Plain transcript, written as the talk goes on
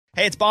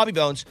Hey, it's Bobby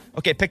Bones.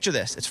 Okay, picture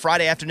this. It's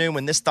Friday afternoon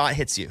when this thought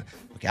hits you.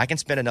 Okay, I can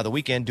spend another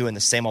weekend doing the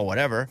same old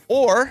whatever,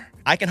 or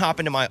I can hop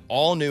into my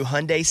all-new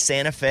Hyundai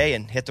Santa Fe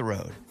and hit the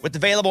road. With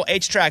available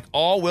H-Track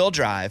all-wheel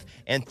drive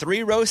and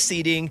 3-row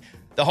seating,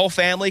 the whole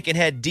family can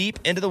head deep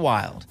into the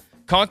wild.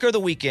 Conquer the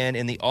weekend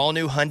in the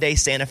all-new Hyundai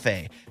Santa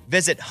Fe.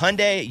 Visit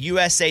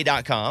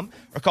HyundaiUSA.com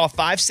or call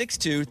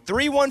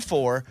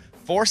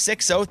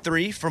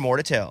 562-314-4603 for more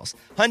details.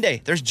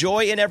 Hyundai, there's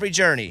joy in every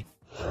journey.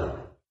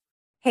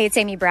 Hey, it's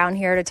Amy Brown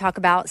here to talk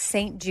about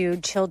St.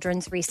 Jude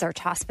Children's Research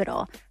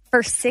Hospital.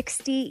 For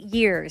 60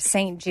 years,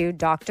 St. Jude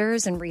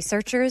doctors and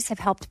researchers have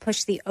helped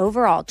push the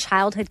overall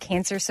childhood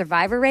cancer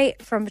survivor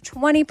rate from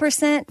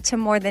 20% to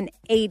more than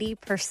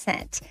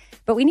 80%.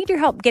 But we need your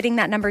help getting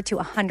that number to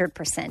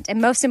 100%.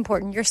 And most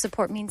important, your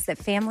support means that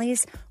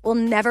families will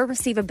never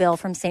receive a bill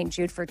from St.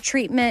 Jude for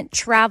treatment,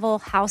 travel,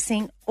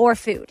 housing, or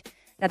food.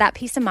 Now, that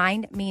peace of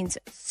mind means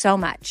so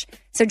much.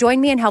 So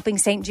join me in helping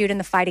St. Jude in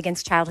the fight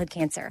against childhood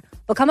cancer.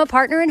 Become a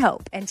partner in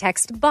hope and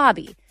text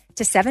BOBBY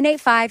to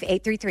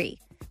 785-833.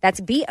 That's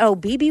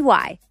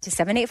BOBBY to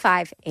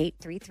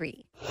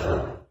 785-833.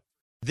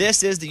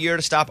 This is the year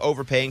to stop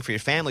overpaying for your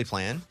family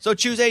plan. So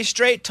choose a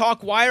Straight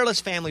Talk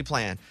wireless family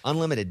plan.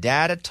 Unlimited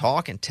data,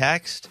 talk, and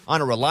text on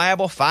a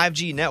reliable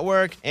 5G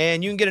network.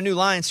 And you can get a new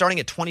line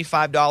starting at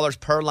 $25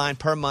 per line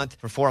per month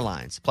for 4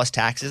 lines, plus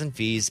taxes and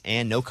fees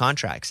and no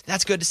contracts.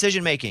 That's good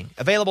decision making.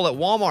 Available at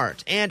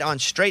Walmart and on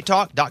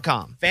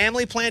straighttalk.com.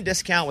 Family plan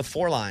discount with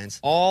 4 lines,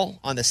 all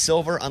on the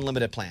Silver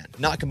Unlimited plan.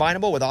 Not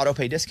combinable with auto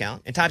pay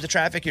discount. In times of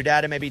traffic, your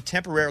data may be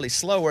temporarily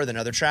slower than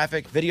other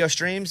traffic. Video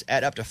streams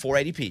at up to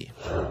 480p.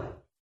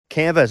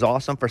 Canva is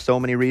awesome for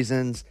so many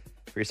reasons,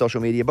 for your social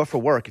media, but for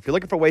work. If you're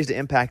looking for ways to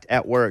impact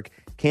at work,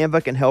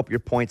 Canva can help your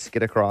points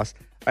get across.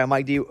 All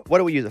right, Mike, what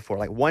do we use it for?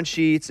 Like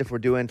one-sheets, if we're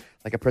doing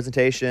like a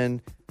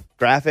presentation,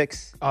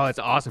 graphics? Oh, it's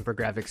awesome for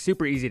graphics.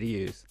 Super easy to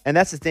use. And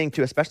that's the thing,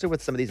 too, especially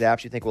with some of these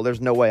apps, you think, well,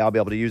 there's no way I'll be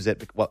able to use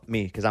it. Well,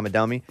 me, because I'm a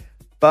dummy.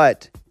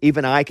 But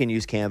even I can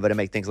use Canva to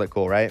make things look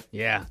cool, right?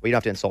 Yeah. Well, you don't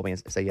have to insult me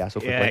and say yes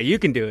so quickly. Yeah, you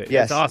can do it.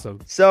 Yes. It's awesome.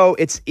 So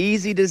it's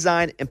easy to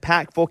design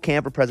impactful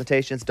Canva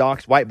presentations,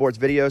 docs, whiteboards,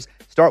 videos.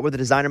 Start with a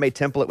designer-made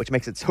template, which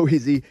makes it so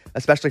easy,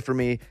 especially for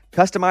me.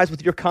 Customize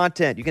with your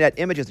content. You can add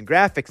images and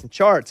graphics and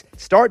charts.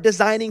 Start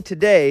designing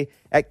today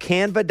at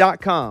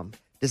canva.com.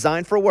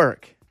 Design for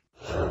work.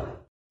 Here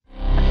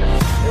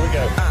we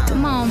go.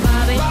 Come on,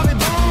 Bobby.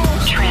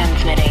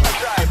 Transmitting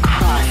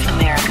across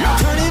America.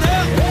 Turn it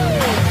up.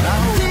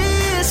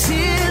 This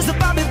is the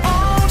Bobby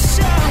Bones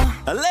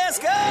Show. Let's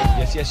go.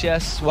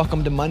 Yes.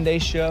 Welcome to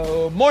Monday's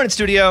show. Morning,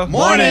 studio.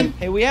 Morning.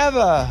 Hey, we have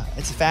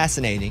it's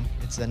fascinating.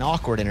 It's an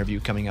awkward interview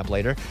coming up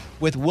later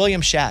with William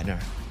Shatner.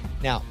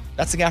 Now,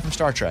 that's the guy from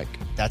Star Trek.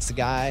 That's the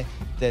guy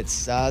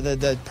that's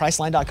the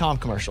Priceline.com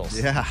commercials.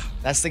 Yeah.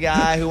 That's the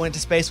guy who went to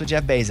space with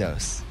Jeff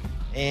Bezos.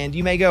 And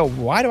you may go,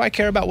 why do I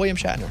care about William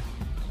Shatner?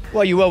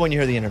 Well, you will when you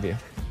hear the interview.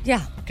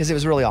 Yeah. Because it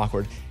was really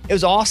awkward. It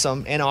was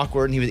awesome and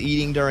awkward, and he was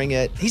eating during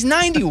it. He's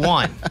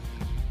 91.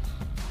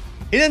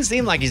 He doesn't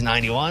seem like he's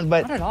 91,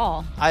 but Not at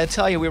all. I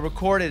tell you, we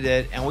recorded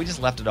it, and we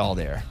just left it all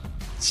there.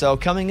 So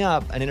coming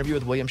up, an interview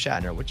with William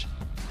Shatner, which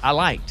I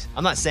liked.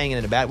 I'm not saying it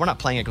in a bad. We're not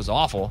playing it because it was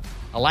awful.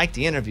 I liked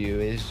the interview.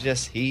 It's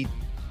just he,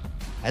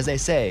 as they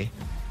say,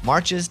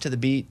 marches to the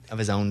beat of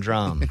his own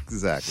drum.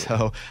 Exactly. So,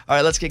 all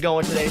right, let's get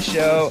going with today's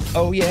show.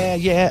 Oh,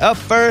 yeah. Up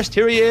first,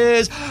 here he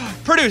is,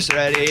 producer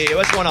Eddie.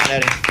 What's going on,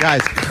 Eddie?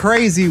 Guys,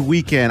 crazy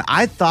weekend.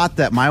 I thought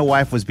that my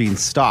wife was being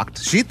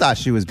stalked. She thought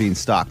she was being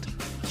stalked.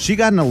 She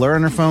got an alert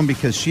on her phone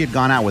because she had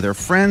gone out with her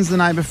friends the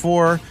night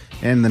before,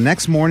 and the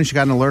next morning she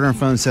got an alert on her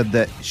phone and said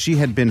that she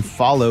had been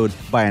followed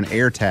by an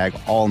AirTag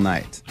all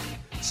night.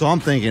 So I'm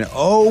thinking,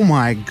 oh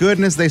my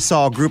goodness, they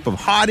saw a group of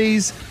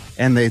hotties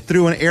and they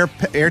threw an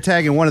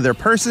AirTag in one of their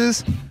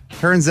purses.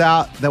 Turns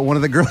out that one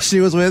of the girls she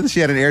was with,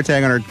 she had an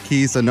AirTag on her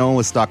key, so no one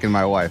was stalking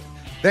my wife.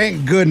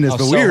 Thank goodness,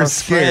 but so we were her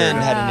scared. friend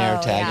had an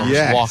AirTag and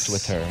Yes. just walked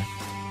with her.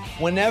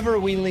 Whenever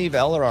we leave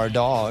Eller, our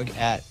dog,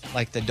 at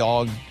like the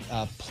dog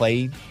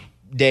play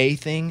day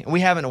thing, and we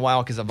haven't in a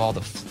while because of all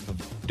the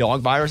dog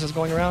viruses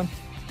going around,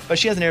 but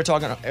she has an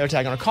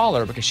AirTag on her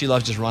collar because she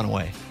loves just run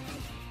away.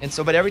 And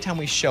so, but every time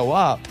we show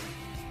up,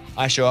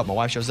 I show up, my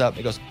wife shows up,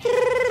 it goes,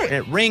 and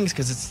it rings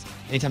because it's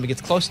anytime it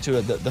gets close to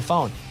it, the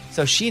phone.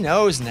 So she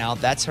knows now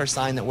that's her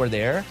sign that we're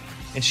there,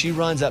 and she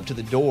runs up to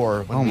the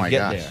door when we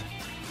get there.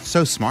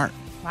 So smart.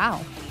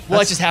 Wow.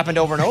 Well, it just happened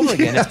over and over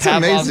again. It's That's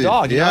Pavlov's amazing.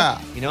 dog. Yeah.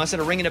 You know, instead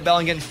of ringing a bell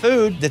and getting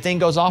food, the thing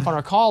goes off on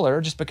her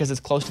collar just because it's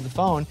close to the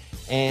phone.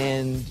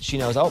 And she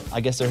knows, oh,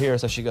 I guess they're here.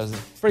 So she goes,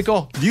 pretty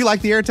cool. Do you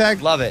like the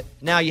AirTag? Love it.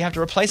 Now you have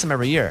to replace them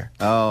every year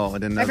Oh, I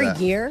didn't know Every that.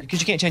 year? because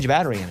you can't change a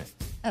battery in it.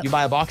 You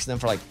buy a box of them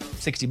for like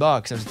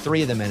 $60. There's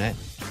 3 of them in it.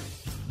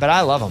 But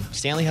I love them.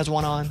 Stanley has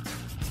one on.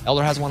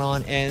 Elder has one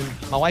on. And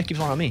my wife keeps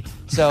one on me.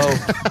 So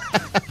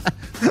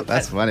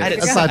That's funny. I had it-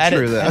 That's I not had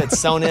true, it- though. I had it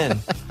sewn in.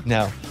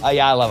 No.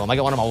 Yeah, I love them. I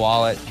got one in my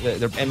wallet.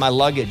 And my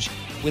luggage.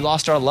 We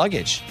lost our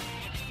luggage.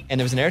 And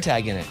there was an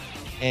AirTag in it.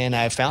 And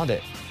I found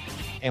it.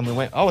 And we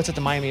went, oh, it's at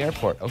the Miami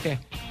airport. Okay.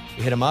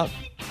 We hit them up.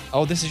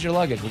 Oh, this is your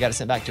luggage. We got it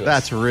sent back to us.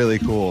 That's really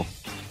cool.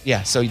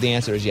 Yeah, so the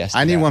answer is yes.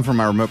 I need one for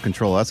my remote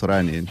control. That's what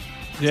I need.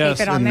 Yes.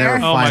 Tape it on And there.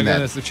 never Oh my find that.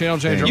 goodness, the channel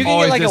changer You can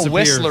always get like disappears.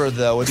 a whistler,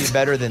 though, would be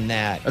better than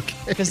that.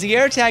 Because the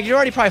AirTag, you're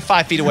already probably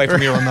 5 feet away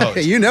from your remote.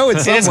 You know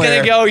it's And it's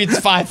somewhere. going to go, it's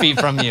 5 feet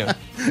from you.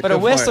 But a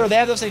Good whistler, point. they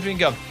have those things where you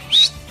can go,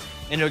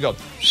 and it'll go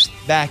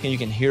back, and you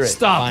can hear it.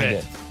 Stop find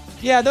it.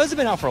 Yeah, those have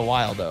been out for a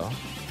while, though.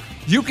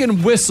 You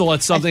can whistle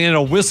at something and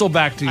it'll whistle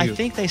back to you. I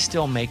think they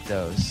still make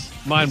those.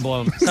 Mind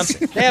blown.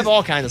 They have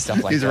all kinds of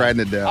stuff like He's that. writing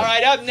it down. All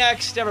right, up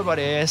next,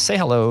 everybody, say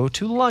hello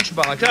to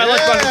Lunchbox.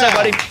 Lunchbox, what's up,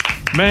 buddy?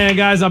 Man,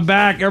 guys, I'm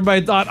back.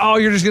 Everybody thought, oh,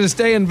 you're just going to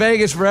stay in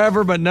Vegas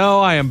forever. But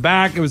no, I am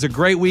back. It was a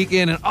great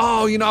weekend. And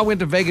I went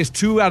to Vegas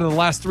 2 out of the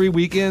last 3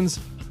 weekends.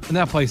 And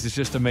that place is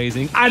just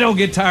amazing. I don't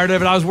get tired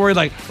of it. I was worried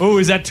like, oh,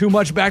 is that too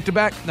much back to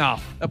back? No,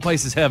 that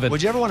place is heaven.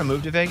 Would you ever want to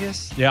move to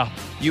Vegas? Yeah.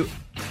 You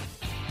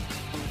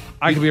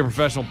I could be a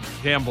professional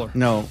gambler.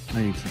 No.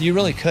 you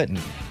really couldn't.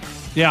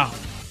 Yeah.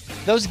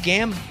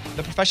 The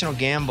professional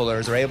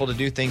gamblers are able to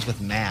do things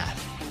with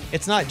math.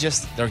 It's not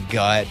just their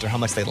gut or how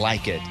much they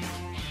like it.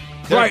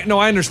 Right. No,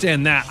 I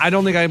understand that. I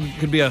don't think I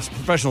could be a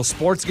professional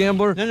sports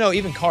gambler. No,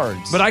 even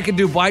cards. But I could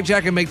do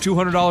blackjack and make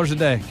 $200 a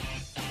day.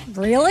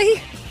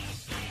 Really?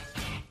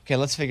 Okay,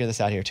 let's figure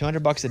this out here.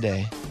 $200 a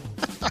day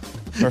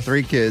For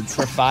 3 kids.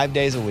 for 5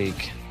 days a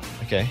week.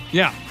 Okay,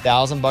 Yeah.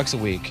 $1,000 a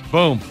week.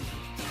 Boom.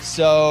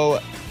 So,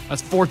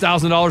 That's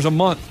 $4,000 a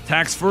month,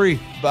 tax free.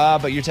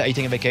 but you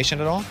taking a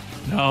vacation at all?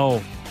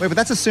 No. Wait, but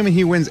that's assuming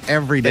he wins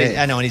every day.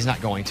 I know, and he's not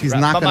going to. He's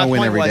right? not But gonna my win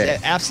point every was, day.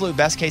 absolute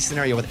best case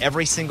scenario with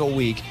every single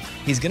week,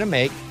 he's going to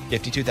make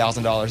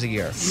 $52,000 a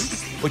year,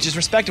 which is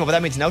respectable. But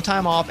that means no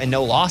time off and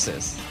no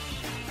losses.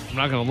 I'm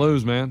not going to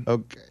lose, man.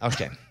 Okay.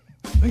 Okay.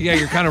 But yeah,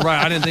 you're kind of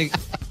right. I didn't think.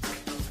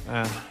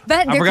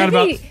 But I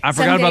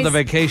forgot about the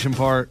vacation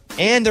part.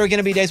 And there are going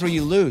to be days where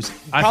you lose.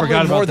 I Probably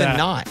forgot more about than that.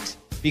 not,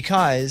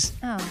 because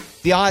Oh.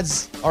 the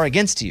odds are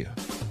against you.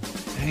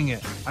 Dang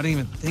it. I didn't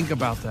even think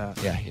about that.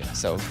 Yeah.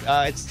 So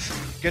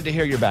it's good to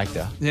hear you're back,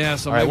 though. Yeah,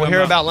 so All right, maybe we'll I'm hear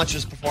not- about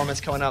Lunch's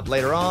performance coming up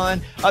later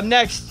on. Up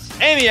next,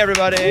 Amy,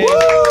 everybody.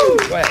 Woo!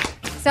 Go ahead.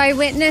 So I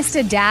witnessed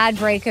a dad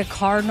break a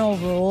cardinal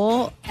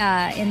rule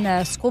in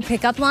the school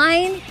pickup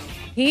line.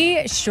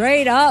 He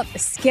straight up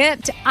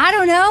skipped,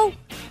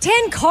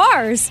 10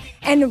 cars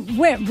and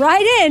went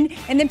right in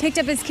and then picked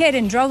up his kid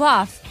and drove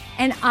off.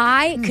 And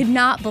I could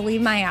not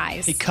believe my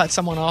eyes. He cut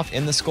someone off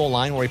in the school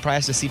line where he probably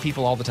has to see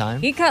people all the time.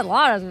 He cut a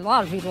lot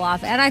of people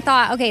off. And I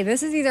thought, okay,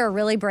 this is either a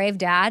really brave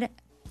dad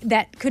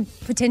that could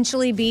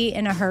potentially be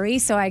in a hurry,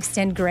 so I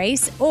extend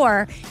grace,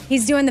 or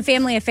he's doing the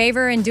family a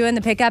favor and doing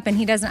the pickup and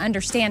he doesn't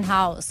understand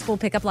how school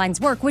pickup lines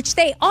work, which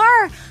they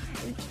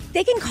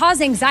can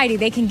cause anxiety.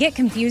 They can get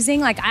confusing.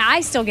 Like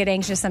I still get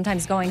anxious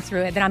sometimes going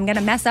through it that I'm going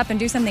to mess up and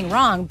do something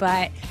wrong.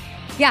 But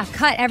yeah,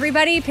 cut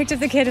everybody, picked up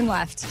the kid and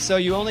left. So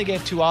you only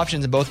gave 2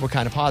 options and both were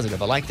kind of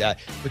positive. I like that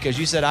because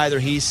you said either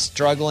he's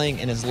struggling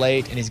and is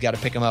late and he's got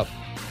to pick him up,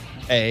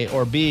 A,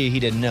 or B, he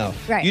didn't know.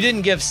 Right. You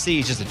didn't give C,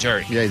 he's just a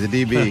jerk. Yeah, he's a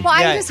DB. Well,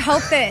 Yeah. I just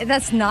hope that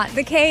that's not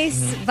the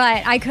case.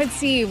 But I could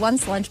see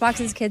once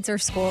Lunchbox's kids are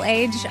school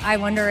age, I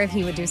wonder if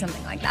he would do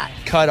something like that.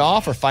 Cut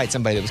off or fight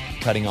somebody that was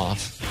cutting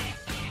off?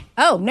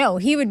 Oh, no,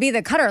 he would be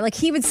the cutter. Like,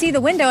 he would see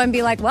the window and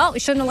be like, well, we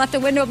shouldn't have left a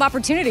window of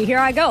opportunity. Here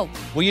I go.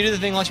 Will you do the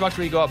thing, Lunchbox,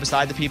 where you go up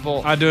beside the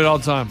people? I do it all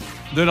the time.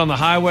 Do it on the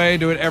highway,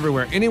 do it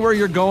everywhere. Anywhere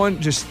you're going,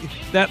 just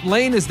that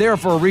lane is there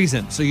for a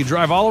reason. So you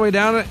drive all the way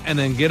down it and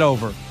then get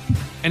over.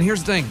 And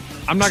here's the thing.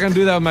 I'm not going to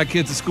do that with my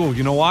kids at school.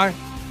 You know why?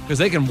 Because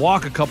they can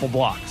walk a couple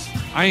blocks.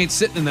 I ain't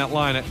sitting in that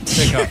line at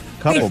pickup.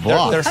 Couple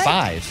blocks. They're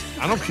 5.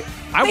 I don't care.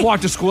 I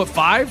walked to school at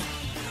 5.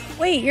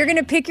 Wait, you're going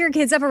to pick your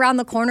kids up around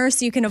the corner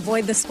so you can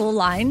avoid the school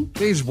line?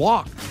 They just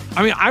walk.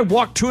 I mean, I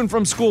walked to and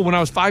from school when I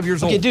was 5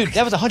 years Okay, old. dude,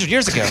 that was 100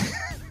 years ago.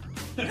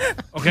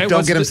 Okay, Don't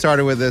what's get him the-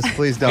 started with this.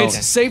 Please don't.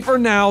 It's safer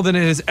now than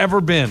it has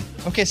ever been.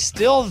 Okay,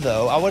 still,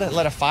 though, I wouldn't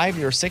let a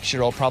 5-year or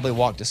 6-year-old probably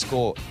walk to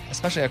school,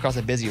 especially across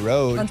a busy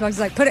road. Lunchbox is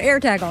like, put an air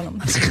tag on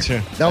them.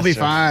 They'll be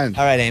fine.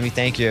 All right, Amy,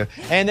 thank you.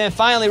 And then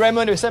finally,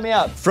 Raymundo, set me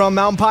up. From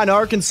Mountain Pine,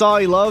 Arkansas,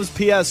 he loves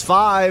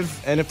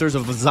PS5, and if there's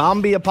a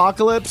zombie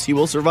apocalypse, he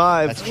will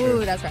survive. That's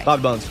true. Ooh, that's right.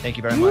 Bobby Bones. Thank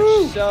you very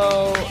much.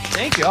 So,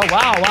 thank you. Oh,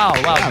 wow.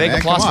 Yeah, Big man,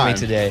 applause come for me on.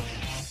 today.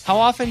 How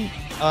often,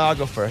 I'll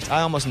go first.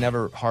 I almost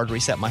never hard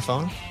reset my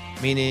phone,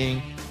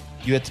 meaning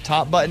you hit the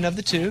top button of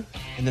the 2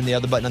 and then the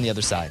other button on the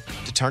other side.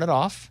 To turn it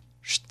off,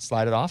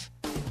 slide it off,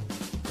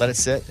 let it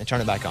sit, and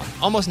turn it back on.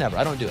 Almost never.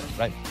 I don't do it,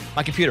 right?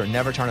 My computer,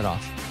 never turn it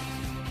off.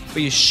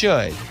 But you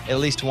should at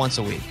least once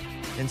a week.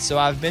 And so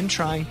I've been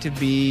trying to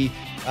be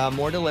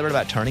more deliberate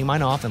about turning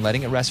mine off and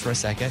letting it rest for a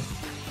second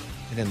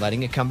and then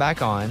letting it come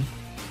back on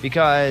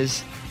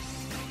because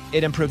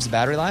it improves the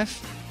battery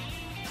life.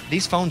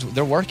 These phones,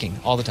 they're working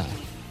all the time.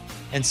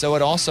 And so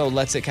it also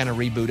lets it kind of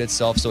reboot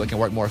itself so it can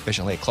work more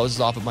efficiently. It closes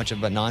off a bunch of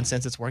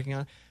nonsense it's working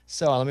on.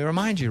 So let me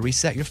remind you,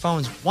 reset your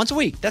phones once a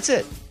week. That's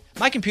it.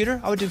 My computer,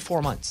 I would do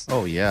 4 months.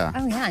 Oh, yeah.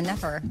 Oh, yeah,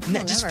 never.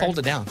 Just Never. fold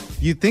it down.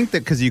 You think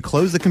that because you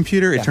close the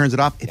computer, it Yeah. turns it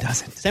off? It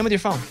doesn't. Same with your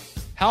phone.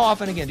 How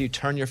often, again, do you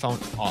turn your phone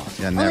off?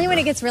 Yeah, Only when never.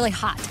 it gets really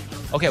hot.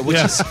 Okay, which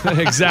Yes, is...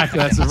 exactly.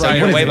 That's So right.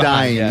 you're way It's behind.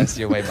 dying. Yes,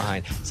 you're way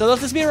behind. So let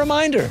this be a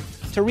reminder.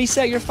 to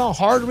reset your phone.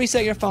 Hard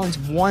reset your phones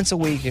once a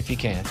week if you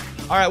can.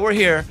 All right, we're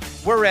here.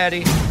 We're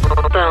ready.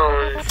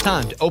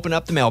 Time to open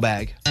up the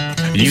mailbag.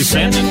 You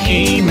send an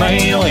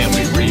email and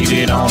we read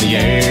it on the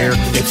air.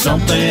 It's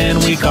something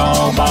we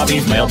call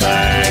Bobby's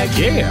mailbag.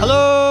 Yeah.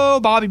 Hello,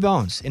 Bobby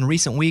Bones. In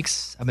recent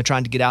weeks, I've been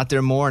trying to get out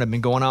there more and I've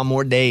been going on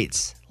more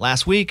dates.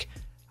 Last week,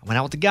 I went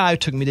out with a guy who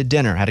took me to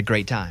dinner. Had a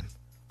great time.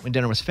 When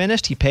dinner was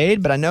finished, he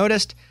paid, but I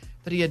noticed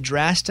that he had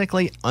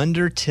drastically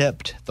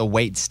under-tipped the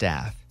wait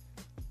staff.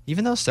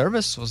 Even though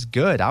service was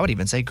good, I would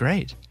even say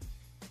great.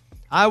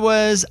 I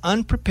was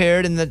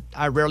unprepared in that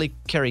I rarely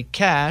carry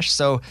cash,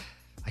 so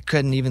I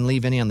couldn't even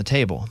leave any on the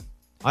table.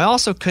 I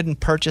also couldn't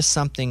purchase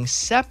something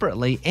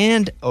separately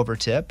and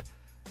overtip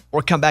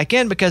or come back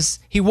in because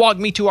he walked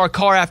me to our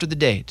car after the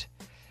date.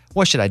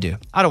 What should I do?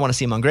 I don't want to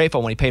seem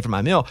ungrateful when he paid for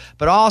my meal,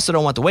 but I also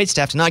don't want the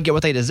waitstaff to not get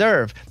what they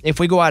deserve. If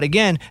we go out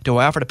again, do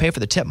I offer to pay for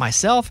the tip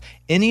myself?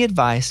 Any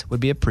advice would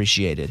be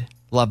appreciated.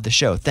 Love the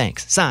show.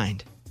 Thanks.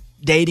 Signed,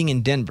 Dating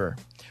in Denver.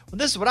 Well,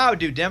 this is what I would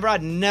do, Denver.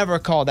 I'd never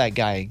call that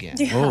guy again.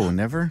 Yeah. Oh,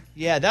 never?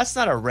 Yeah, that's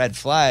not a red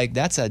flag.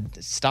 That's a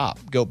stop.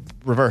 Go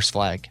reverse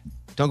flag.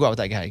 Don't go out with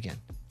that guy again.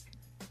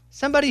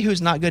 Somebody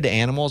who's not good to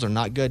animals or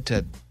not good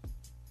to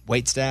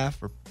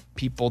waitstaff or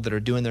people that are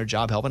doing their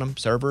job, helping them,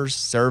 servers,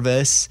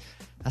 service,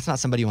 that's not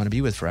somebody you want to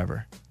be with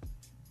forever.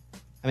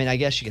 I mean, I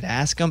guess you could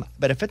ask them,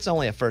 but if it's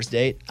only a first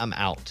date, I'm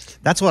out.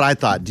 That's what I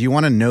thought. Do you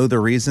want to know the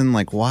reason?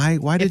 Like, why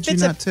did you not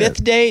tip? If it's a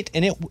fifth date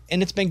and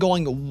it's been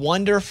going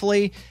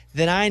wonderfully,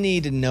 then I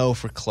need to know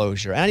for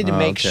closure. I need to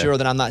make sure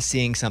that I'm not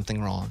seeing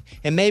something wrong.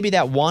 And maybe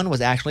that one was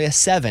actually a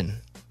 7.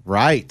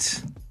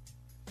 Right.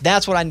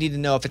 That's what I need to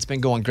know if it's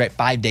been going great.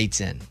 5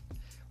 dates in.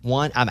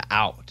 1, I'm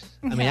out.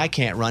 I mean, I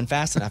can't run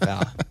fast enough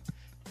out.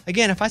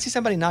 Again, if I see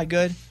somebody not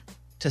good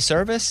to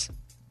service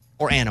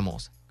or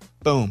animals,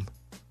 boom.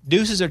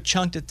 Deuces are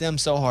chunked at them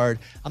so hard,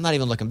 I'm not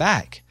even looking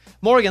back.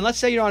 Morgan, let's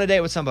say you're on a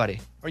date with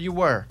somebody, or you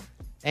were,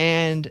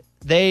 and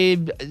they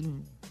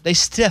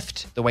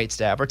stiffed the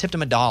waitstaff or tipped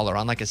him $1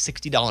 on like a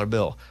 $60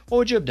 bill. What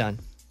would you have done?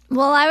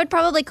 Well, I would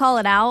probably call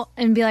it out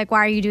and be like, why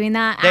are you doing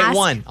that?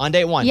 On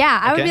date one. Yeah,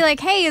 I would be like,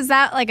 hey, is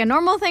that like a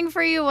normal thing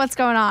for you? What's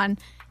going on?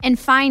 And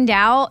find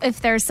out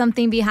if there's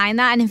something behind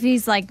that. And if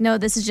he's like, no,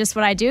 this is just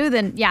what I do,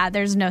 then yeah,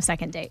 there's no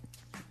second date.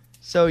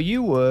 So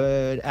you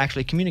would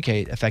actually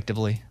communicate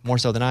effectively, more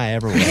so than I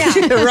ever would.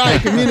 Yeah,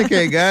 right.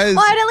 Communicate, guys.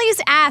 Well, I'd at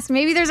least ask.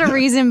 Maybe there's a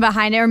reason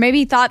behind it, or maybe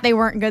he thought they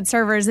weren't good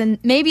servers, and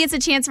maybe it's a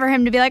chance for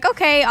him to be like,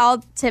 okay,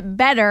 I'll tip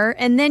better,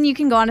 and then you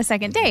can go on a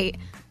second date.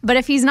 But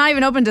if he's not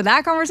even open to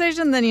that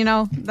conversation,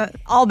 then,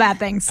 all bad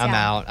things. I'm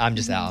out. I'm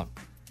just out.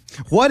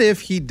 What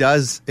if he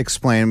does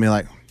explain and be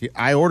like,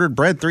 I ordered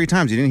bread 3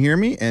 times. You didn't hear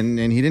me, and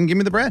he didn't give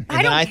me the bread.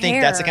 And then I think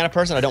that's the kind of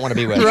person I don't want to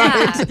be with.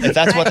 Right. If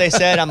that's what they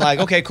said, I'm like,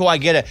 okay, cool, I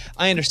get it.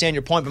 I understand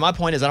your point, but my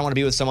point is I don't want to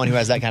be with someone who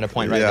has that kind of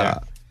point right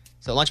there.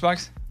 So,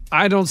 Lunchbox?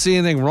 I don't see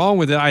anything wrong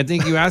with it. I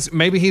think you ask,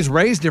 maybe he's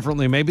raised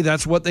differently. Maybe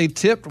that's what they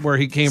tipped where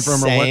he came from.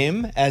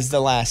 Same as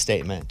the last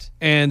statement.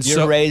 And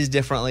you're raised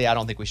differently. I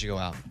don't think we should go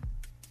out.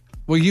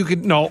 Well, you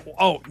could,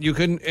 you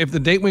couldn't, if the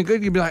date went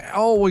good, you'd be like,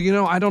 oh,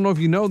 well, I don't know if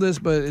you know this,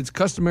 but it's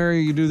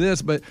customary you do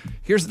this. But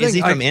here's the thing. Is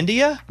he from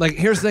India? Like,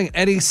 here's the thing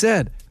Eddie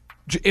said.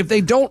 If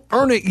they don't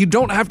earn it, you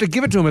don't have to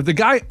give it to them. If the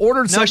guy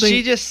ordered something. No,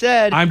 she just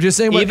said. I'm just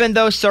saying. Even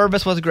though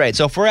service was great.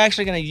 So if we're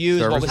actually going to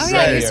use what was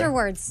said use her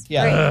words.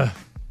 Yeah.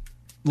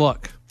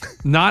 Look,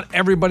 not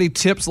everybody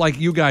tips like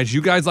you guys.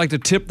 You guys like to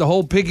tip the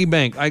whole piggy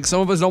bank. Like,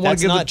 some of us don't want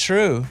to give. That's not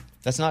true.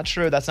 That's not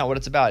true. That's not what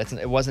it's about.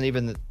 It wasn't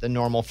even the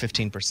normal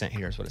 15%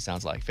 here is what it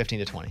sounds like. 15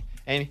 to 20.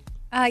 Amy?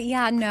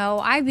 No.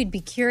 I would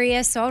be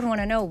curious, so I would want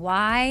to know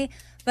why.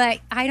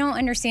 But I don't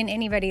understand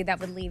anybody that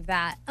would leave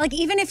that. Like,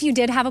 even if you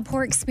did have a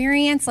poor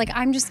experience, like,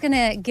 I'm just going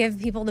to give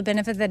people the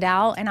benefit of the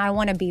doubt, and I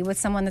want to be with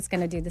someone that's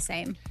going to do the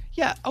same.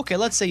 Yeah, okay,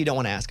 let's say you don't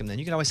want to ask them then.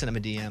 You can always send them a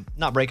DM.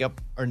 Not break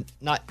up or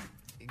not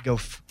go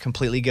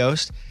completely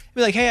ghost.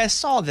 Be like, hey, I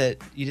saw that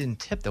you didn't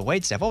tip the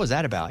waitstaff. What was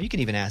that about? You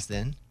can even ask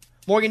then.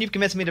 Morgan, you've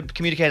convinced me to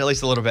communicate at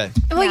least a little bit.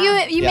 Well,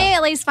 you may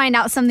at least find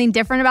out something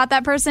different about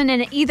that person,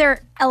 and it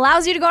either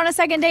allows you to go on a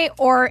second date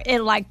or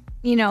it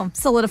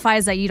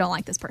solidifies that you don't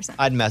like this person.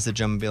 I'd message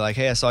them and be like,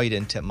 hey, I saw you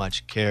didn't tip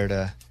much. Care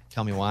to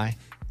tell me why?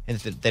 And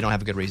if they don't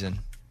have a good reason,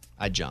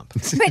 I'd jump.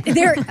 But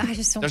I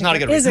just don't There's think not a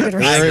good there is reason. a good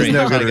reason. There is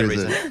no Not a good good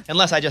reason. reason.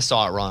 Unless I just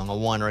saw it wrong, a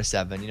 1 or a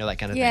 7, that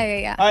kind of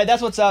thing. Yeah. All right,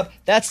 that's what's up.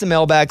 That's the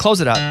mailbag. Close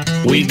it up.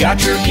 We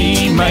got your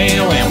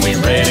email and we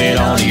read it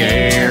on the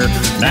air.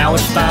 Now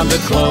it's time to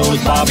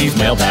close Bobby's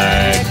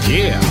mailbag.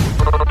 Yeah.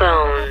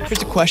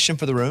 Here's a question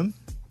for the room.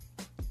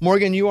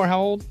 Morgan, you are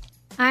how old?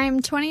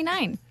 I'm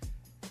 29.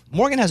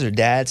 Morgan has her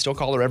dad still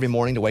call her every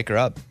morning to wake her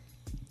up.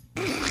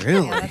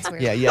 Really? Yeah, that's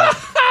weird. Yeah.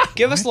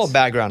 Give us a little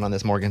background on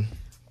this, Morgan.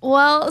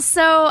 Well,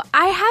 so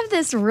I have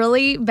this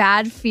really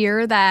bad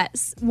fear that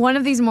one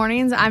of these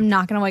mornings I'm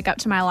not going to wake up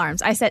to my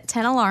alarms. I set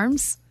 10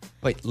 alarms.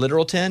 Wait,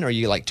 literal 10 or are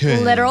you like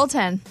 10? Literal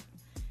 10.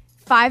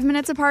 5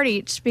 minutes apart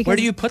each. Because Where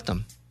do you put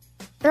them?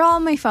 They're all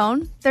on my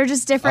phone. They're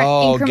just different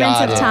increments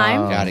of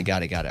time.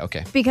 Got it.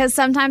 Okay. Because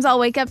sometimes I'll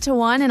wake up to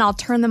one and I'll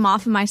turn them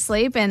off in my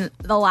sleep, and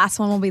the last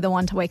one will be the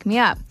one to wake me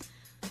up.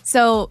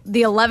 So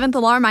the 11th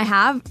alarm I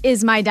have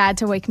is my dad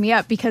to wake me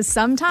up, because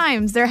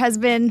sometimes there has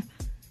been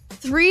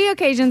 3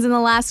 occasions in the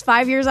last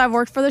 5 years I've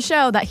worked for the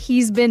show that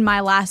he's been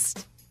my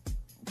last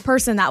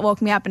person that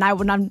woke me up, and I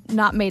would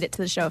not made it to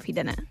the show if he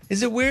didn't.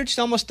 Is it weird she's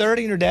almost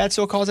 30 and her dad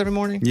still calls every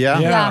morning?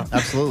 Yeah,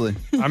 absolutely.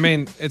 I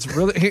mean, it's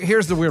really,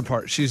 here's the weird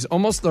part. She's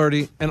almost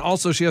 30, and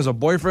also she has a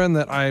boyfriend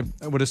that I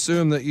would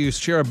assume that you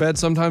share a bed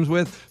sometimes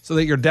with, so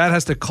that your dad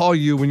has to call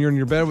you when you're in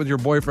your bed with your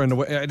boyfriend.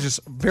 Just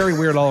very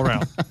weird all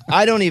around.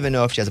 I don't even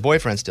know if she has a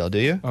boyfriend still, do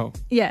you? Oh.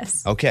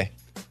 Yes. Okay.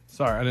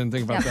 Sorry, I didn't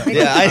think about that.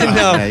 Yeah, I didn't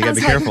know. Yeah, you gotta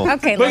be careful.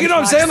 Okay, But you know what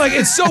I'm Lunchbox. saying? Like,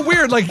 it's so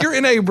weird. Like, you're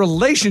in a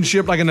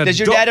relationship, like an adult. Does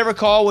your dad ever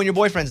call when your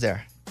boyfriend's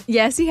there?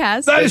 Yes, he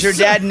has. That Does your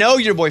dad know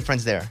your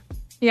boyfriend's there?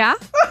 Yeah.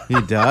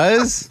 He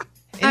does?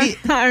 I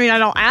mean, I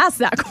don't ask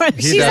that question.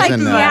 He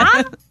doesn't know.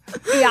 Yeah?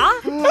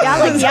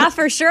 Yeah,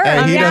 for sure.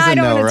 Hey, he yeah, I doesn't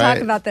don't know, want to right?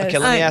 talk about this. Okay,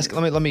 let me ask.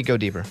 Let me go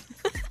deeper.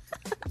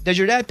 Does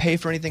your dad pay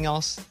for anything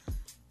else?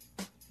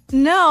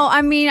 No,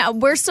 I mean,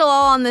 we're still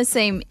all on the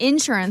same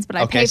insurance, but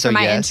I pay for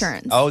my yes.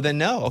 insurance. Oh, then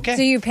no. Okay.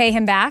 So you pay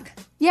him back?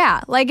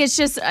 Yeah, like it's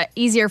just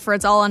easier for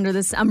it's all under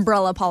this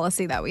umbrella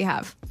policy that we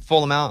have.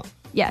 Full amount.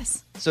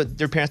 Yes. So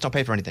their parents don't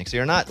pay for anything. So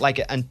you're not like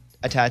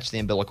attached to the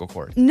umbilical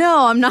cord.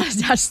 No, I'm not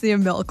attached to the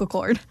umbilical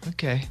cord.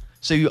 Okay.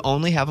 So you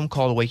only have them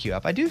call to wake you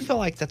up. I do feel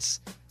like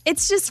that's.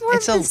 It's just more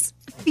of this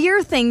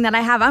fear thing that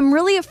I have. I'm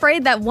really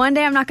afraid that one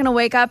day I'm not going to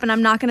wake up and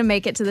I'm not going to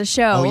make it to the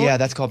show. Oh yeah,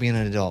 that's called being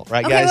an adult,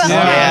 right, Okay, guys? well-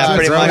 yeah,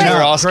 pretty That's much. right.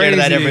 We're all scared of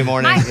that Crazy. every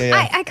morning.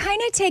 I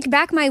kind of take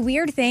back my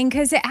weird thing,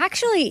 because it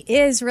actually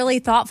is really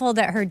thoughtful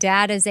that her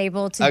dad is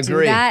able to do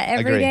Agree. that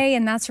every day, Agree.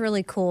 and that's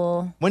really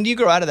cool. When do you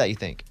grow out of that, you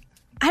think?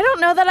 I don't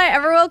know that I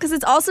ever will, because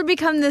it's also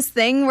become this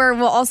thing where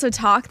we'll also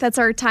talk. That's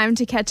our time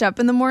to catch up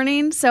in the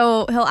morning.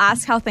 So he'll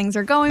ask how things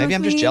are going Maybe with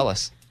I'm me. just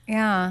jealous.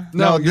 Yeah.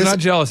 No, No, you're this- not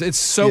jealous. It's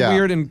so Yeah.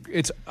 weird and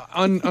it's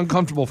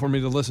uncomfortable for me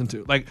to listen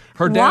to. Like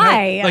her dad,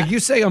 Why? like you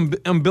say,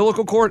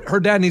 umbilical cord. Her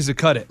dad needs to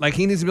cut it. Like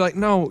he needs to be like,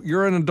 no,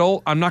 you're an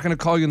adult. I'm not going to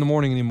call you in the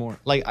morning anymore.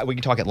 Like we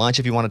can talk at lunch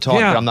if you want to talk,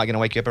 Yeah. but I'm not going to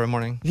wake you up every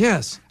morning.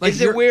 Yes. Like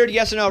Is it weird?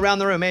 Yes or no? Around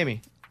the room,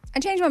 Amy. I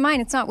changed my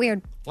mind. It's not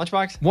weird.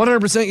 Lunchbox.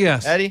 100%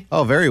 yes. Eddie.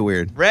 Oh, very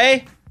weird.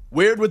 Ray.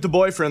 Weird with the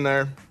boyfriend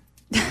there.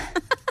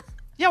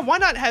 Yeah. Why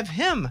not have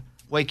him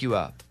wake you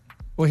up?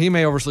 Well, he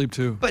may oversleep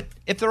too. But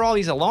if there are all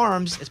these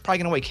alarms, it's probably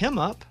going to wake him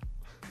up.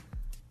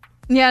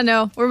 Yeah,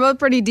 no, we're both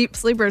pretty deep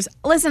sleepers.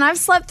 Listen, I've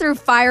slept through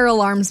fire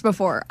alarms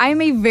before.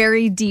 I'm a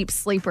very deep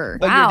sleeper.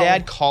 But Wow. your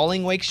dad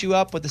calling wakes you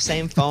up with the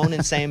same phone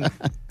and same.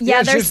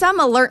 Yeah, it's there's just- some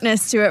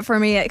alertness to it for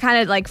me. It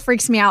kind of like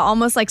freaks me out,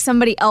 almost like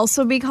somebody else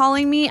would be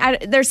calling me.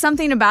 There's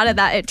something about it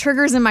that it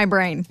triggers in my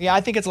brain. Yeah, I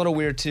think it's a little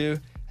weird too.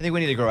 I think we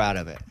need to grow out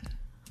of it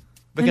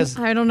because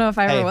I don't know if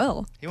I hey, ever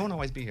will. He won't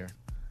always be here.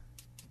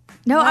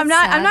 No, I'm That's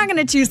not. I'm sad. not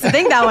going to choose to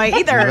think that way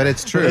either. Yeah, but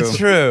it's true. It's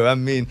true. I mean, I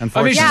mean, she's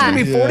Unfortunately. going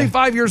to be Yeah.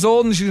 45 years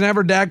old and she's going to have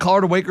her dad call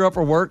her to wake her up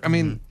for work. I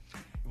mean,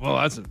 well,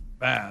 that's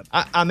bad.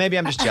 maybe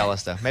I'm just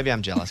jealous though. Maybe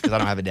I'm jealous because I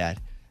don't have a dad,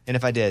 and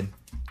if I did,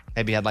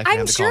 maybe I'd like for I'm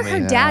him to sure call me.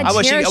 her dad I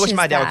wish cherishes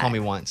my dad would that. call me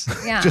once.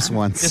 Yeah. Just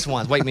once. Just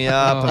once. Wake me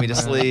up, put me to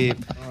sleep.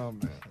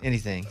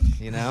 Anything,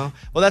 you know?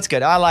 Well, that's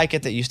good. I like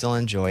it that you still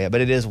enjoy it,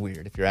 but it is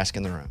weird if you're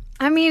asking the room.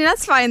 I mean,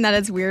 that's fine that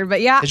it's weird,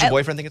 but yeah. Does your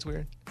boyfriend think it's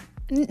weird?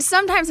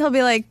 Sometimes he'll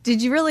be like,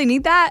 "Did you really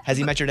need that?" Has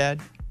he met your dad?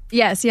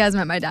 Yes, he has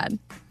met my dad.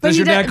 But Does he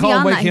your dad call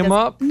and beyond wake that, he him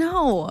doesn't- up?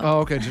 No. Oh,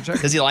 okay. Just check.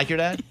 Does he like your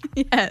dad?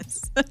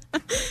 Yes.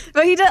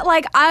 But he does,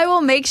 like, I will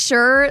make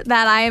sure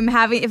that I am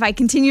having, if I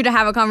continue to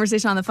have a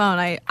conversation on the phone,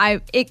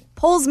 it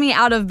pulls me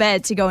out of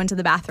bed to go into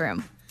the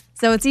bathroom.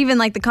 So it's even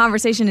like the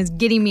conversation is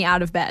getting me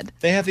out of bed.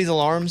 They have these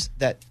alarms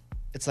that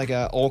it's like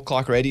a old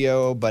clock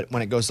radio, but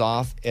when it goes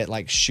off, it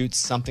like shoots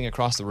something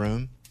across the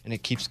room and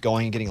it keeps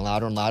going and getting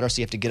louder and louder. So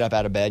you have to get up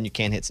out of bed and you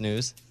can't hit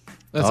snooze.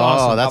 That's Oh,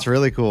 awesome. that's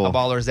really cool. How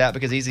baller is that?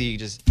 Because easy, you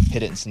just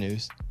hit it and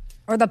snooze.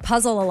 Or the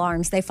puzzle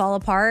alarms. They fall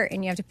apart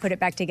and you have to put it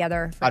back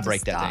together. For it I'd to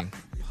break that stop. thing.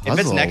 If it's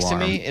Puzzle next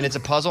alarm. to me and it's a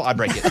puzzle, I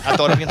break it. I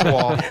throw it against the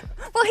wall.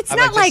 Well, it's I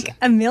not might just- like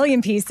a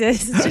million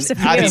pieces. It's just a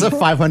few. I'd It's a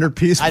 500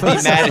 piece I'd be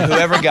mad at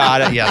whoever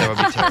got it. Yeah, that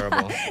would be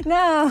terrible.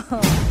 No.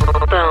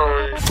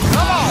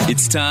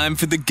 It's time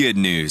for the good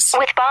news.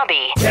 With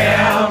Bobby.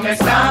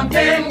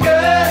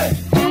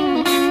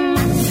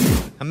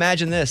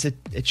 Imagine this.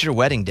 It's your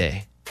wedding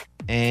day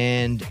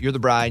and you're the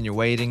bride and you're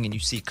waiting and you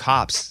see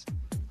cops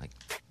like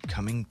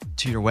coming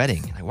to your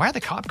wedding. Like, why are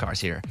the cop cars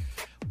here?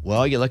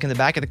 Well, you look in the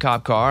back of the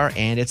cop car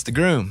and it's the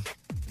groom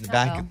in the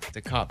back of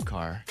the cop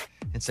car.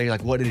 And so you're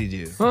like, what did he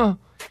do? Huh.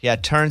 Yeah,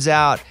 it turns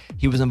out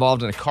he was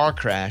involved in a car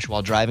crash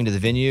while driving to the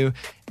venue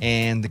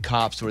and the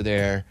cops were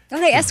there. Oh,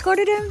 they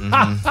escorted him?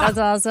 Mm-hmm. That's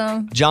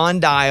awesome. John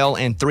Dial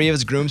and 3 of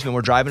his groomsmen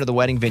were driving to the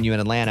wedding venue in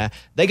Atlanta.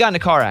 They got in a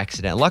car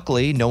accident.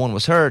 Luckily, no one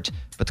was hurt,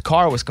 but the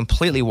car was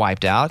completely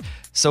wiped out.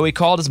 So he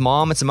called his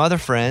mom and some other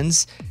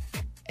friends,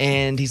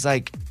 and he's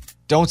like,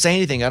 don't say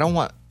anything. I don't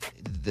want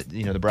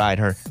the bride,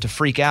 her, to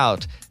freak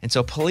out. And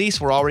so police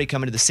were already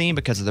coming to the scene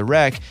because of the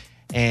wreck,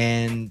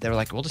 and they were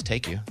like, we'll just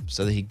take you.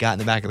 So he got in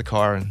the back of the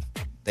car, and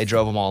they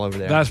drove him all over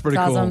there. That's pretty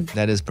That's cool. awesome.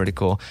 That is pretty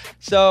cool.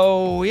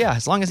 So, yeah,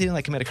 as long as he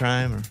didn't commit a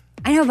crime or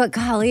I know, but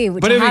golly.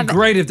 Would But you it'd have be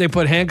great if they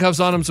put handcuffs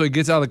on him so he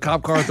gets out of the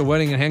cop car at the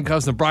wedding and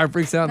handcuffs and the bride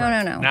freaks out.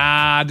 No.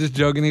 Nah, just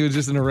joking. He was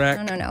just in a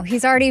wreck. No.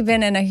 He's already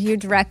been in a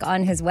huge wreck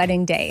on his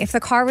wedding day. If the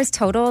car was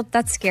totaled,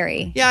 that's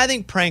scary. Yeah, I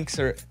think pranks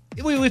are...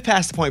 We've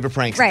passed the point for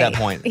pranks Right. at that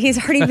point.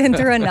 He's already been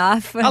through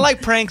enough. I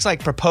like pranks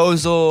like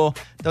proposal.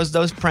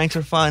 Those pranks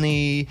are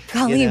funny.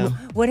 Golly, you know.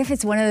 what if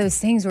it's one of those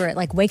things where it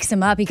like wakes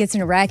him up, he gets in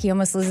a wreck, he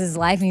almost loses his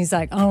life, and he's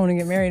like, I don't want to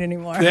get married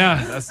anymore.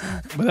 Yeah,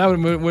 but that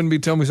wouldn't be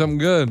telling me something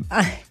good.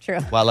 True.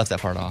 Well, I left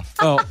that part off.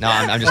 Oh. No,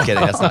 I'm just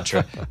kidding. That's not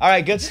true. All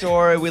right, good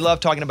story. We love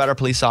talking about our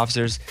police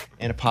officers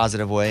in a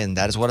positive way, and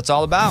that is what it's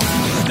all about.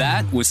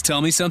 That was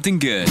Tell Me Something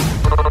Good.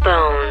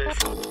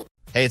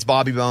 Hey, it's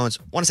Bobby Bones.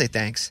 Want to say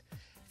thanks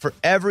for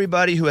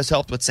everybody who has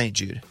helped with St.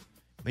 Jude.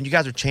 I mean, you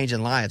guys are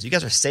changing lives. You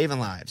guys are saving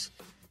lives.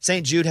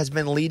 St. Jude has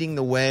been leading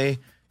the way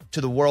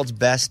to the world's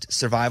best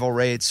survival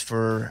rates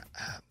for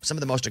some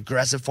of the most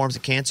aggressive forms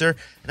of cancer,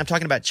 and I'm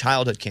talking about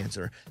childhood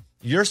cancer.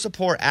 Your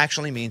support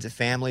actually means that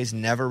families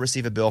never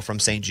receive a bill from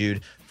St.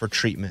 Jude for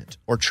treatment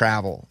or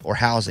travel or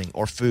housing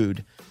or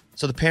food,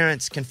 so the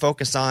parents can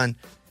focus on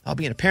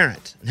being a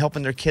parent and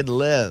helping their kid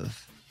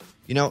live.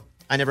 You know,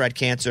 I never had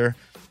cancer,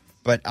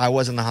 but I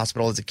was in the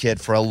hospital as a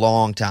kid for a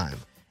long time.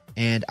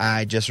 And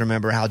I just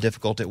remember how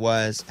difficult it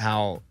was,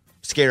 how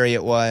scary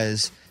it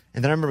was.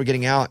 And then I remember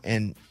getting out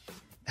and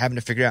having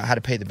to figure out how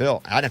to pay the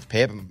bill. I didn't have to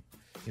pay it,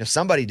 but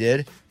somebody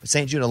did. But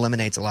St. Jude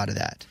eliminates a lot of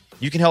that.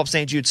 You can help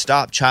St. Jude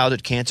stop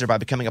childhood cancer by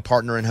becoming a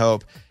partner in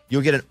hope.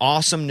 You'll get an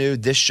awesome new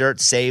This Shirt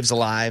Saves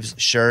Lives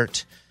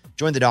shirt.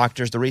 Join the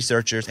doctors, the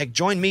researchers. Hey,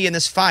 join me in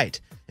this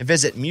fight and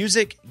visit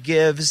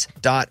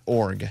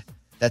musicgives.org.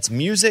 That's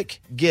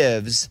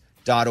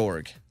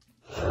musicgives.org.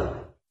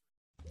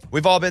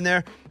 We've all been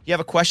there. You have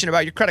a question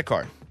about your credit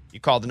card. You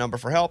call the number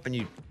for help and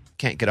you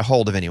can't get a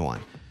hold of anyone.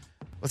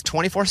 With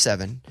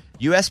 24/7,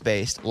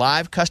 U.S.-based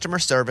live customer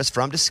service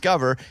from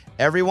Discover,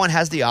 everyone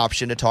has the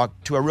option to talk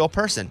to a real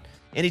person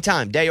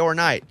anytime, day or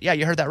night. Yeah,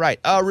 you heard that right.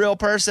 A real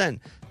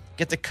person.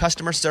 Get the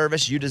customer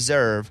service you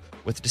deserve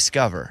with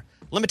Discover.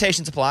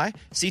 Limitations apply.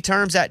 See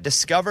terms at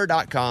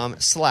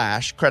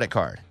discover.com/credit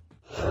card.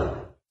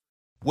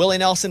 Willie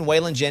Nelson,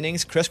 Waylon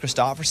Jennings, Chris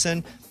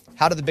Christopherson.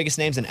 How did the biggest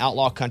names in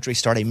outlaw country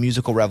start a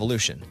musical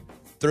revolution?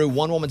 Through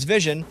one woman's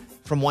vision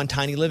from one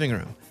tiny living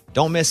room.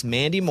 Don't miss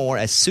Mandy Moore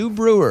as Sue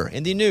Brewer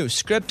in the new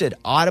scripted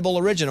Audible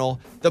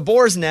original, The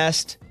Boar's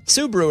Nest,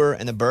 Sue Brewer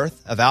and the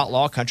Birth of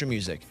Outlaw Country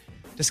Music.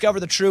 Discover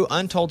the true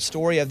untold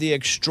story of the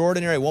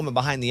extraordinary woman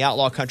behind the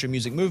outlaw country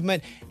music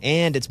movement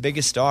and its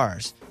biggest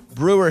stars.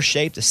 Brewer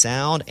shaped the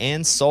sound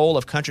and soul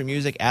of country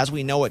music as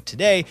we know it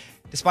today,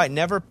 despite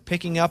never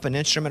picking up an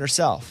instrument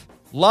herself.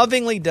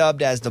 Lovingly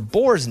dubbed as The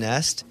Boar's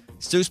Nest,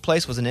 Sue's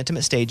place was an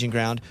intimate staging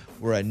ground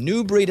where a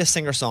new breed of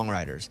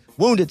singer-songwriters,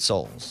 wounded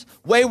souls,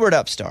 wayward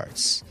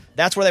upstarts,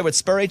 that's where they would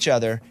spur each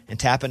other and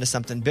tap into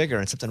something bigger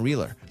and something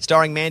realer.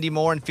 Starring Mandy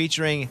Moore and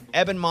featuring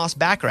Eben Moss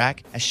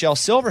Backrack as Shel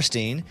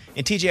Silverstein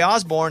and TJ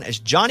Osborne as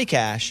Johnny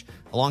Cash,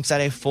 alongside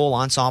a full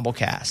ensemble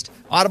cast.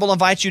 Audible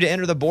invites you to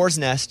enter the Boar's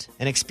Nest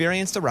and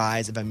experience the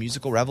rise of a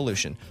musical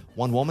revolution.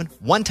 One woman,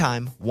 one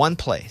time, one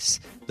place.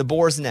 The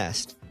Boar's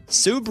Nest,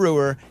 Sue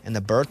Brewer, and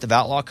the birth of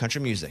outlaw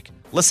country music.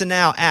 Listen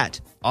now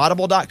at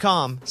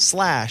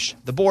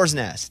audible.com/The Boar's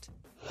Nest.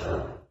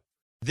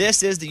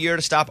 This is the year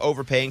to stop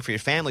overpaying for your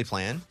family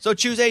plan. So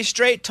choose a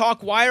Straight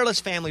Talk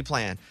wireless family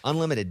plan.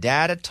 Unlimited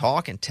data,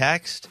 talk, and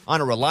text on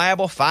a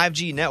reliable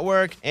 5G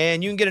network.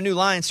 And you can get a new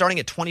line starting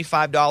at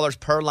 $25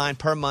 per line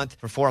per month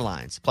for 4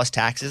 lines, plus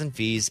taxes and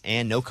fees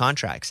and no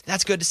contracts.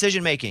 That's good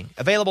decision making.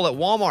 Available at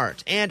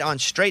Walmart and on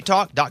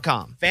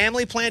straighttalk.com.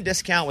 Family plan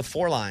discount with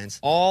 4 lines,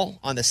 all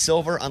on the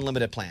Silver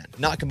Unlimited plan.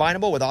 Not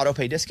combinable with auto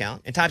pay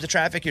discount. In times of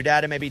traffic, your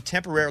data may be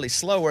temporarily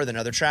slower than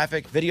other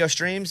traffic. Video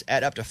streams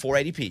at up to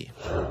 480p.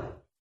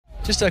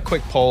 Just a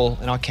quick poll,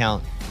 and I'll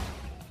count.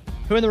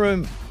 Who in the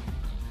room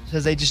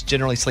says they just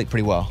generally sleep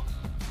pretty well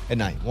at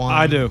night? One.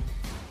 I do.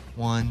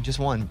 One. Just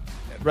one.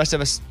 The rest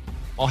of us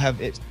all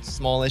have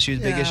small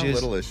issues, big issues.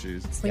 Little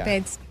issues. Sleep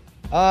aids.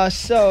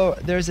 So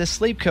there's a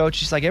sleep coach.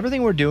 She's like,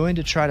 everything we're doing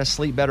to try to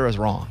sleep better is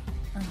wrong.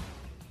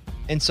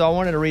 And so I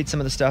wanted to read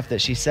some of the stuff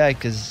that she said,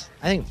 because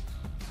I think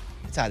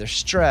it's either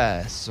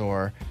stress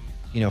or...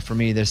 for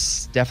me,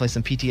 there's definitely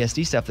some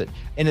PTSD stuff that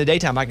in the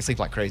daytime I can sleep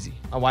like crazy.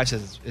 My wife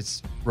says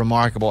it's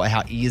remarkable at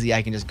how easy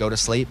I can just go to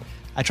sleep.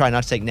 I try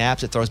not to take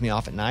naps. It throws me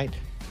off at night.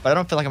 But I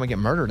don't feel like I'm going to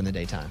get murdered in the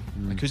daytime.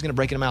 Like, who's going to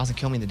break into my house and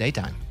kill me in the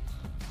daytime?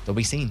 They'll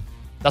be seen.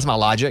 That's my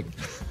logic.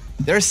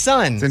 There's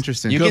suns. It's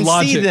interesting. You Good can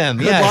logic. see them.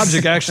 Good Yes.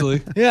 logic,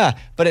 actually. Yeah.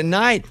 But at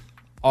night,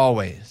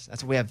 always.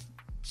 That's why we have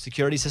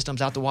security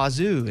systems out the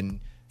wazoo,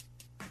 and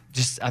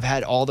just I've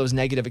had all those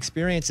negative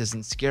experiences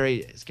and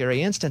scary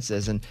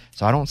instances, and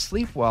so I don't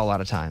sleep well a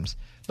lot of times.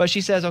 But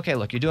she says, okay,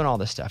 look, you're doing all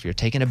this stuff. You're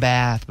taking a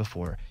bath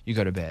before you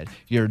go to bed.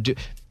 Here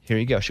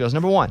you go. She goes,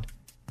 number 1,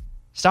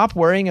 stop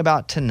worrying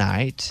about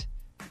tonight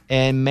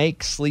and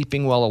make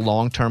sleeping well a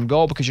long-term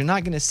goal, because you're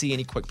not going to see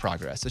any quick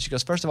progress. So she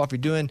goes, first of all, if you're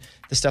doing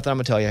the stuff that I'm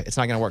going to tell you, it's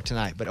not going to work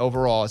tonight, but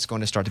overall it's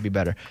going to start to be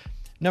better.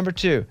 Number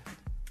 2,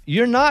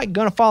 you're not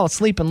going to fall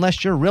asleep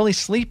unless you're really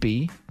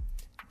sleepy.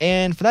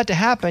 And for that to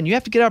happen, you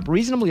have to get up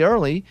reasonably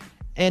early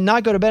and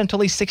not go to bed until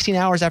at least 16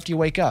 hours after you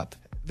wake up.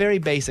 Very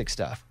basic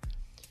stuff.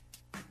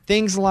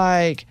 Things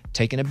like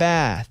taking a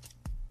bath.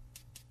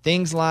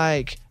 Things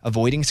like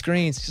avoiding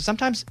screens. So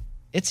sometimes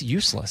it's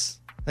useless.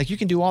 Like you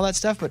can do all that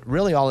stuff, but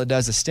really all it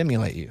does is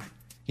stimulate you.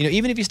 You know,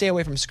 even if you stay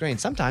away from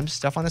screens, sometimes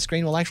stuff on the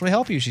screen will actually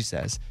help you, she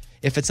says,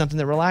 if it's something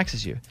that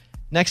relaxes you.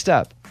 Next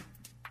up,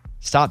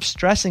 stop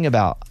stressing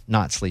about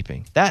not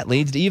sleeping. That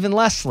leads to even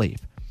less sleep.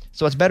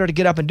 So it's better to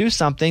get up and do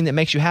something that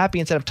makes you happy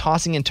instead of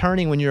tossing and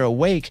turning when you're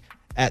awake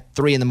at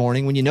 3 a.m.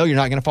 when you know you're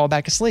not going to fall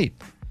back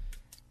asleep.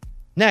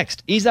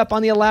 Next, ease up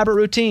on the elaborate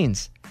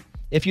routines.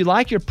 If you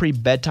like your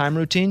pre-bedtime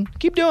routine,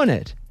 keep doing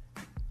it.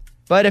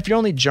 But if you're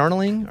only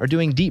journaling or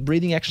doing deep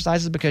breathing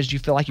exercises because you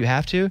feel like you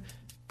have to,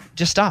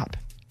 just stop.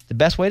 The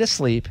best way to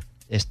sleep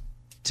is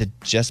to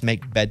just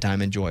make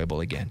bedtime enjoyable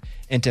again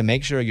and to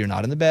make sure you're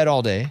not in the bed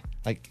all day.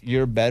 Like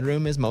your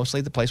bedroom is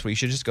mostly the place where you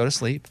should just go to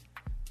sleep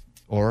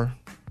or...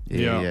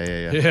 Yeah.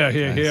 Yeah. I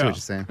see what you're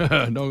saying.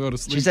 Don't go to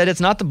sleep. She said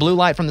it's not the blue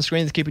light from the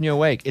screen that's keeping you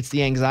awake. It's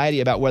the anxiety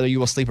about whether you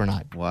will sleep or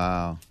not.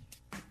 Wow.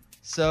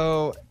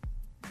 So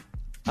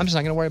I'm just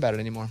not going to worry about it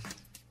anymore.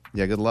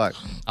 Yeah, good luck.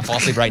 I'll fall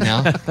asleep right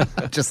now.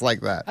 Just like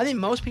that. I think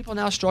most people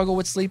now struggle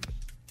with sleep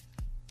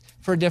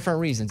for different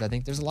reasons. I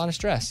think there's a lot of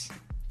stress.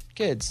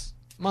 Kids,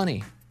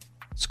 money,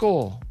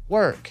 school,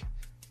 work,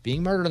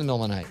 being murdered in the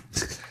middle of the night.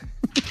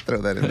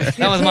 Throw that in there.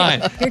 That was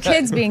mine. Your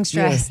kid's being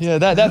stressed. Yeah,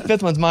 that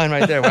fifth one's mine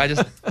right there. Where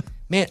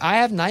man, I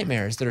have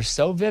nightmares that are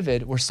so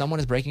vivid where someone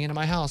is breaking into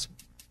my house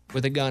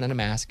with a gun and a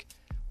mask,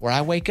 where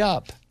I wake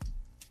up,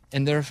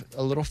 and they're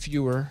a little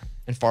fewer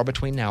and far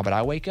between now, but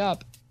I wake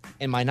up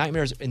and my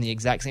nightmare's in the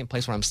exact same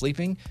place where I'm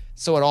sleeping,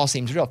 so it all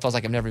seems real. It feels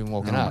like I've never even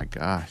woken up. Oh my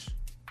gosh.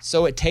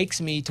 So it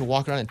takes me to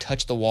walk around and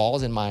touch the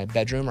walls in my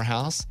bedroom or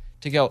house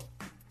to go,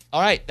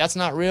 all right, that's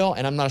not real,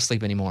 and I'm not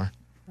asleep anymore.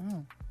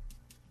 Oh.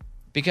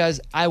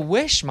 Because I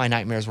wish my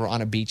nightmares were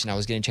on a beach and I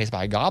was getting chased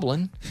by a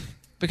goblin.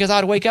 Because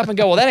I'd wake up and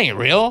go, well, that ain't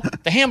real.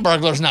 The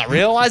Hamburglar's not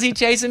real. Why is he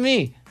chasing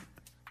me?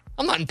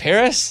 I'm not in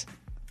Paris.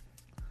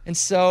 And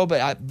so,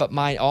 but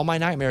all my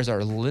nightmares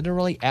are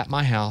literally at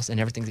my house and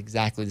everything's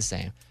exactly the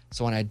same.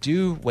 So when I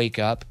do wake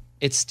up,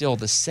 it's still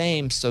the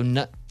same.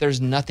 So there's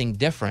nothing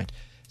different.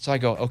 So I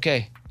go,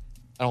 okay,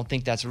 I don't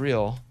think that's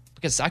real.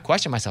 Because I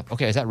question myself,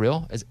 okay, is that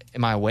real?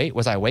 Am I awake?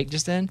 Was I awake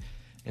just then?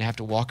 And I have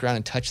to walk around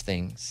and touch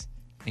things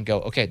and go,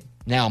 okay,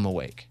 now I'm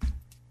awake.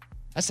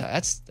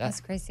 That's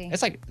crazy.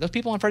 It's like those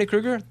people on Freddy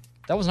Krueger,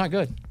 that was not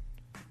good.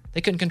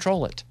 They couldn't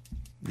control it.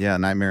 Yeah,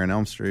 Nightmare on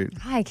Elm Street.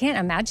 I can't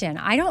imagine.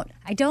 I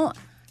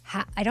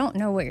don't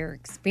know what you're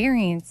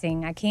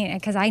experiencing. I can't,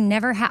 because I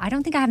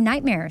don't think I have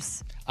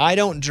nightmares. I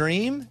don't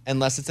dream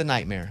unless it's a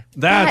nightmare.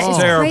 That's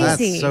terrible.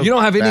 Crazy. So you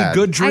don't have any bad.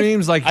 good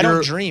dreams? I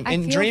don't dream. I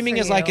And feel dreaming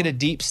for is like you. at a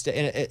deep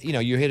state,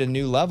 you hit a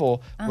new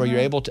level where you're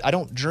able to, I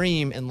don't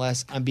dream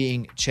unless I'm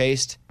being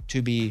chased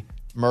to be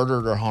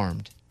murdered or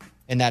harmed.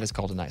 And that is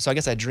called a night. So I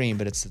guess I dream,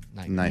 but it's a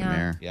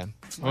Nightmare. Yeah.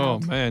 Oh,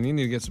 man, you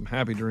need to get some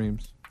happy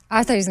dreams.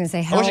 I thought he was going to say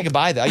I help. wish I could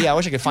buy that. Yeah, I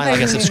wish I could find like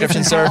a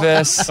subscription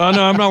service. Oh,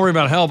 no, I'm not worried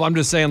about help. I'm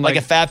just saying Like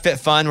a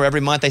FabFitFun where every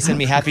month they send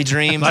me happy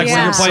dreams. like Yeah.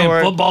 when you're playing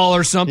Sort. football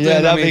or something. Yeah,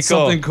 I that'd mean, be cool.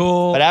 something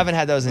cool. But I haven't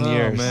had those in Oh,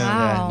 years. man.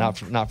 Yeah, Wow.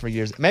 not for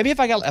years. Maybe if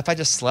I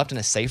just slept in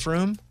a safe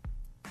room.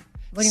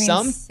 What do you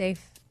Some- mean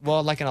safe?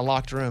 Well, like in a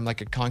locked room, like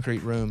a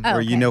concrete room. Oh,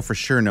 Where you okay. know for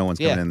sure no one's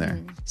Yeah. coming in there.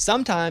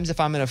 Sometimes if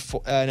I'm in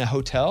a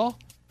hotel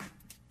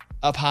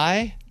up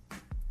high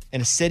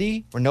in a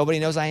city where nobody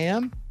knows I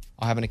am,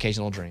 I'll have an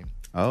occasional dream.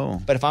 Oh.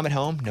 But if I'm at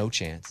home, no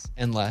chance,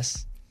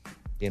 unless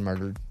being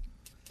murdered.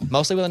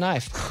 Mostly with a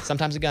knife,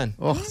 sometimes a gun.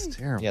 Oh, it's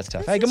terrible. Yeah, it's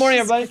tough. Hey, good morning,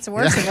 everybody. It's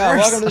worse and Yeah,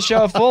 worse. welcome to the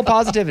show, Full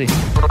Positivity.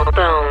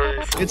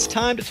 It's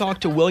time to talk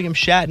to William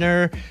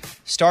Shatner.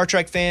 Star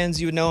Trek fans,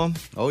 you would know him.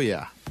 Oh,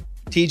 yeah.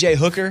 TJ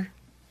Hooker.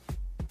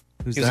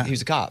 Who's He that?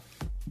 was a cop.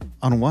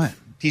 On what?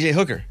 TJ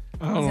Hooker.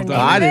 I don't know Wasn't what he that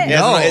I in didn't it?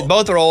 know. Yeah,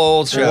 both are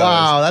old shows.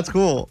 Wow, that's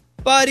cool.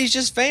 But he's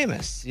just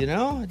famous,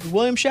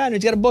 William Shatner,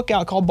 he's got a book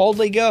out called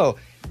Boldly Go.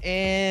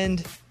 And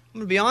I'm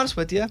going to be honest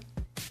with you.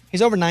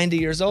 He's over 90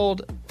 years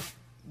old.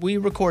 We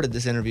recorded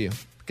this interview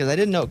because I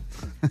didn't know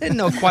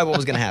quite what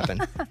was going to happen.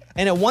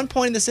 And at one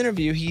point in this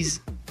interview, he's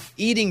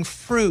eating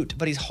fruit,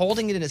 but he's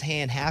holding it in his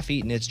hand, half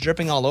eaten. It's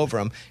dripping all over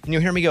him. And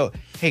you'll hear me go,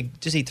 hey,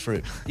 just eat the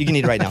fruit. You can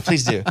eat it right now.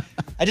 Please do.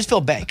 I just feel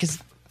bad because,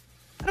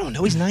 I don't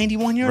know, he's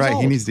 91 years Right,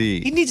 old. he needs to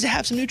eat. He needs to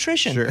have some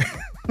nutrition. Sure.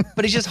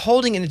 But he's just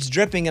holding it and it's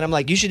dripping. And I'm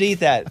like, you should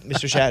eat that,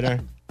 Mr.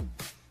 Shatner.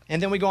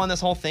 And then we go on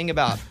this whole thing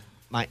about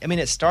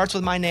it starts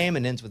with my name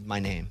and ends with my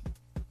name.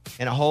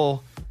 And a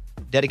whole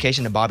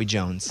dedication to Bobby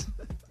Jones.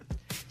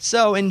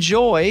 So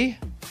enjoy.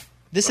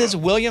 This is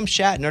William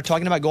Shatner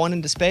talking about going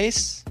into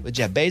space with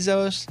Jeff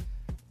Bezos,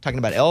 talking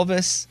about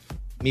Elvis,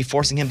 me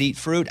forcing him to eat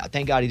fruit.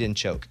 Thank God he didn't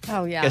choke.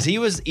 Oh, yeah. Because he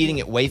was eating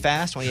it way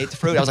fast when he ate the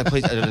fruit. I was like,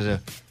 please, I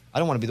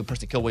don't want to be the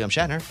person to kill William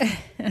Shatner.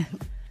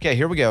 Okay,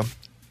 here we go.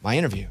 My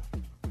interview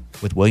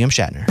with William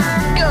Shatner.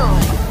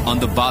 On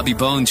the Bobby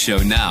Bones Show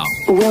now.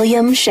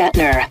 William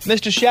Shatner.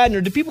 Mr.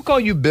 Shatner, do people call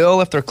you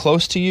Bill if they're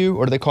close to you,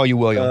 or do they call you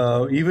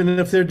William? Even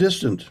if they're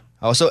distant.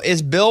 Oh, so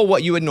is Bill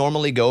what you would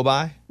normally go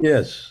by?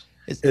 Yes.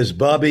 Is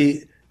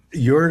Bobby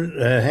your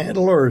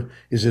handle, or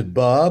is it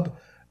Bob,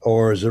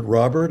 or is it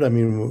Robert? I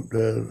mean,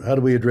 how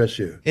do we address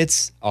you?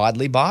 It's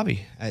oddly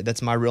Bobby.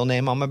 That's my real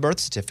name on my birth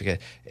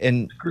certificate.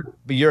 And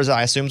but yours,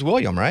 I assume, is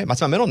William, right?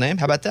 That's my middle name.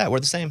 How about that? We're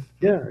the same.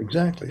 Yeah,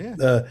 exactly.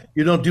 Yeah.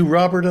 You don't do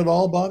Robert at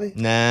all, Bobby?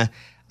 Nah.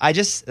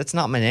 That's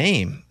not my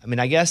name. I mean,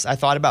 I guess I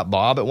thought about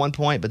Bob at one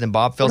point, but then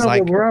Bob feels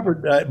like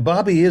Robert.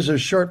 Bobby is a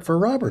short for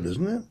Robert,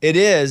 isn't it? It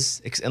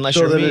is, unless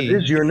so you're that me. It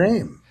is your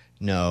name.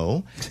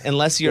 No,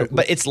 unless you're.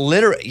 But it's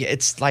literally.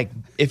 It's like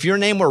if your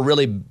name were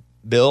really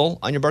Bill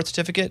on your birth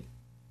certificate,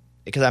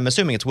 because I'm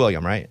assuming it's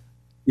William, right?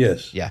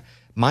 Yes. Yeah.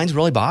 Mine's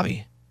really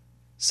Bobby.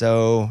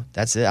 So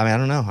that's it. I mean, I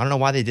don't know. I don't know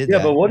why they did that.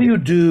 Yeah, but what do you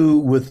do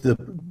with the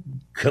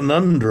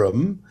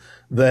conundrum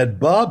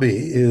that Bobby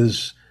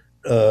is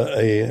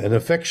an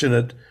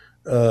affectionate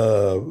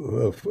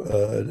an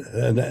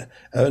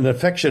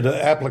affectionate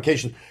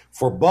application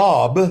for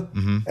Bob,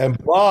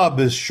 and Bob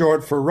is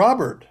short for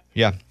Robert.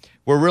 Yeah,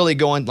 we're really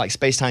going like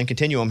space-time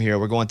continuum here.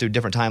 We're going through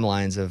different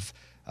timelines of,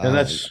 and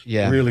that's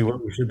really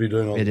what we should be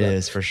doing. It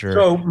is for sure.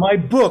 So my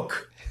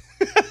book,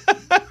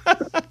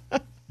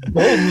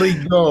 Boldly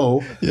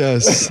Go.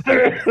 Yes.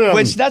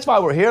 Which that's why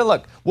we're here.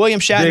 Look, William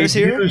Shatner's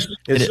here.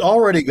 It's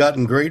already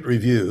gotten great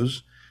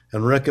reviews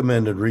and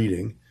recommended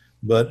reading,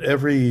 but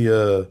every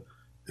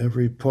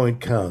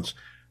point counts.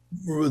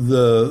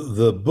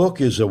 The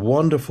book is a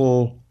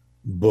wonderful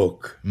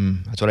book.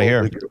 That's what I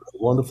hear. A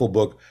wonderful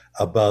book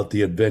about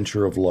the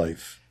adventure of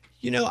life.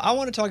 You know, I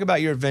want to talk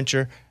about your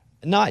adventure,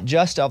 not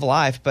just of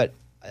life, but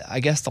I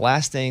guess the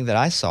last thing that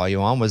I saw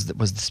you on was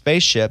the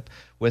spaceship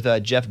with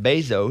Jeff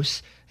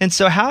Bezos. And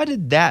so how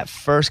did that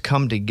first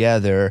come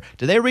together?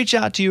 Did they reach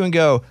out to you and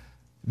go,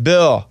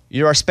 Bill,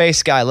 you're our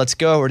space guy, let's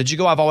go? Or did you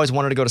go, I've always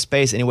wanted to go to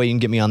space, any way you can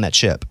get me on that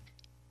ship?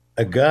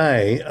 A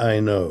guy I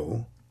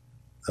know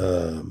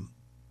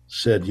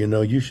said,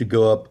 you should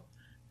go up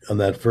on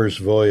that first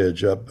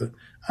voyage up.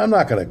 I'm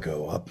not going to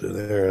go up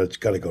there. It's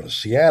got to go to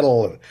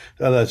Seattle.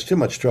 That's too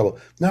much trouble.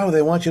 No,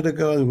 they want you to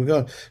go. We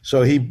go.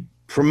 So he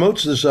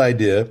promotes this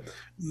idea.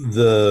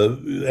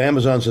 The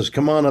Amazon says,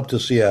 come on up to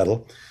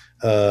Seattle.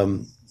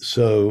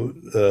 So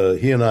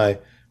he and I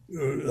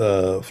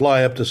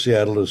fly up to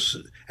Seattle,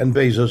 and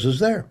Bezos is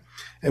there.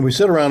 And we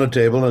sit around a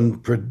table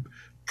and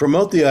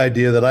promote the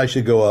idea that I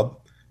should go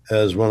up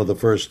as one of the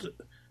first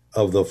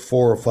of the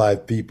 4 or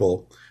 5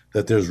 people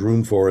that there's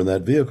room for in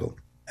that vehicle.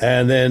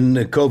 And then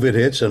COVID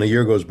hits and a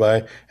year goes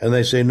by, and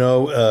they say,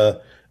 no,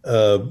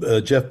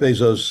 Jeff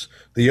Bezos,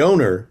 the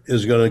owner,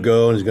 is going to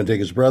go, and he's going to take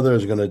his brother,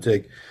 he's going to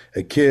take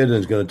a kid, and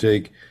he's going to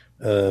take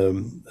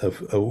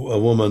a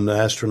woman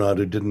astronaut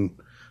who didn't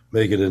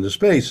make it into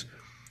space.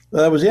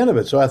 Well, that was the end of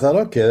it. So I thought,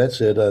 okay,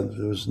 that's it. It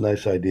was a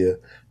nice idea.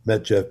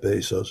 Met Jeff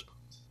Bezos.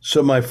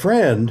 So my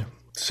friend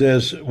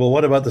says, well,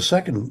 what about the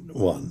second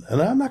one?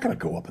 And I'm not going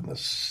to go up in the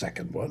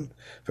second one,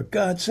 for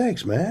God's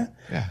sakes, man.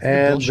 Yeah,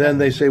 and then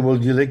they say, well,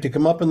 do you like to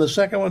come up in the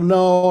second one?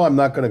 No, I'm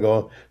not going to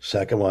go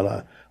second one.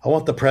 I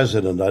want the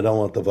president. I don't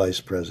want the vice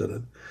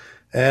president.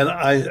 And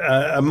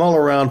I mull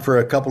around for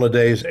a couple of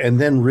days and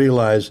then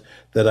realize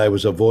that I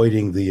was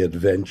avoiding the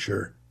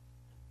adventure.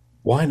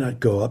 Why not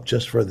go up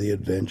just for the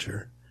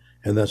adventure?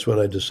 And that's what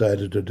I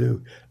decided to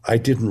do. I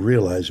didn't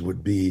realize it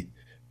would be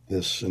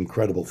this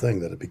incredible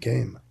thing that it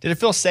became. Did it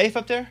feel safe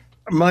up there?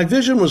 My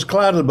vision was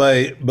clouded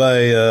by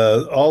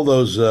all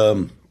those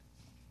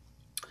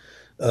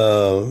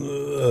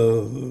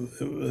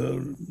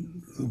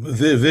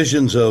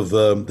visions of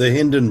the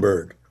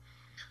Hindenburg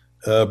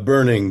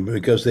burning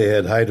because they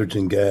had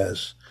hydrogen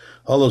gas.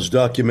 All those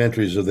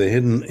documentaries of the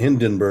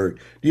Hindenburg.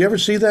 Do you ever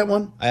see that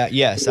one?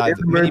 Yes.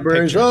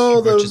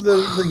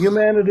 The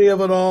humanity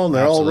of it all, and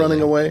they're all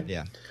running away.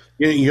 Yeah.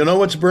 You know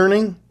what's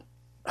burning?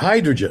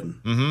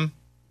 Hydrogen. Mm-hmm.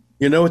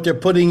 You know what they're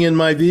putting in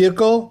my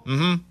vehicle?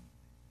 Mm-hmm.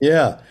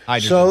 Yeah.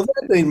 Hydrogen. So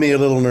that made me a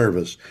little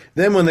nervous.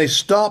 Then when they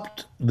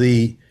stopped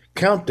the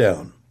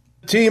countdown,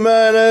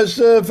 T-minus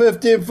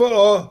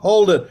 54,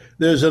 hold it.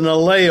 There's an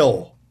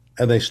allele.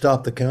 And they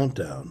stopped the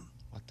countdown.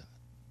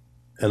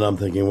 And I'm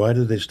thinking, why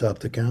did they stop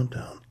the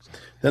countdown?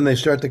 Then they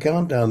start the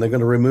countdown. They're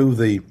going to remove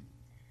the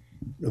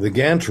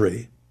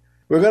gantry.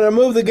 We're going to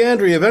remove the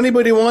gantry. If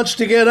anybody wants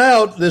to get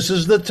out, this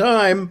is the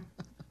time.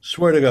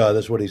 Swear to God,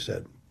 that's what he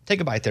said. Take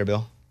a bite there,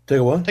 Bill. Take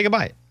a what? Take a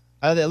bite.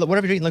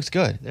 Whatever you're eating looks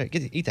good. There,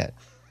 eat that.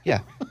 Yeah.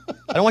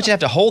 I don't want you to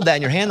have to hold that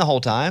in your hand the whole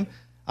time.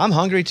 I'm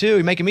hungry too.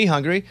 You're making me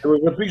hungry. It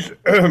was a piece.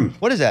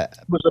 What is that?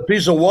 It was a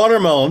piece of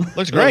watermelon.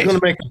 Looks great. I was going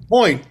to make a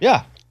point.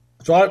 Yeah.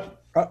 So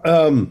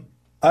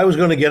I was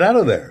going to get out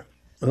of there.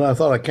 And I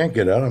thought, I can't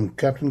get out. I'm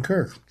Captain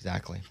Kirk.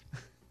 Exactly.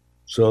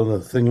 So the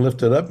thing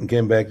lifted up and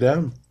came back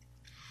down.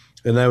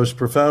 And I was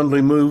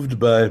profoundly moved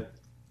by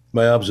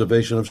my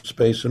observation of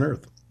space and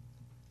Earth.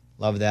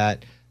 Love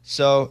that.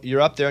 So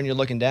you're up there and you're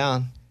looking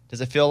down.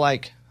 Does it feel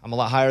like I'm a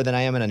lot higher than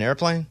I am in an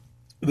airplane?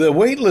 The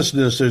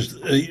weightlessness is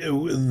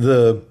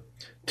the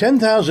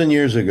 10,000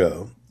 years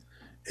ago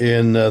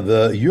in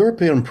the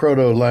European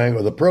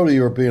proto-language, or the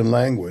Proto-European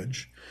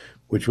language,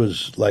 which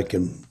was like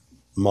in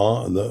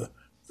Mongolia,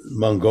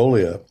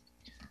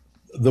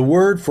 the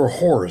word for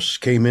horse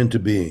came into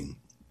being.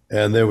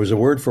 And there was a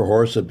word for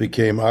horse that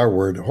became our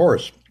word,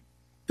 horse.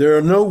 There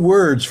are no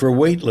words for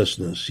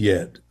weightlessness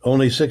yet.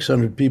 Only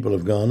 600 people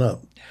have gone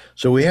up.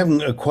 So we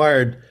haven't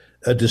acquired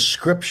a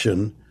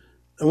description.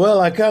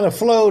 Well, I kind of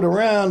float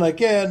around, I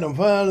can't, I'm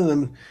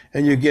fine,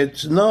 and you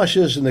get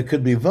nauseous, and there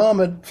could be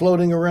vomit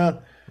floating around.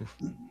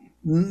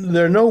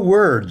 There are no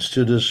words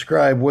to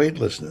describe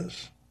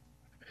weightlessness.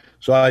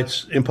 So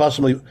it's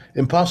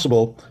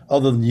impossible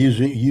other than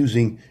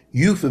using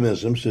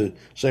euphemisms to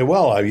say,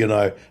 well,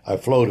 I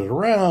floated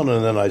around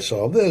and then I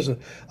saw this.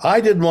 I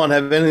didn't want to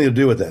have anything to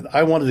do with that.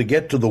 I wanted to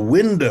get to the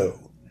window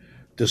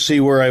to see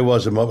where I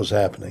was and what was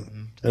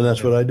happening. And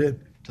that's what I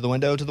did. To the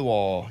window, to the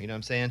wall. You know what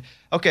I'm saying?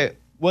 Okay,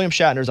 William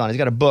Shatner's on. He's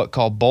got a book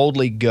called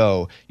Boldly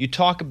Go. You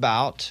talk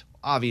about,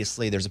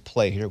 obviously there's a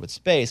play here with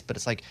space, but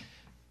it's like,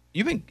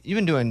 You've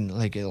been doing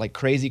like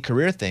crazy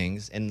career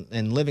things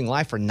and living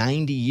life for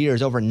 90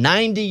 years, over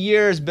 90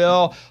 years,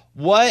 Bill.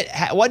 What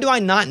do I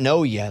not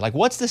know yet? Like,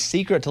 what's the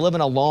secret to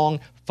living a long,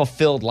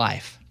 fulfilled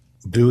life?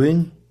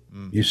 Doing.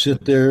 You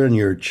sit there in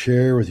your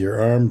chair with your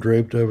arm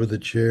draped over the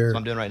chair. That's what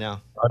I'm doing right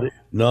now.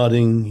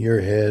 Nodding your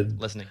head.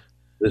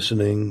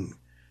 Listening.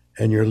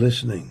 And you're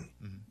listening.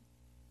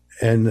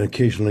 Mm-hmm. And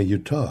occasionally you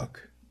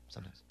talk.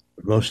 Sometimes.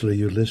 But mostly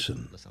you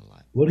listen. Listen a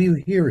lot. What are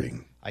you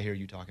hearing? I hear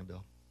you talking,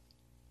 Bill.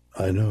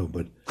 I know,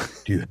 but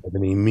do you have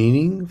any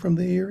meaning from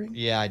the hearing?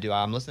 Yeah, I do.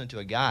 I'm listening to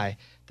a guy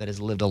that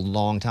has lived a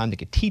long time that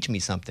could teach me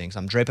something. So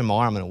I'm draping my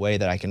arm in a way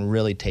that I can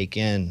really take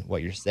in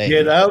what you're saying.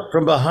 Get out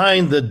from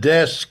behind the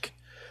desk.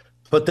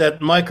 Put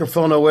that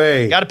microphone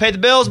away. Got to pay the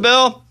bills,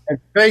 Bill. And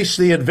face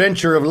the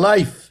adventure of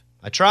life.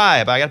 I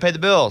try, but I got to pay the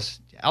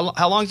bills.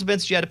 How long has it been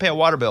since you had to pay a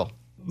water bill?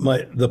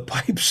 The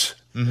pipes.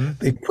 Mm-hmm.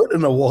 They put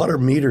in a water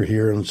meter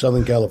here in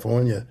Southern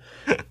California,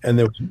 and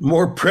there was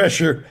more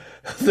pressure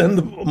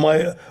than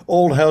my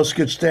old house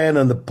could stand,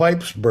 and the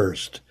pipes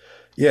burst.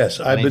 Yes,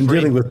 I've been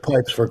dealing with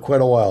pipes for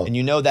quite a while. And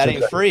you know that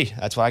ain't free.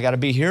 That's what I got to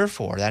be here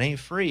for. That ain't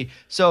free.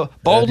 So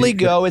Boldly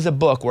Go is a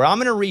book where I'm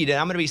going to read it.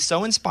 I'm going to be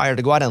so inspired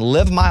to go out and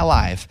live my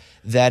life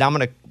that I'm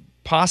going to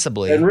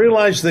possibly... And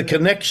realize the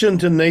connection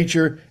to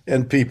nature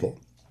and people.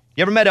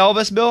 You ever met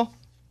Elvis, Bill?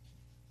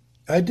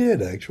 I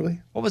did,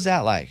 actually. What was that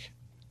like?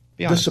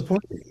 Be honest.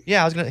 Disappointing.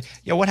 Yeah,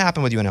 what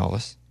happened with you and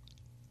Elvis?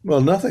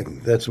 Well,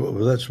 nothing. That's what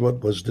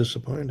was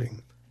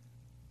disappointing.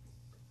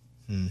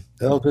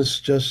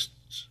 Elvis just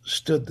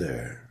stood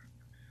there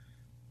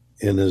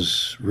in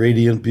his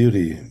radiant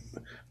beauty,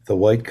 the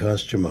white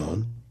costume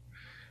on.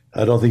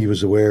 I don't think he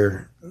was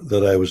aware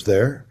that I was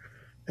there,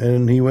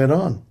 and he went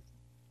on.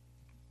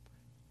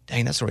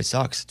 Dang, that story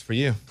sucks. It's for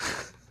you.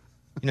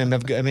 I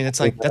mean, it's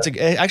like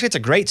it's a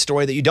great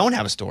story that you don't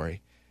have a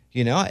story.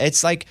 You know,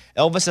 it's like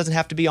Elvis doesn't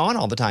have to be on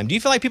all the time. Do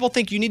you feel like people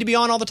think you need to be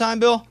on all the time,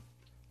 Bill?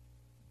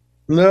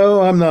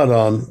 No, I'm not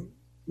on.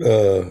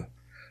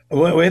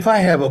 If I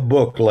have a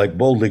book like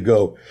Boldly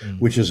Go,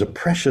 which is a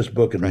precious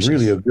book and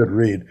really a good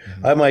read,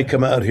 I might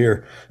come out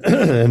here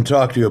and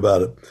talk to you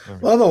about it.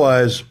 Right.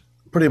 Otherwise,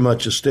 pretty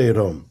much just stay at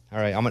home. All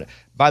right.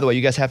 By the way,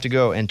 you guys have to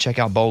go and check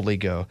out Boldly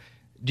Go.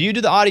 Do you do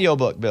the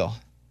audiobook, Bill?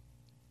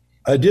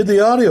 I did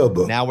the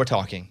audiobook. Now we're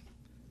talking.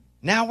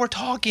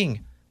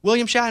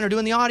 William Shatner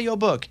doing the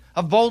audiobook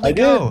of Boldly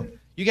Go.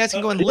 You guys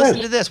can go and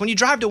listen to this. When you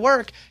drive to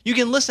work, you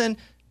can listen.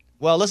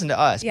 Well, listen to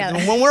us. Yeah.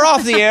 When we're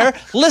off the air,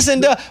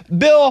 listen to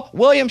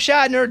William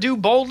Shatner do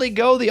Boldly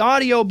Go, the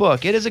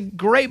audiobook. It is a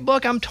great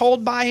book, I'm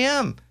told, by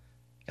him.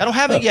 I don't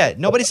have it yet.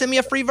 Nobody sent me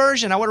a free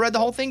version. I would have read the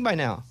whole thing by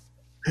now.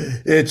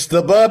 It's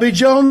the Bobby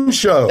Jones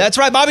Show. That's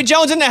right. Bobby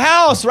Jones in the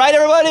house. Right,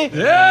 everybody?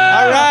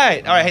 Yeah.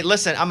 All right. Hey,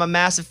 listen, I'm a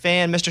massive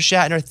fan. Mr.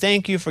 Shatner,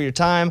 thank you for your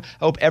time.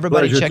 I hope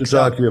everybody checks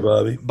out to you,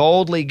 Bobby.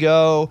 Boldly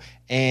Go.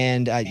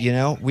 And,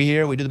 we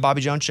do the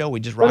Bobby Jones Show.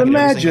 We just rock it. But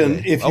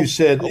imagine if you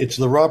said it's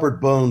the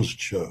Robert Bones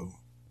Show.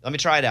 Let me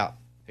try it out.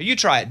 You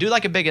try it. Do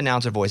like a big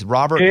announcer voice.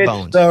 Robert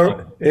Bones.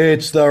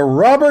 It's the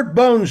Robert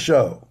Bones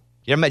Show.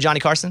 You ever met Johnny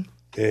Carson?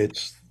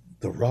 It's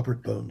the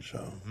Robert Bones Show.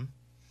 Mm-hmm.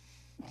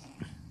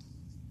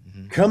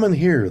 Come and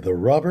hear the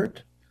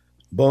Robert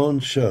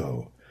Bones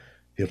Show.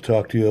 He'll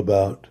talk to you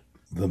about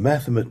the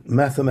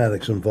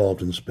mathematics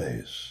involved in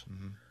space.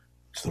 Mm-hmm.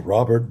 It's the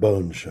Robert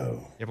Bones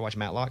Show. You ever watch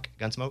Matlock,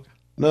 Gunsmoke?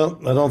 No,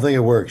 I don't think it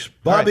works.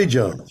 Bobby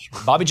Jones.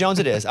 Bobby Jones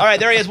it is. All right,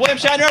 there he is. William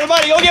Shatner,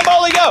 everybody. Go get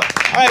Boldly Go. All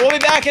right, we'll be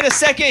back in a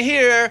second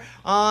here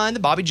on the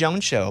Bobby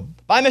Jones Show.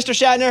 Bye, Mr.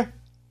 Shatner.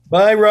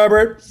 Bye,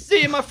 Robert.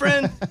 See you, my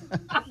friend.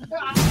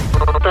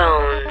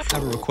 I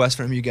have a request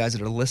from you guys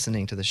that are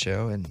listening to the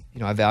show, and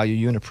I value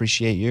you and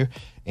appreciate you,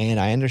 and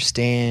I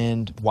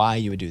understand why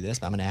you would do this,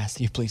 but I'm going to ask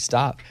you please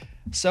stop.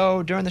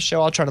 So during the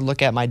show, I'll try to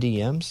look at my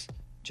DMs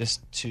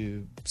just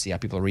to see how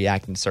people are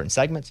reacting to certain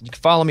segments. You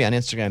can follow me on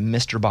Instagram,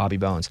 Mr. Bobby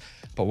Bones.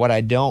 But what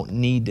I don't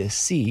need to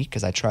see,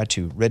 because I try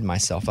to rid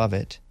myself of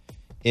it,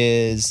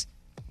 is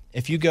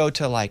if you go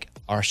to like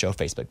our show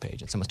Facebook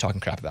page and someone's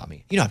talking crap about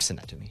me, you don't have to send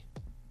that to me.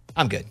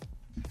 I'm good.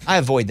 I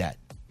avoid that.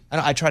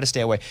 I try to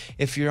stay away.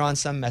 If you're on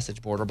some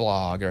message board or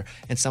blog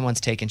and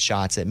someone's taking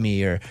shots at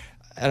me, or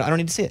I don't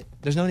need to see it.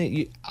 There's no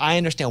need. I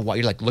understand why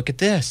you're like, look at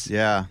this.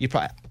 Yeah.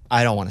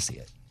 I don't want to see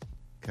it.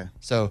 Okay.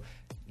 So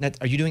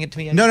Are you doing it to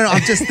me? No.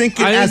 I'm just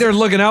thinking. I think they're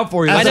looking out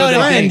for you. As I know, a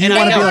friend, you and I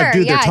want to be know. like,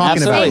 dude, they're talking about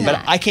Absolutely, you.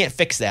 but I can't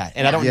fix that,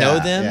 and I don't know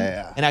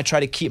them, and I try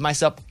to keep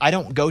myself. I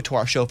don't go to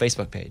our show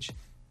Facebook page.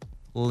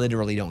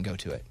 Literally, don't go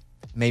to it.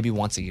 Maybe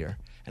once a year,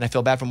 and I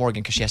feel bad for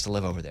Morgan because she has to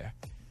live over there,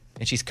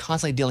 and she's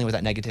constantly dealing with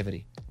that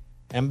negativity.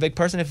 And I'm a big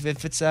person. If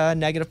it's a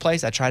negative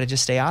place, I try to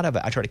just stay out of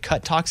it. I try to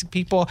cut toxic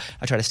people.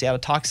 I try to stay out of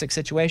toxic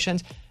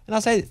situations. And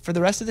I'll say for the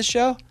rest of the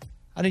show,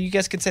 I know you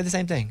guys could say the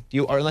same thing.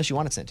 Or unless you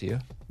want it sent to you.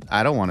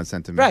 I don't want it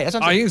sent to me. Right. That's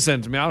what I'm saying. You can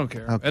send it to me. I don't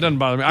care. Okay. It doesn't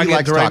bother me. I He get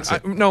likes direct.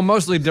 toxic.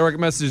 Mostly direct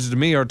messages to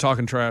me are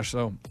talking trash.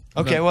 So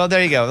Okay, well,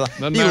 there you go.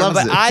 Doesn't matter. loves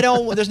But it. I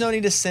don't, there's no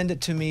need to send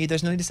it to me.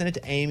 There's no need to send it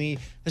to Amy.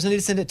 There's no need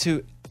to send it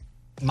to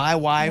my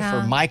wife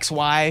or Mike's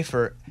wife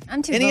or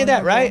I'm too any of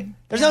that, vulnerable. right?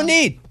 There's no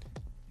need.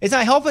 It's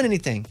not helping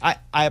anything.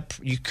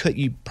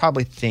 You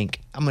probably think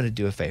I'm going to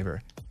do a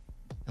favor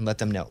and let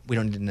them know. We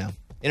don't need to know.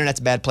 Internet's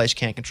a bad place you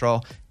can't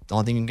control. The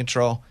only thing you can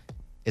control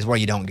is where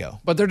you don't go.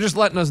 But they're just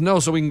letting us know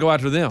so we can go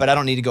after them. But I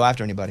don't need to go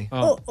after anybody.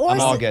 Or I'm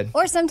all good.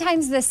 Or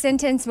sometimes the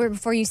sentence where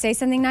before you say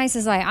something nice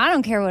is like, I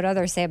don't care what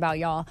others say about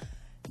y'all.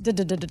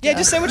 Yeah,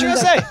 just say what you're going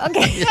to say.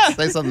 Okay. Yeah.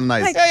 Say something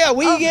nice. Yeah,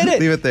 we get it.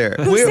 Leave it there.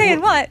 Who's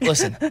saying what?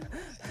 Listen,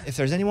 if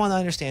there's anyone that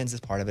understands this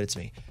part of it, it's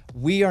me.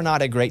 We are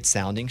not a great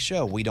sounding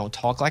show. We don't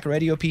talk like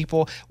radio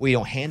people. We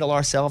don't handle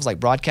ourselves like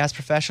broadcast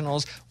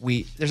professionals.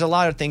 There's a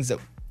lot of things that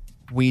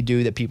we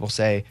do that people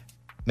say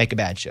make a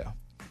bad show.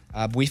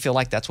 We feel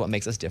like that's what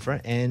makes us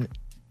different and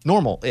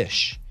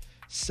normal-ish.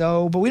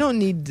 So, but we don't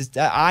need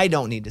to, I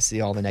don't need to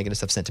see all the negative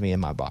stuff sent to me in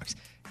my box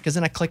because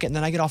then I click it and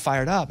then I get all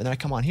fired up and then I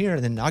come on here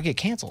and then I'll get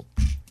canceled.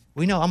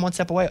 We know I'm one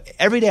step away.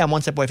 Every day I'm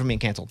one step away from being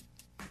canceled.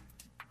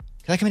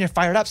 Because I come in here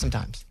fired up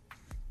sometimes.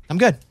 I'm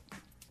good.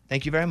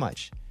 Thank you very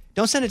much.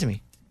 Don't send it to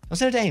me. Don't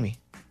send it to Amy.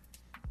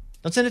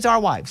 Don't send it to our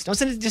wives. Don't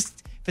send it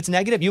just, if it's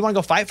negative, you want to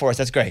go fight for us,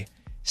 that's great.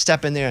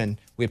 Step in there and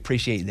we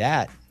appreciate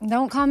that.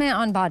 Don't comment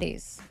on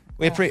bodies.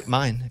 We appreciate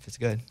mine if it's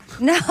good.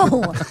 No.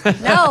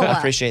 I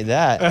appreciate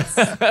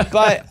that.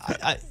 But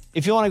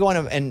if you want to go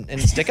in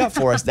and stick up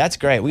for us, that's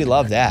great. We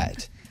love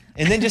that.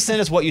 And then just send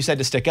us what you said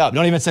to stick up.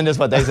 Don't even send us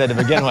what they said to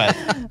begin with.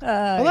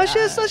 Well,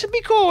 that should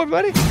be cool,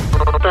 everybody.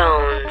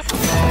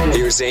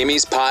 Here's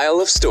Amy's pile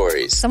of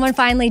stories. Someone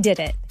finally did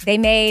it. They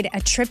made a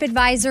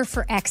TripAdvisor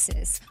for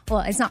exes.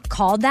 Well, it's not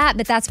called that,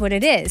 but that's what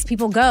it is.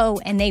 People go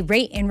and they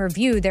rate and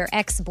review their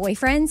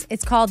ex-boyfriends.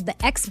 It's called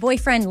the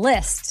ex-boyfriend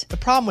list. The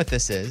problem with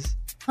this is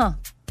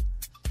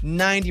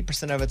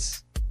 90% of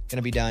it's going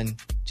to be done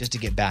just to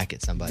get back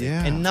at somebody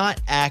and not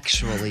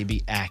actually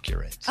be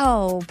accurate.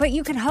 Oh, but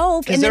you could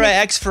hope. Because they're an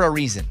ex for a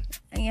reason.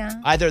 Yeah.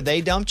 Either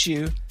they dumped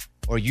you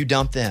or you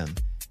dumped them.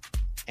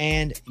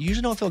 And you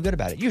usually don't feel good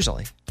about it,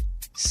 usually.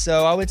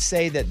 So I would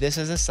say that this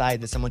is a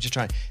site that someone's just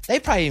trying. They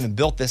probably even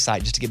built this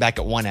site just to get back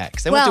at one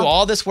ex. They went through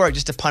all this work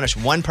just to punish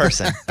one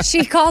person.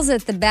 She calls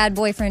it the bad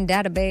boyfriend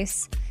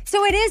database.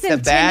 So it is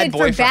intended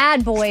for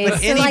bad boys.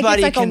 But So like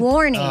it's like a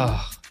warning.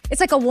 Ugh.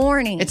 It's like a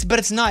warning. But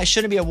it's not. It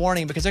shouldn't be a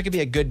warning because there could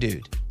be a good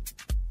dude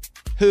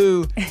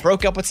who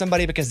broke up with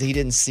somebody because he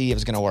didn't see it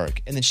was going to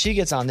work. And then she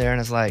gets on there and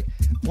is like,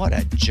 what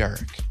a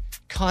jerk.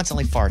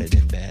 Constantly farted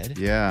in bed.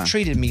 Yeah.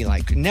 Treated me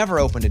like never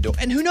opened a door.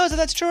 And who knows if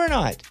that's true or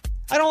not?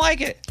 I don't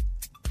like it.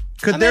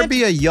 Could there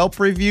be a Yelp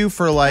review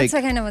for like It's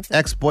like I know what's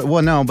ex-boy?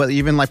 Well, no, but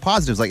even like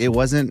positives, like it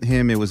wasn't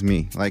him, it was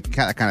me, like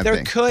that kind of There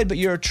thing. could, but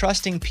you're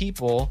trusting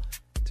people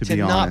to be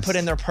not honest. put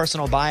in their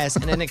personal bias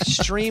in an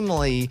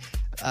extremely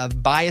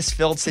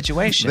bias-filled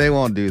situation. They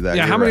won't do that.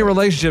 Yeah, you're how many right.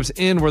 relationships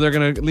end where they're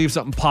going to leave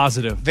something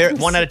positive?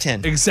 1 out of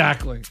 10.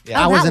 Exactly.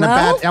 Yeah. I was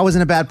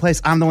in a bad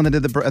place. I'm the one that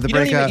did the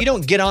breakup. You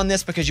don't get on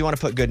this because you want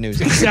to put good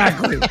news in.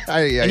 Exactly.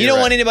 And you don't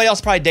want anybody else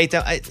to probably date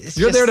them.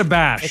 You're there to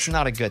bash. It's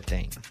not a good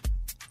thing.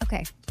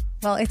 Okay.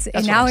 Well, it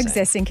what now I'm saying.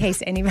 exists in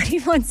case anybody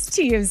wants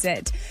to use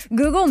it.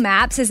 Google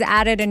Maps has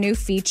added a new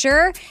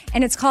feature,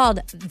 and it's called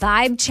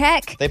Vibe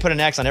Check. They put an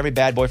X on every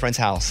bad boyfriend's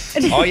house.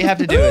 All you have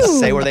to do is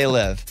say where they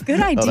live.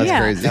 Good idea.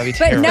 that's crazy. That'd be But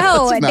terrible.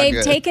 no, That's not they've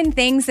good. taken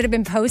things that have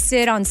been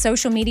posted on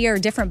social media or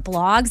different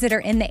blogs that are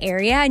in the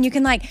area, and you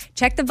can like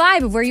check the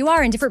vibe of where you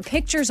are, and different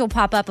pictures will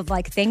pop up of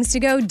like things to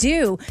go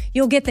do.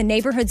 You'll get the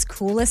neighborhood's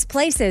coolest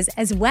places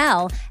as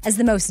well as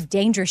the most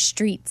dangerous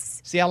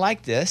streets. See, I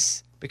like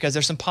this because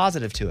there's some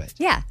positive to it.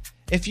 Yeah.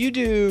 If you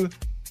do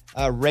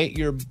rate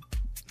your,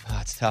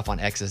 it's tough on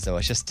exes though.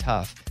 It's just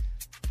tough.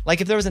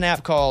 Like if there was an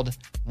app called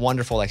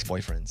Wonderful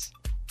Ex-Boyfriends.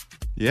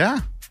 Yeah.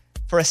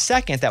 For a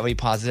second, that would be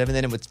positive, and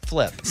then it would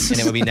flip, and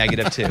it would be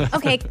negative too.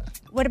 Okay,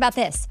 what about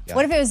this? Yeah.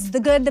 What if it was the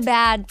good, the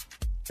bad,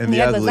 and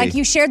the ugly? Like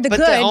you shared the but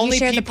good, the only you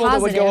shared the people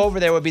that would positive. go over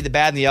there would be the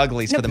bad and the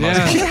uglies for the most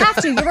part. You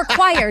have to. You're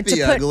required to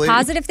The put ugly.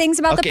 positive things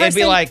about Okay, the it'd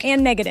be person like-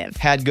 and negative.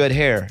 Had good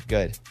hair,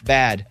 good.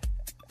 Bad,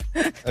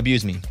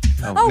 abuse me.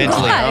 Oh,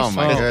 mentally. gosh. Oh,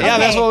 my goodness. Yeah,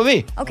 that's what it would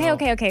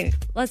be. Okay.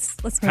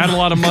 Let's move on. Had a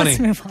lot of money. Let's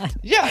move on.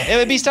 Yeah, it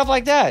would be stuff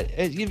like that.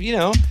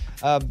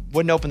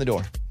 Wouldn't open the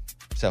door.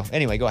 So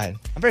anyway, go ahead.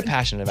 I'm very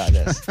passionate about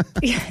this.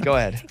 Go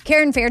ahead.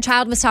 Karen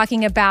Fairchild was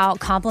talking about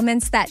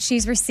compliments that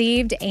she's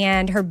received,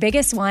 and her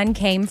biggest one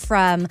came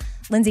from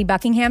Lindsey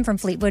Buckingham from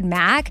Fleetwood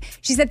Mac.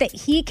 She said that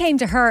he came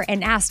to her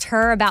and asked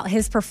her about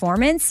his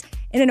performance,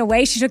 And in a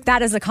way, she took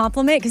that as a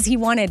compliment because he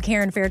wanted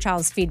Karen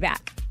Fairchild's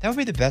feedback. That would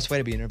be the best way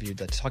to be interviewed,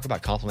 to talk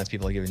about compliments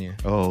people are giving you.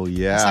 Oh,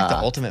 yeah. It's like the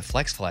ultimate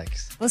flex.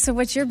 Well, so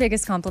what's your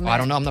biggest compliment? I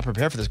don't know. I'm not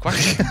prepared for this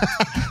question.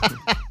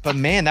 But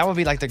man, that would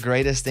be like the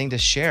greatest thing to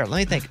share. Let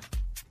me think.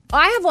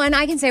 I have one.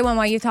 I can say one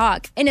while you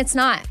talk. And it's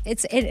not.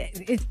 It's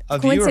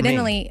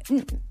coincidentally.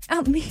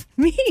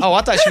 Me. Oh,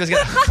 I thought she was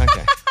going to.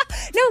 Okay.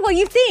 No, well,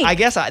 you think. I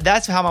guess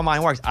that's how my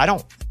mind works. I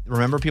don't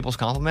remember people's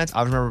compliments.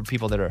 I remember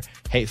people that are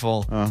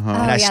hateful. And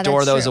I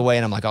store those away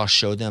and I'm like, I'll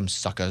show them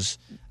suckers.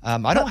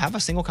 I don't have a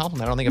single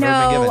compliment. I don't think I've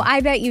ever been given. No,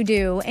 I bet you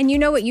do. And you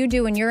know what you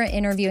do when you're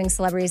interviewing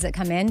celebrities that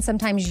come in?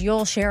 Sometimes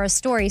you'll share a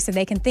story so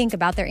they can think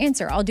about their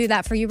answer. I'll do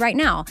that for you right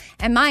now.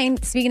 And mine,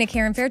 speaking of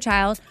Karen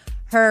Fairchild,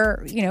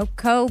 her,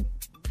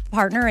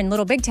 co-partner in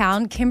Little Big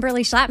Town,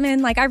 Kimberly Schlattman,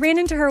 like I ran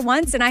into her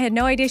once and I had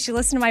no idea she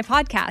listened to my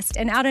podcast.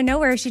 And out of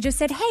nowhere, she just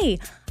said, hey,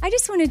 I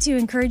just wanted to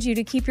encourage you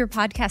to keep your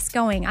podcast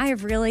going. I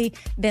have really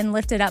been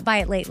lifted up by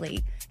it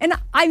lately. And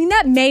I mean,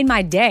 that made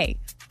my day.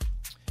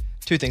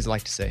 Two things I'd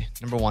like to say.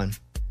 Number one,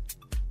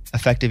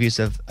 effective use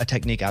of a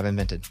technique I've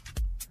invented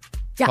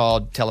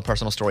called tell a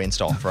personal story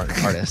install for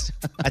artists.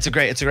 It's a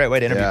great way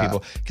to interview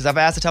people because if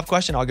I ask a tough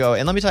question, I'll go,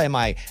 and let me tell you and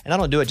I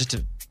don't do it just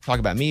to talk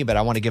about me, but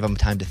I want to give them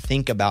time to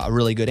think about a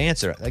really good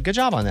answer. Good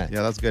job on that.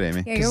 Yeah, that's good,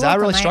 Amy. Because I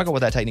really struggled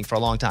with that technique for a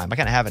long time. I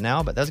kind of have it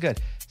now, but that's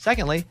good.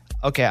 Secondly,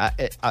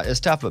 it's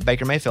tough, but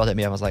Baker Mayfield hit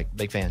me. I was like,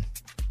 big fan.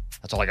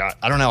 That's all I got.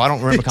 I don't know. I don't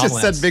remember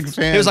compliments. Just said big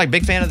fan. He was like,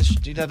 big fan of the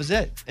dude. That was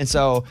it. And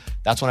so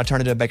that's when I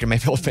turned into a Baker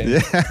Mayfield fan.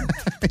 Yeah.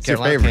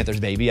 Carolina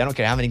Panthers, baby. I don't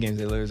care how many games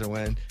they lose or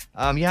win.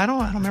 I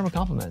don't remember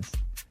compliments.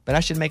 But I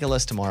should make a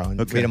list tomorrow and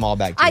read them all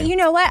back to you. You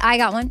know what? I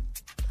got one.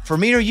 For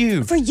me or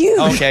you? For you.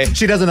 Okay.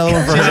 She does another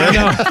one for her.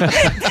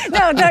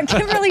 No, the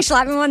Kimberly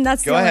Schlattman one,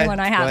 that's the only one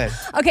I have. Go ahead.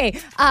 Okay.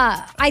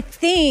 I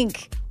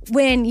think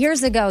when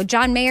years ago,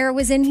 John Mayer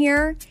was in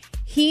here,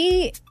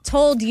 he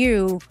told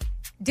you,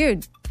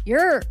 dude,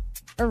 you're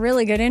a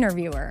really good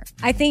interviewer.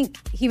 I think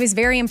he was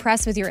very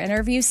impressed with your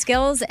interview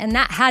skills, and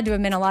that had to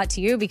have meant a lot to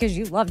you because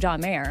you love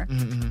John Mayer.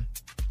 Mm-hmm.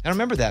 I don't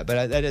remember that,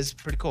 but that is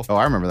pretty cool. Oh,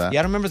 I remember that.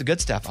 Yeah, I don't remember the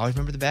good stuff. I always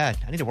remember the bad.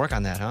 I need to work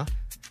on that, huh?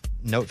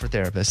 Note for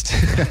therapist.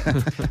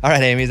 All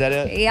right, Amy, is that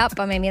it? Yep,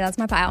 I'm Amy. That's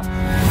my pile.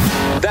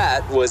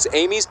 That was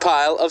Amy's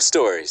pile of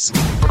stories.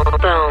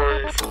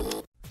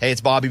 Hey,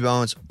 it's Bobby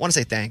Bones. Want to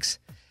say thanks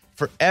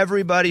for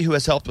everybody who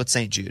has helped with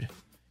St. Jude.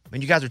 I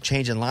mean, you guys are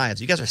changing lives.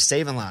 You guys are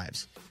saving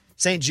lives.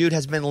 St. Jude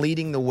has been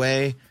leading the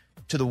way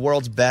to the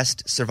world's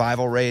best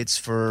survival rates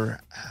for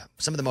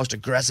some of the most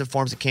aggressive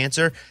forms of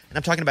cancer, and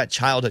I'm talking about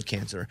childhood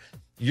cancer.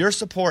 Your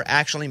support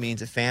actually means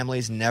that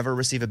families never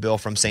receive a bill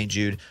from St.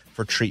 Jude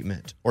for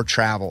treatment or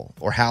travel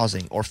or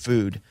housing or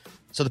food,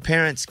 so the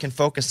parents can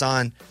focus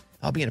on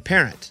being a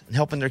parent and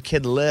helping their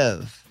kid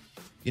live.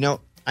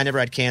 I never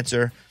had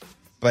cancer,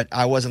 but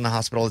I was in the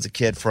hospital as a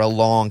kid for a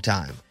long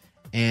time,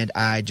 and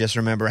I just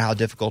remember how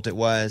difficult it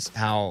was,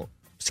 how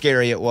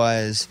scary it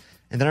was,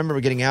 and then I remember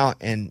getting out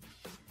and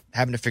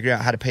having to figure out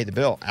how to pay the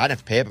bill. I didn't have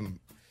to pay it,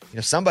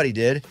 somebody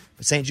did,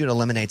 but St. Jude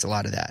eliminates a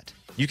lot of that.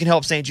 You can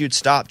help St. Jude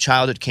stop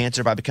childhood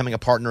cancer by becoming a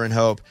partner in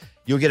hope.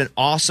 You'll get an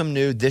awesome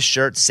new This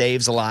Shirt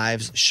Saves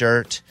Lives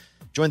shirt.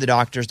 Join the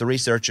doctors, the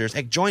researchers.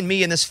 Hey, join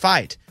me in this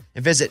fight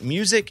and visit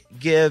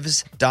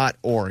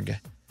musicgives.org.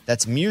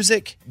 That's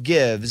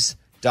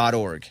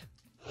musicgives.org.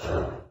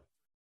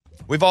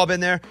 We've all been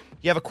there.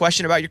 You have a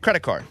question about your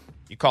credit card.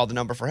 You call the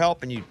number for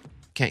help and you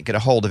can't get a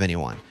hold of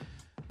anyone.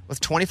 With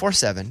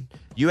 24/7,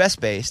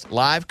 U.S.-based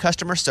live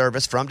customer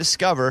service from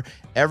Discover,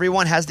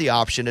 everyone has the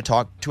option to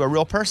talk to a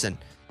real person.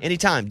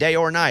 Anytime, day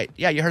or night.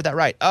 Yeah, you heard that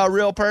right. A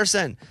real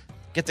person.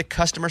 Get the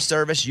customer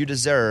service you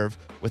deserve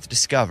with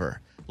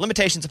Discover.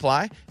 Limitations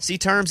apply. See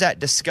terms at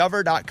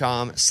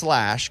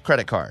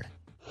discover.com/credit card.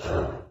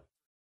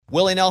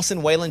 Willie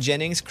Nelson, Waylon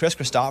Jennings, Chris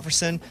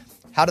Christopherson.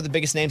 How did the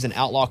biggest names in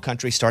outlaw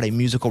country start a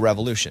musical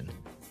revolution?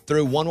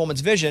 Through one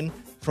woman's vision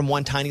from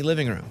one tiny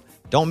living room.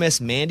 Don't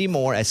miss Mandy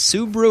Moore as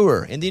Sue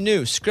Brewer in the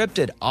new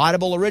scripted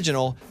Audible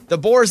original, The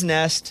Boar's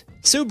Nest,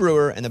 Sue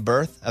Brewer and the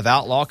Birth of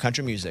Outlaw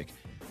Country Music.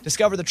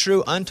 Discover the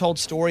true untold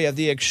story of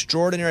the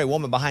extraordinary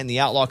woman behind the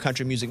outlaw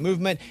country music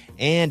movement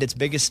and its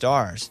biggest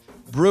stars.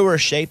 Brewer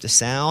shaped the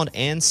sound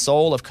and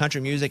soul of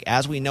country music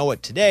as we know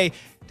it today,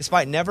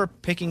 despite never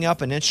picking up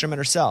an instrument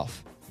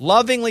herself.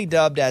 Lovingly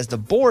dubbed as The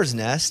Boar's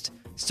Nest,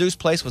 Sue's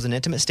place was an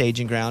intimate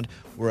staging ground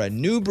where a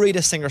new breed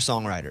of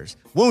singer-songwriters,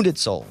 wounded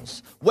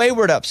souls,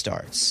 wayward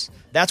upstarts,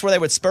 that's where they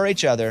would spur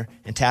each other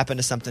and tap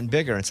into something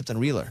bigger and something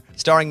realer.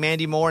 Starring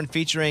Mandy Moore and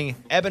featuring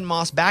Eben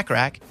Moss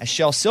Backrack as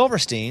Shel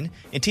Silverstein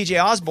and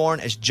TJ Osborne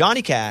as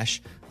Johnny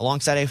Cash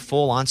alongside a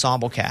full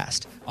ensemble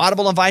cast.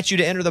 Audible invites you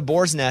to enter the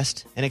Boar's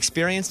Nest and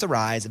experience the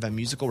rise of a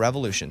musical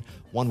revolution.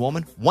 One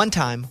woman, one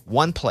time,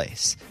 one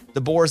place.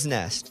 The Boar's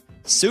Nest,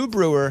 Sue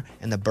Brewer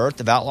and the Birth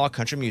of Outlaw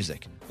Country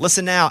Music.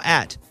 Listen now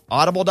at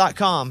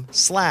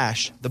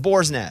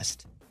audible.com/theboarsnest.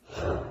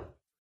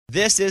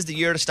 This is the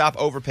year to stop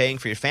overpaying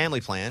for your family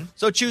plan.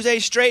 So choose a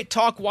straight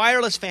talk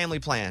wireless family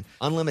plan.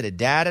 Unlimited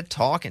data,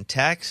 talk, and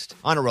text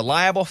on a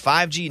reliable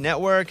 5G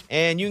network.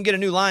 And you can get a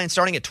new line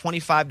starting at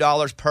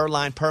 $25 per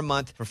line per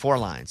month for 4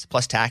 lines,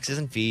 plus taxes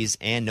and fees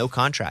and no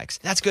contracts.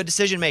 That's good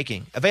decision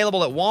making.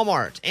 Available at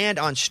Walmart and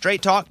on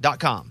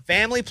straighttalk.com.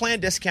 Family plan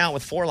discount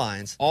with 4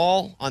 lines,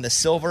 all on the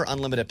Silver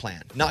Unlimited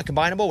plan. Not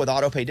combinable with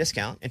auto pay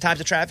discount. In times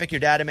of traffic,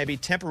 your data may be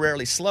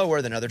temporarily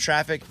slower than other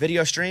traffic.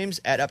 Video streams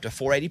at up to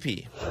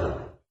 480p.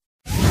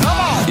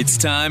 It's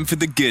time for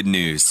the good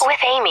news. With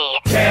Amy.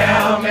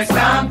 Tell me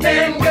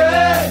something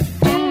good.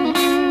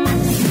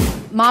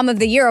 Mom of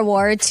the Year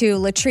award to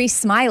Latrice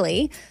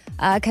Smiley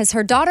because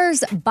her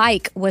daughter's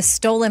bike was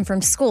stolen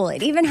from school.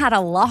 It even had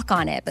a lock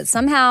on it, but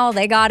somehow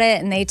they got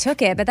it and they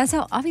took it. But that's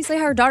how obviously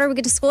how her daughter would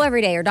get to school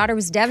every day. Her daughter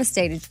was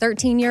devastated,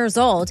 13 years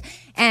old,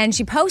 and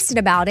she posted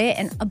about it.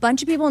 And a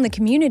bunch of people in the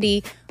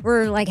community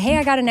were like, hey,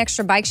 I got an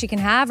extra bike she can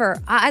have,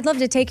 or I'd love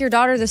to take your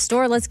daughter to the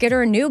store. Let's get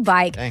her a new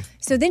bike. Dang.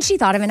 So then she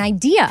thought of an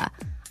idea.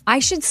 I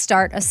should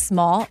start a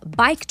small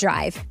bike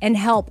drive and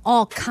help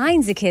all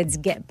kinds of kids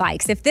get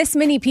bikes. If this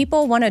many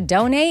people want to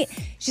donate,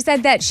 she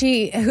said that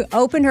she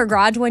opened her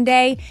garage one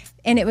day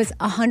and it was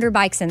 100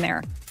 bikes in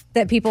there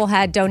that people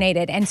had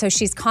donated. And so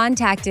she's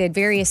contacted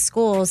various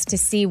schools to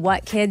see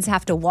what kids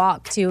have to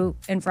walk to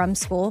and from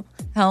school,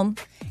 home,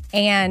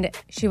 and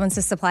she wants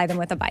to supply them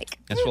with a bike.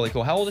 That's really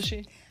cool. How old is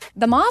she?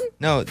 The mom?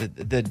 No,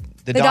 the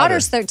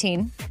daughter's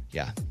 13.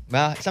 Yeah.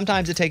 Well,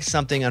 sometimes it takes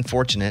something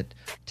unfortunate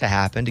to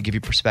happen to give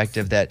you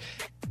perspective that,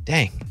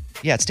 dang,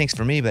 yeah, it stinks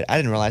for me, but I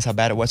didn't realize how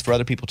bad it was for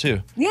other people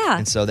too. Yeah.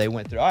 And so they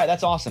went through. All right,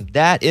 that's awesome.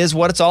 That is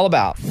what it's all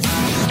about.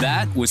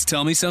 That was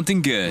Tell Me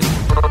Something Good.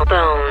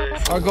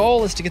 Our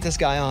goal is to get this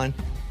guy on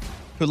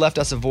who left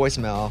us a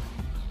voicemail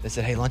that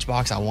said, hey,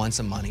 Lunchbox, I won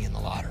some money in the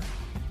lottery.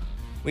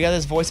 We got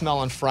this voicemail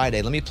on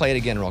Friday. Let me play it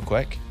again real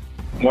quick.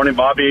 Morning,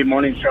 Bobby.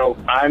 Morning, show.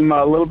 I'm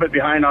a little bit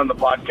behind on the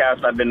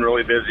podcast. I've been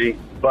really busy,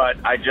 but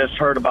I just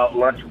heard about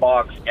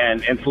Lunchbox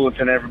and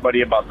influencing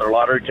everybody about their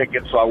lottery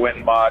tickets, so I went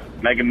and bought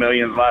Mega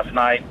Millions last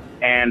night,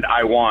 and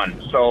I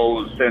won.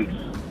 So since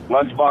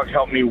Lunchbox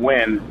helped me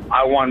win,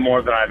 I won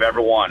more than I've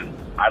ever won.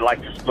 I'd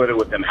like to split it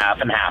with him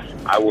half and half.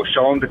 I will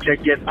show him the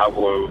ticket. I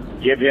will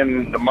give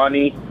him the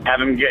money,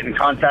 have him get in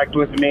contact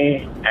with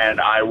me,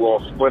 and I will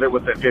split it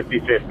with it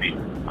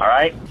 50-50. All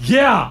right?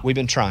 Yeah. We've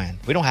been trying.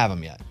 We don't have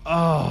him yet.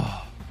 Oh.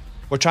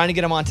 We're trying to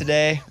get him on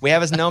today. We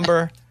have his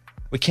number.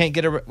 We can't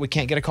get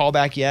a call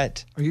back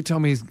yet. Are you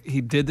telling me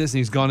he did this and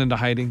he's gone into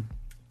hiding?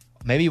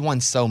 Maybe he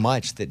won so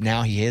much that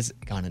now he has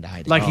gone into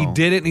hiding. Like he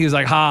did it and he was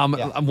like, I'm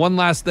one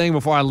last thing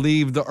before I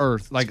leave the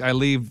earth. Like I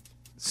leave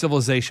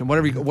civilization,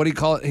 what do you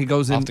call it? He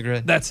goes off the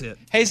grid. That's it.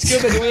 Hey,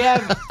 Scuba, do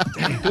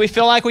we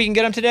feel like we can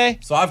get him today?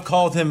 So I've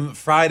called him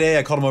Friday.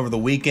 I called him over the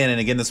weekend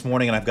and again this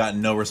morning, and I've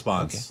gotten no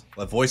response. Okay.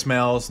 Left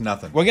voicemails,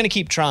 nothing. We're going to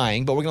keep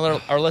trying, but we're going to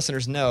let our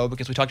listeners know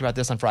because we talked about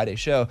this on Friday's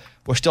show.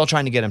 We're still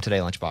trying to get him today,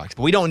 Lunchbox,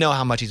 but we don't know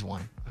how much he's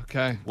won.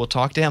 Okay. We'll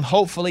talk to him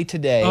hopefully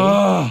today,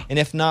 and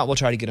if not, we'll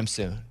try to get him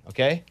soon.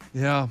 Okay?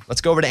 Yeah. Let's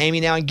go over to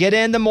Amy now and get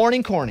in the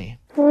morning corny.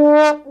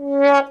 The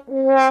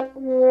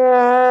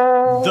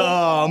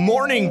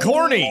morning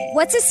corny.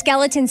 What's a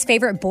skeleton's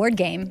favorite board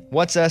game?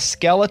 What's a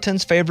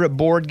skeleton's favorite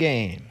board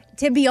game?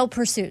 Tibial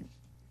Pursuit.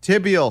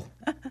 Tibial.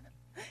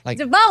 Like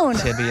it's a bone.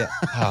 Tibia.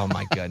 Oh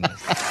my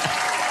goodness. Thanks,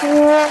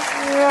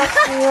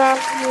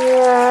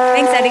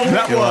 Eddie.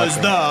 That was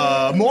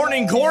the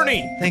morning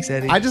corny. Thanks,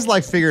 Eddie. I just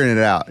like figuring it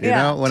out. You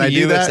know, when I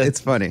do that, it's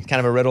funny.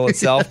 Kind of a riddle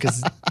itself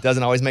because it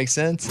doesn't always make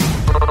sense.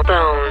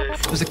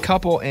 There's a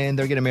couple and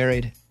they're getting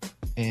married,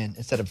 and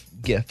instead of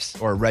gifts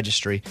or a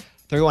registry,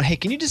 they're going, hey,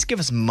 can you just give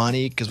us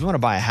money because we want to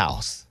buy a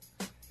house?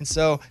 And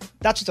so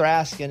that's what they're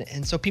asking.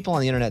 And so people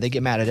on the internet, they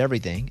get mad at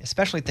everything,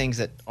 especially things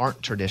that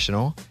aren't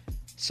traditional.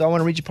 So I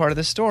want to read you part of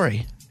this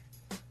story.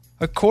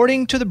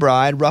 According to the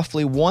bride,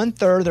 roughly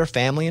 1/3 of their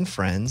family and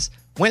friends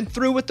went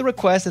through with the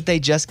request that they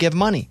just give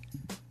money.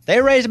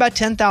 They raised about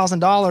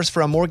 $10,000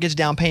 for a mortgage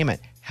down payment.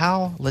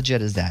 How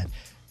legit is that?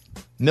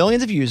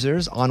 Millions of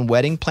users on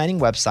wedding planning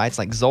websites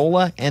like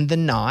Zola and The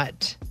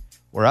Knot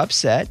were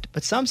upset,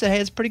 but some said, hey,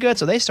 it's pretty good.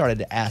 So they started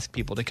to ask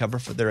people to cover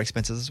for their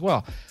expenses as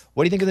well.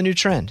 What do you think of the new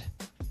trend?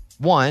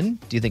 1,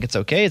 do you think it's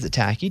okay? Is it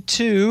tacky?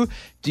 2,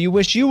 do you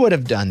wish you would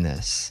have done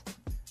this?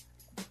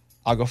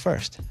 I'll go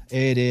first.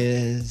 It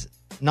is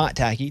not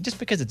tacky. Just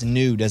because it's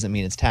new doesn't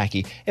mean it's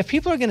tacky. If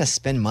people are going to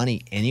spend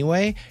money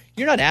anyway,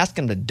 you're not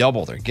asking them to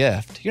double their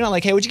gift. You're not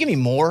like, hey, would you give me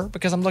more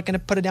because I'm looking to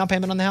put a down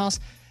payment on the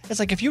house? It's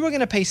like if you were going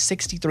to pay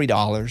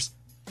 $63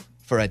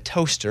 for a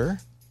toaster,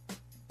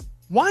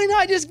 why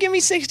not just give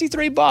me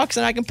 $63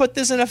 and I can put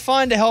this in a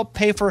fund to help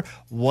pay for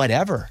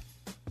whatever?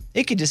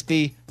 It could just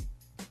be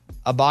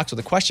a box with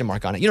a question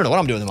mark on it. You don't know what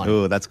I'm doing with the money.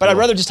 Ooh, that's cool. But I'd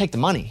rather just take the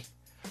money.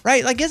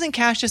 Right? Like, isn't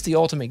cash just the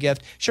ultimate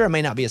gift? Sure, it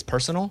may not be as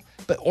personal,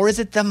 but or is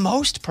it the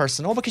most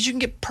personal? Because you can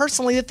get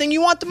personally the thing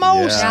you want the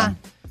most. Yeah.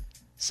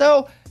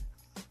 So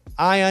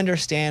I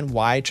understand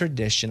why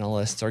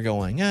traditionalists are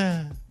going,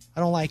 I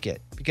don't like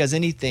it. Because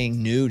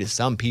anything new to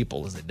some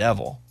people is the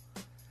devil.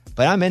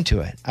 But I'm into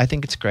it. I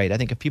think it's great. I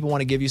think if people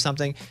want to give you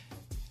something,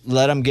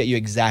 let them get you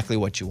exactly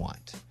what you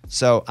want.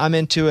 So I'm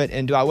into it.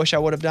 And do I wish I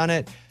would have done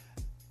it?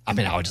 I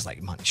mean, I would just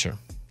like money. Sure.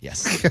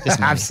 Yes. Just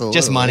money. Absolutely.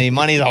 Just money.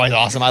 Money is always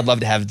awesome. I'd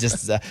love to have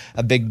just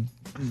a big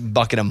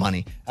bucket of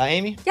money.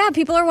 Amy? Yeah,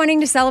 people are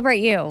wanting to celebrate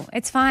you.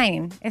 It's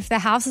fine. If the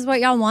house is what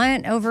y'all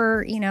want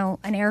over,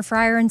 an air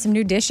fryer and some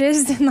new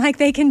dishes, then like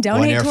they can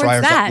donate towards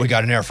that. We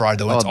got an air fryer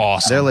though. It's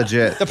awesome. They're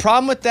legit. The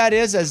problem with that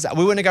is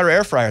we wouldn't have got our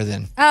air fryer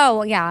then.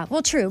 Oh, yeah.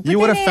 Well, true. You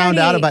would have found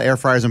out about air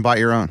fryers and bought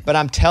your own. But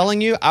I'm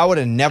telling you, I would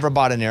have never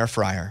bought an air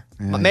fryer.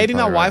 Maybe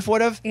my wife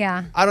would have.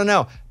 Yeah. I don't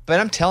know.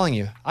 But I'm telling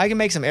you, I can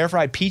make some air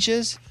fried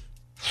peaches.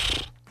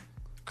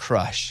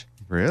 Crush.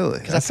 Really?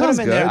 Because I put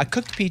them in there. I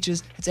cooked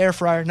peaches. It's air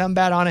fryer. Nothing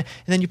bad on it.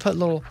 And then you put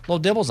little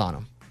dibbles on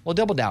them. Little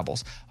dibble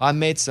dabbles. I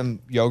made some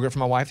yogurt for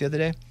my wife the other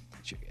day.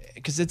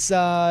 Because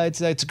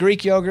it's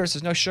Greek yogurt, so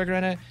there's no sugar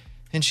in it.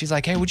 And she's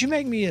like, hey, would you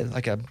make me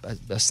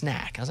a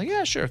snack? I was like,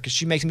 yeah, sure. Because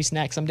she makes me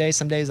snacks some days.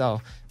 Some days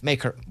I'll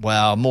make her,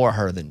 well, more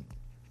her than,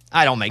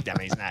 I don't make that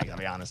many snacks, I'll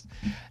be honest.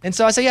 And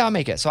so I say, yeah, I'll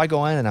make it. So I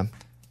go in and I'm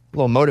a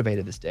little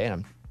motivated this day. And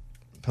I'm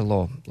put a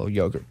little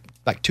yogurt,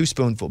 like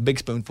big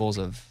spoonfuls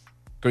of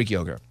Greek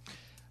yogurt.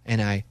 And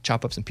I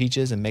chop up some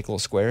peaches and make little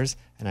squares,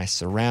 and I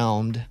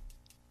surround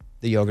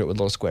the yogurt with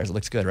little squares. It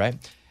looks good, right?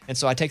 And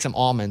so I take some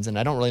almonds, and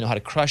I don't really know how to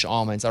crush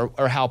almonds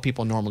or how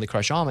people normally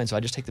crush almonds, so I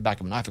just take the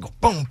back of a knife and go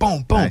boom,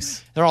 boom, boom.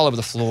 Nice. They're all over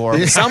the floor.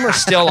 Yeah. Some are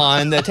still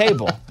on the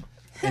table.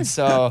 And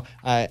so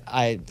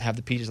I have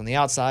the peaches on the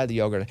outside, the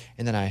yogurt,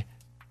 and then I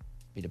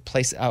be to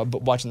place.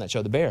 Watching that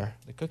show, The Bear,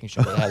 the cooking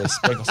show, they had to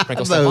sprinkle stuff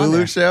on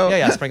there. Hulu show?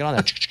 Yeah, sprinkle on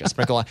there.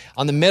 Sprinkle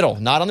on the middle,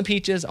 not on the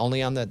peaches,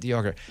 only on the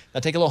yogurt. Now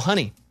take a little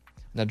honey.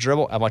 Now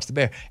I watch The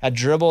Bear. I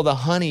dribble the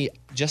honey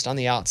just on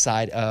the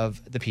outside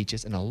of the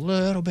peaches and a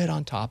little bit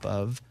on top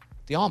of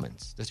the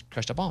almonds, just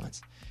crushed up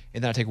almonds.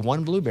 And then I take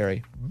one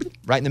blueberry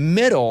right in the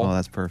middle. Oh,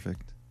 that's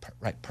perfect.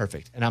 Right,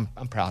 perfect. And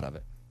I'm proud of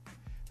it.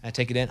 And I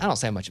take it in. I don't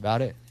say much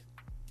about it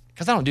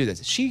because I don't do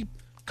this. She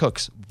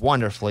cooks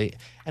wonderfully,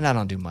 and I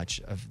don't do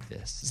much of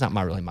this. It's not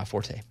really my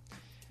forte.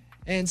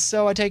 And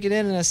so I take it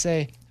in and I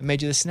say, I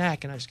made you the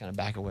snack, and I just kind of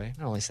back away. I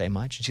don't really say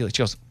much. And she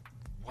goes,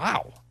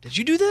 wow, did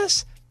you do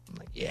this? I'm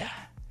like, yeah.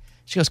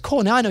 She goes,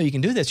 cool, now I know you can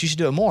do this. You should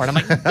do it more. And I'm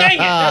like, dang it,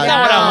 that's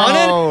not what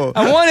I wanted.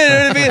 I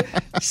wanted it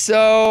to be.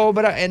 So,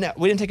 and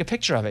we didn't take a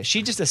picture of it.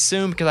 She just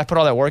assumed because I put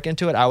all that work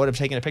into it, I would have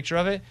taken a picture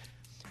of it.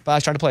 But I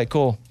was trying to play it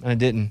cool, and I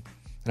didn't.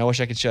 And I wish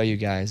I could show you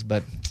guys,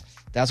 but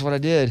that's what I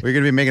did. We're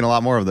going to be making a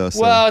lot more of those.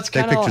 So well, it's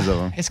take kind of pictures of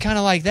them. It's kind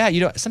of like that.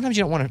 Sometimes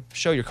you don't want to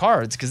show your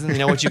cards because then they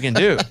know what you can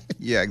do.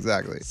 Yeah,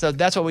 exactly. So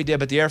that's what we did.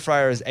 But the air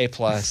fryer is A+.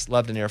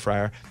 Loved an air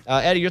fryer.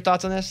 Eddie, your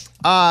thoughts on this?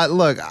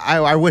 Look,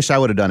 I wish I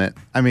would have done it.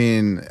 I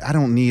mean, I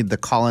don't need the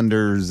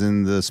colanders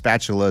and the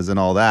spatulas and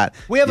all that.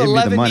 We have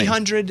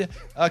 1,100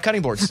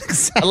 cutting boards.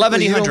 Exactly.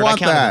 1,100. I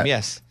counted that. them.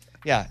 Yes.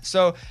 Yeah.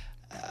 So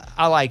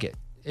I like it.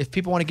 If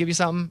people want to give you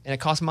something and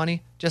it costs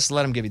money, just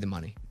let them give you the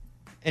money,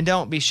 and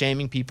don't be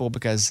shaming people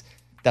because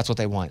that's what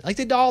they want. Like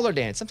the dollar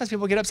dance. Sometimes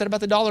people get upset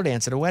about the dollar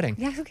dance at a wedding.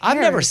 Yeah, who cares? I've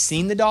never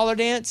seen the dollar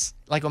dance,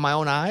 like with my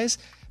own eyes,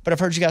 but I've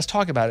heard you guys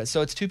talk about it.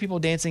 So it's two people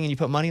dancing and you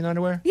put money in the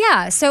underwear?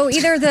 Yeah. So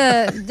either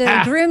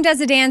the groom does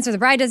a dance or the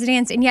bride does a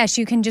dance. And yes,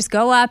 you can just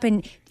go up,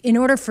 and in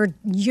order for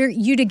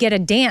you to get a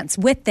dance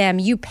with them,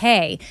 you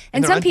pay.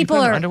 And some people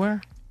you put are.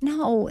 underwear?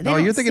 No. No,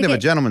 you're thinking of a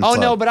gentleman's club.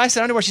 No, but I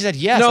said underwear. She said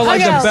yes. No,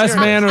 like Okay. the best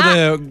man or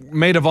the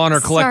maid of honor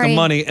collect Sorry. the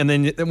money, and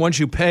then once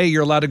you pay,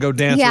 you're allowed to go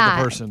dance with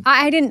the person.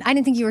 I didn't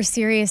think you were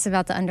serious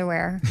about the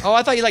underwear. Oh,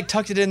 I thought you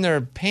tucked it in their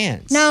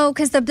pants. No,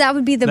 because that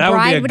would be the That would be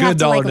bride a would good have to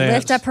dollar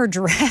lift dance. up her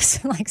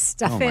dress and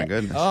stuff Oh, it. my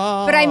goodness.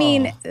 Oh. But I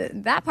mean,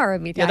 that part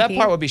would be tacky. Yeah, that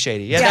part would be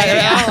shady. Yeah,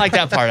 Yeah. I don't like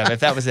that part of it, if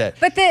that was it.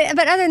 But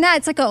other than that,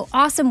 it's like an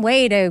awesome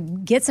way to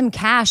get some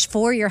cash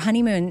for your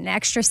honeymoon,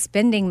 extra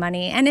spending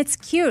money, and it's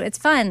cute. It's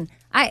fun.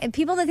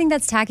 People that think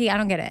that's tacky, I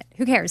don't get it.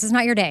 Who cares? It's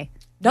not your day.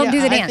 Don't do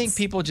the dance. I think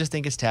people just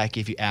think it's tacky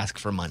if you ask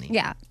for money.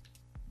 Yeah.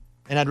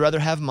 And I'd rather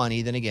have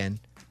money than, again,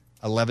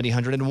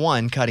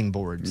 1,101 cutting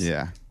boards.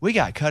 Yeah. We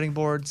got cutting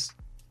boards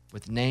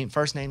with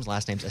first names,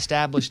 last names,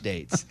 established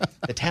dates,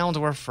 the towns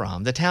we're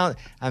from,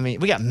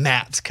 we got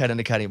maps cut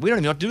into cutting. We don't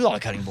even know what to do with all the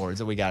cutting boards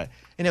that we got.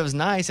 And it was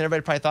nice, and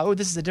everybody probably thought, oh,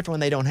 this is a different one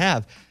they don't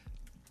have.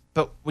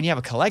 But when you have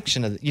a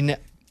collection of,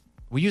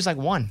 we use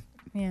one.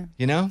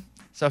 Yeah.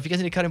 So if you guys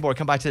need a cutting board,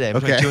 come by today.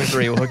 Between Okay. 2 and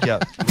 3, we'll hook you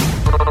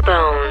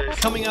up.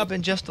 Coming up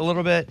in just a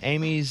little bit,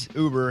 Amy's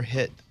Uber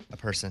hit a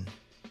person.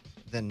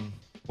 Then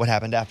what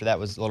happened after that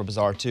was a little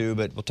bizarre too,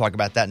 but we'll talk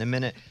about that in a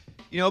minute.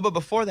 But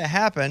before that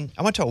happened,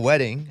 I went to a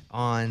wedding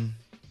on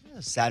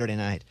Saturday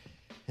night.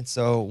 And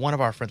so one of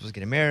our friends was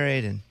getting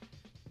married, and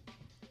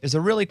it was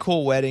a really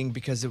cool wedding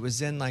because it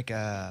was in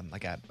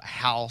a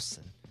house,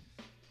 and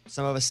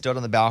some of us stood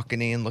on the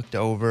balcony and looked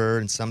over,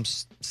 and some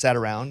sat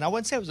around. And I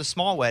wouldn't say it was a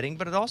small wedding,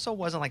 but it also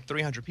wasn't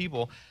 300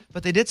 people.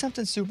 But they did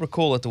something super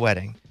cool at the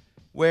wedding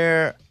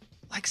where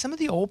some of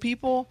the old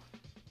people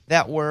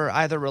that were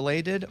either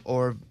related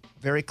or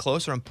very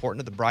close or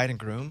important to the bride and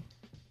groom,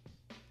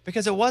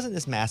 because it wasn't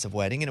this massive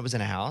wedding and it was in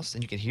a house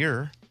and you could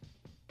hear,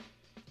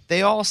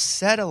 they all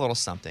said a little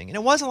something. And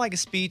it wasn't like a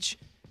speech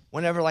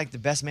whenever like the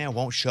best man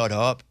won't shut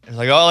up. It's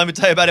like, oh, let me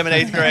tell you about him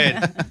in 8th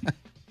grade.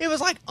 It was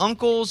like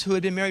uncles who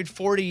had been married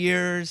 40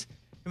 years.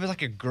 It was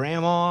like a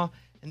grandma.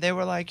 And they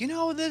were like,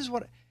 this is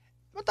what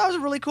I thought was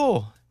really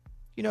cool.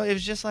 It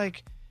was just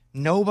like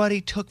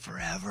nobody took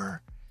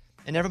forever.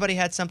 And everybody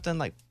had something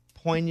like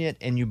poignant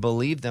and you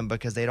believed them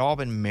because they'd all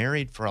been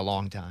married for a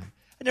long time.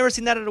 I'd never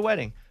seen that at a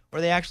wedding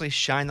where they actually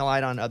shine the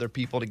light on other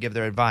people to give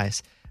their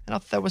advice. And I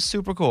thought that was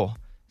super cool.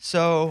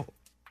 So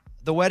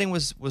the wedding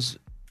was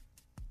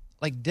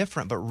like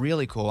different, but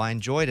really cool. I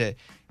enjoyed it.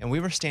 And we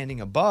were standing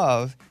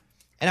above,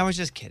 and I was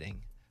just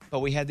kidding. But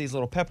we had these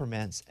little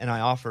peppermints, and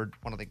I offered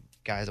one of the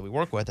guys that we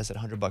work with, I said,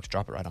 $100,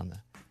 drop it right on the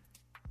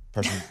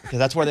person. Because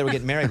that's where they were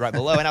getting married, right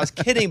below. And I was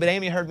kidding, but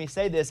Amy heard me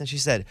say this, and she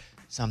said,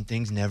 some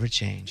things never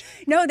change.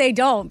 No, they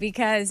don't,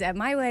 because at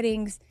my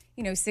weddings,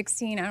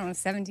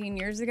 17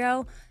 years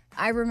ago,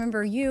 I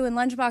remember you and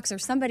Lunchbox or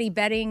somebody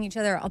betting each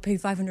other, I'll pay you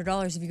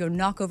 $500 if you go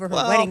knock over her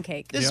wedding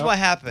cake. This is what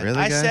happened. Really,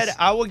 I guys? said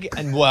I would get,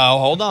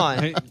 hold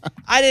on.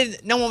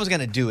 No one was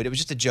going to do it. It was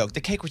just a joke.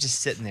 The cake was just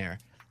sitting there,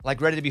 like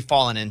ready to be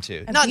fallen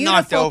into. Not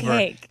knocked over,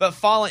 cake. but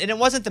fallen. And it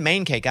wasn't the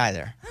main cake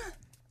either.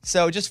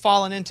 So just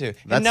fallen into.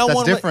 And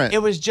That's different. It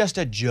was just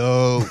a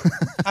joke.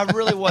 I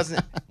really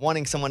wasn't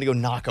wanting someone to go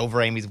knock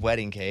over Amy's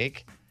wedding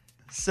cake.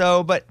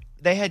 So, but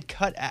they had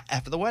cut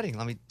after the wedding.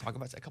 Let me talk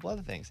about a couple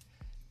other things.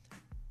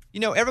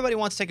 Everybody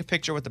wants to take a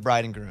picture with the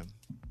bride and groom.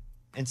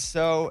 And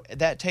so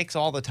that takes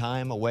all the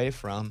time away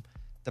from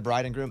the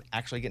bride and groom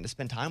actually getting to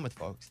spend time with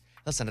folks.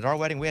 Listen, at our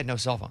wedding, we had no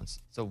cell phones.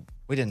 So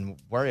we didn't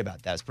worry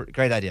about that. It's a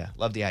great idea.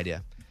 Love the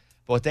idea.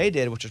 But what they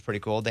did, which was pretty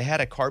cool, they had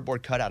a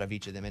cardboard cutout of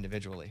each of them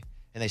individually.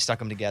 And they stuck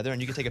them together.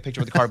 And you could take a picture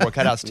with the cardboard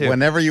cutouts too.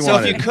 Whenever you wanted.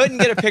 want So if you couldn't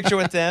get a picture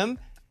with them,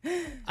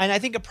 and I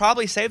think it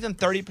probably saved them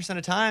 30%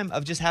 of time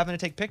of just having to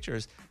take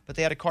pictures. But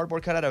they had a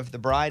cardboard cutout of the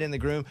bride and the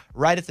groom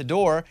right at the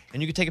door,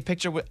 and you could take a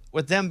picture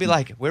with them and be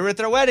like, we were at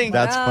their wedding.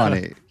 That's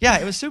funny. Yeah,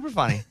 it was super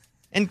funny.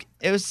 And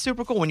it was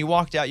super cool. When you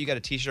walked out, you got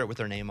a T-shirt with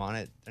their name on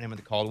it, the name of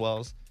the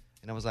Caldwells.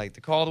 And I was like,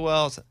 the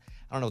Caldwells.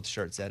 I don't know what the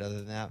shirt said other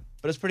than that.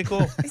 But it's pretty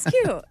cool. It's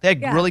cute. They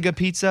had really good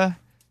pizza.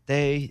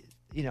 They,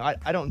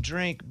 I don't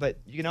drink, but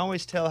you can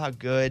always tell how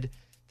good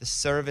the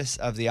service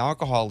of the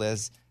alcohol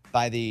is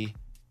by the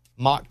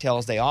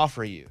mocktails they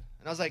offer you.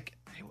 And I was like,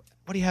 hey,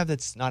 what do you have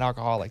that's not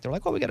alcoholic? They're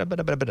like, well, we got a bit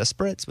of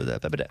spritz with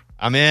a bit.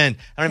 I'm in.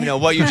 I don't even know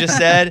what you just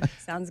said.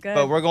 Sounds good.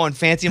 But we're going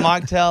fancy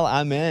mocktail.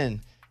 I'm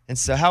in. And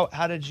so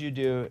how did you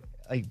do?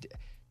 Like,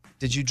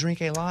 did you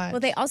drink a lot? Well,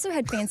 they also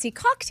had fancy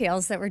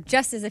cocktails that were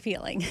just as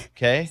appealing.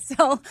 Okay.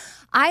 So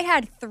I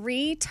had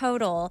 3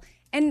 total.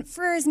 And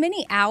for as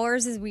many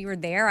hours as we were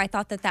there, I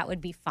thought that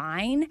would be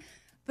fine.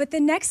 But the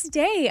next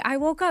day, I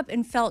woke up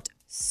and felt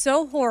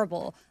so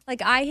horrible.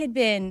 Like I had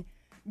been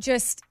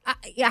just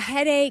a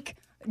headache,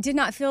 did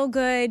not feel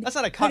good. That's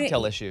not a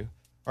cocktail issue.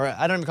 Or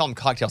I don't even call them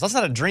cocktails. That's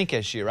not a drink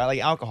issue, right?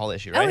 Like alcohol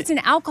issue, right? Oh, it's an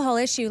alcohol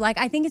issue. Like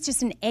I think it's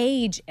just an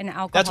age and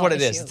alcohol That's what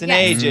it issue. is. It's an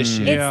age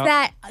issue. It's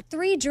that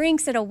 3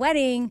 drinks at a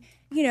wedding,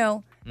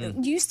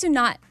 used to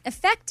not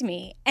affect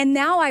me. And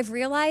now I've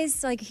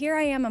realized, like, here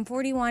I am, I'm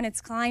 41, it's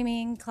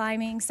climbing.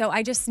 So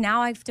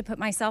now I have to put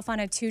myself on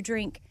a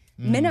 2-drink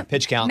minimum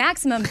pitch count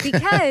maximum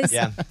because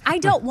I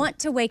don't want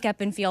to wake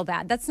up and feel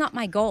bad. That's not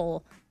my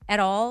goal at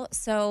all.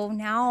 So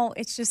now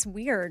it's just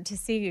weird to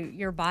see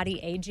your body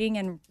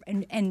aging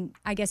and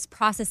I guess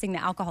processing the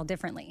alcohol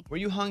differently. Were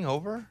you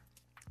hungover?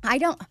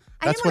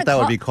 That's what that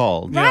would be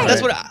called. Right.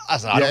 That's what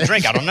I don't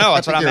drink. I don't know.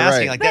 That's what I'm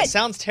asking. Right. Like that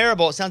sounds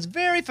terrible. It sounds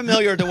very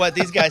familiar to what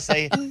these guys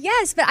say.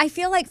 Yes, but I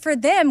feel like for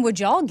them, would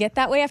y'all get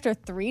that way after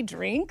 3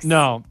 drinks?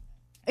 No.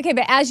 Okay,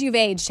 but as you've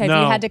aged, have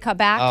you had to cut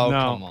back? Oh, No.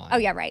 come on. Oh,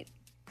 yeah, right.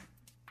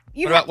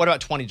 What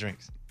about 20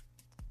 drinks?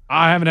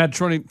 I haven't had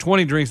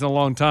 20 drinks in a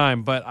long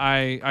time, but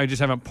I just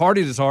haven't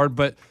partied as hard.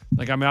 But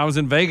I was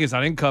in Vegas.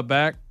 I didn't cut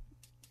back.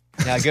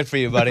 Yeah, good for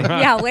you, buddy.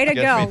 Yeah, way to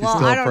Good go. for you. Well,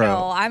 Still I don't pro.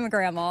 know. I'm a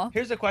grandma.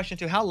 Here's a question,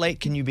 too. How late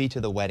can you be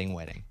to the wedding?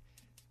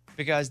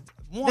 Because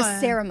one... The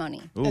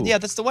ceremony. Ooh. Yeah,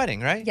 that's the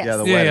wedding, right? Yes. Yeah,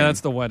 the Yeah, wedding. that's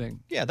the wedding.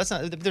 Yeah, that's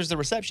not... There's the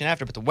reception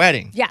after, but the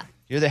wedding. Yeah.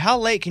 You're there. How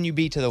late can you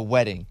be to the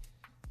wedding?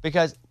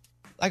 Because,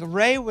 like,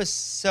 Ray was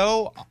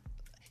so...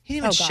 He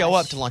didn't even show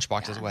up to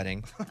Lunchbox's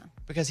wedding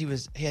because he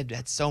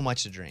had so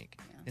much to drink.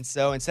 Yeah. And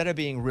so instead of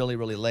being really,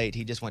 really late,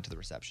 he just went to the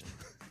reception.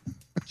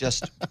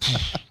 Just...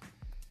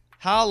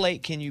 How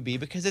late can you be?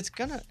 Because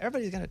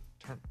everybody's gonna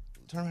turn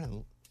around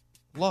and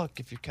look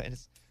if you're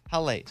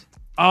how late?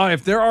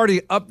 If they're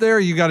already up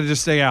there, you got to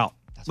just stay out.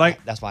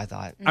 That's what I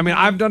thought. I mean,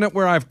 I've done it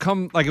where I've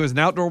come, like it was an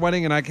outdoor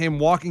wedding and I came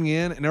walking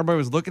in and everybody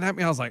was looking at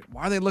me. I was like,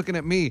 why are they looking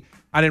at me?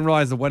 I didn't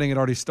realize the wedding had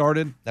already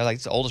started. They're like,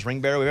 it's the oldest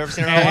ring bearer we've ever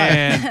seen in our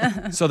life.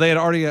 And so they had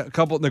already,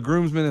 the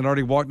groomsmen had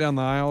already walked down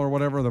the aisle or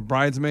whatever, the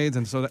bridesmaids.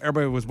 And so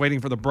everybody was waiting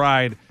for the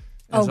bride.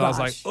 And I was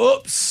like,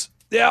 oops.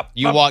 Yep.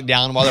 You walked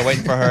down while they're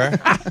waiting for her.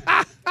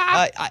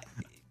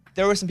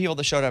 There were some people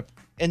that showed up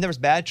and there was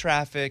bad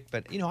traffic,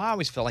 but I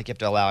always feel like you have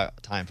to allow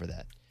time for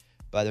that.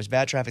 but there's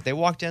bad traffic. They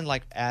walked in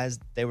like as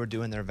they were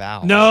doing their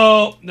vows.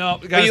 No.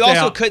 But you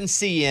also couldn't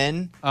see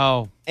in.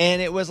 Oh.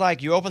 And it was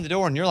like you open the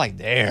door and you're like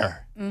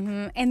there.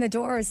 Mm-hmm. And the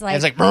door was like, It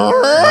was like,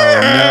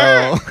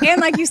 Oh, no. and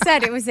like you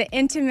said, it was an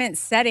intimate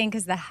setting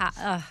because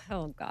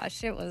oh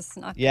gosh, it was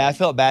not. Yeah, I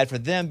felt bad for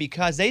them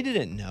because they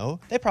didn't know.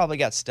 They probably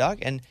got stuck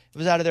and it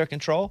was out of their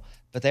control.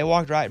 But they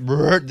walked right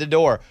the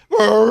door.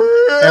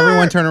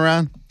 Everyone turn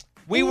around.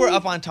 We were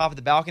up on top of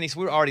the balcony, so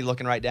we were already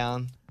looking right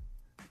down.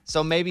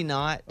 So maybe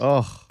not.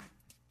 Oh.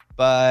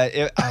 But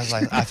I was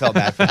like, I felt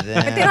bad for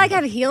them. But they like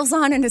have heels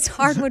on and it's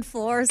hardwood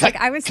floors. Like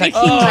I was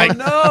thinking,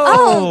 no.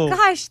 oh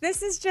gosh,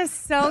 this is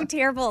just so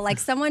terrible. Like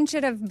someone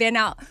should have been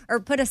out or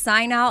put a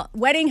sign out.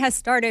 Wedding has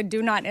started.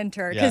 Do not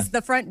enter because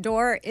the front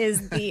door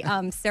is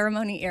the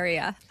ceremony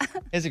area.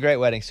 It's a great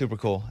wedding, super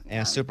cool, and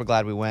I'm super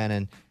glad we went.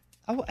 And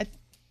I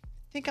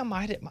think I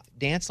might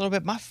dance a little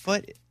bit. My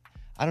foot,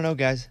 I don't know,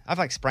 guys. I've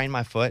like sprained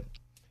my foot,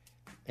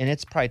 and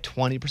it's probably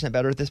 20%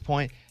 better at this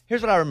point.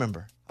 Here's what I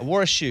remember: I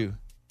wore a shoe.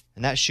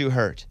 And that shoe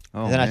hurt.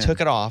 Oh, and then I man.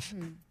 took it off,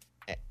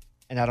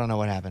 and I don't know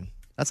what happened.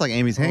 That's like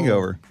Amy's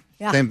hangover.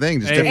 Yeah. Same thing.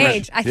 Just Age. different.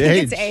 Age. I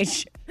think it's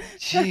age.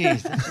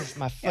 Jeez, that's just,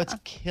 my foot's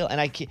killing. And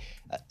I can't,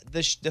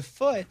 the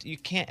foot, you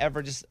can't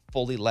ever just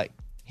fully let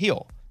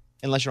heal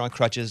unless you're on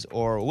crutches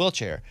or a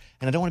wheelchair.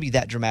 And I don't want to be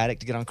that dramatic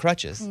to get on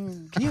crutches.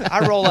 Can you?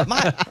 I roll up.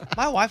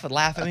 My wife would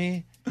laugh at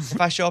me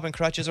if I show up in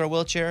crutches or a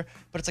wheelchair.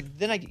 But it's like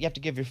then you have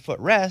to give your foot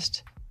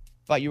rest.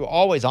 But you're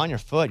always on your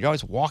foot. You're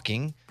always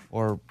walking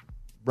or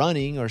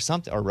running or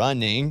something, or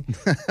running.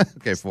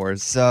 Okay,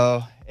 Forrest.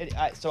 So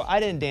I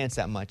didn't dance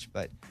that much,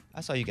 but I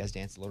saw you guys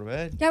dance a little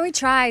bit. Yeah, we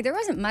tried. There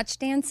wasn't much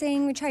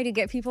dancing. We tried to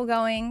get people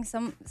going.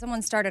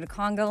 Someone started a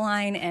conga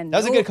line, and That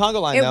was a good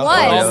conga line, it though.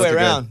 was All the way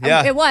around.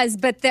 Yeah, it was.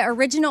 But the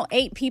original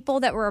 8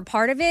 people that were a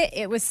part of it,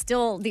 it was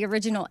still the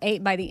original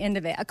 8 by the end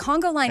of it. A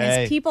conga line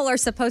is people are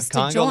supposed to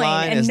Conga join,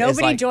 line and is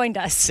nobody like joined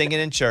us. Singing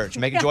in church,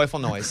 make a joyful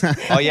noise.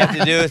 All you have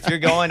to do if you're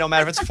going, no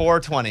matter if it's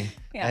 4:20,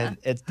 Yeah.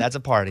 that's a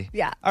party.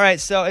 Yeah. All right,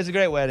 so it's a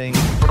great wedding.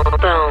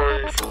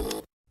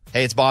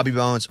 Hey, it's Bobby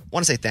Bones.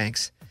 Want to say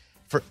thanks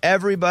for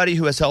everybody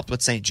who has helped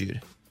with St.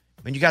 Jude.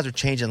 I mean, you guys are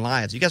changing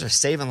lives. You guys are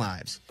saving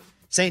lives.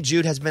 St.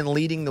 Jude has been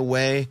leading the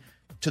way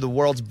to the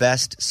world's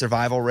best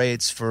survival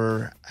rates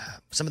for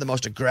some of the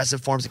most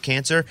aggressive forms of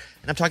cancer,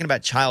 and I'm talking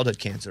about childhood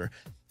cancer.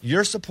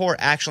 Your support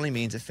actually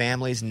means that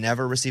families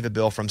never receive a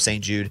bill from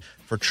St. Jude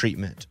for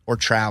treatment or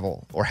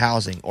travel or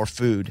housing or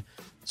food,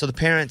 so the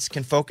parents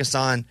can focus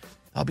on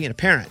being a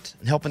parent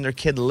and helping their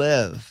kid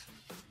live.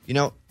 You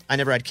know, I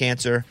never had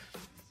cancer,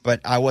 but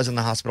I was in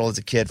the hospital as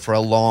a kid for a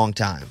long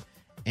time.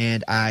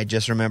 And I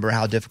just remember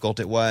how difficult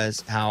it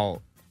was,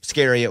 how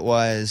scary it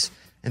was.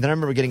 And then I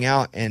remember getting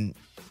out and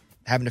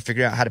having to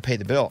figure out how to pay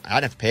the bill. I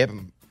didn't have to pay it,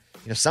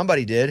 but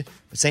somebody did.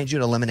 But St.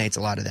 Jude eliminates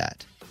a lot of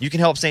that. You can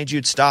help St.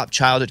 Jude stop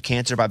childhood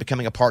cancer by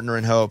becoming a partner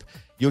in hope.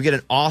 You'll get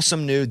an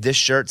awesome new This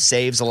Shirt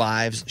Saves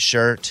Lives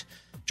shirt.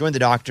 Join the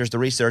doctors, the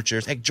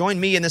researchers. Hey,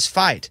 join me in this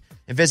fight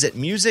and visit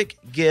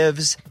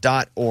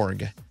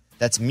musicgives.org.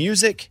 That's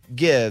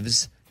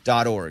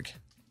musicgives.org.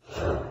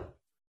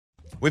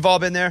 We've all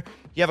been there.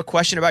 You have a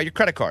question about your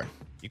credit card.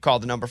 You call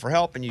the number for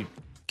help and you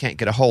can't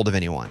get a hold of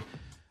anyone.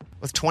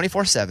 With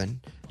 24/7,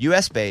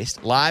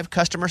 U.S.-based live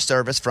customer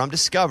service from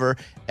Discover,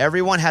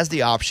 everyone has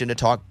the option to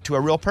talk to a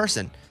real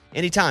person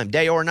anytime,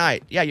 day or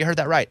night. Yeah, you heard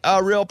that right.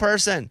 A real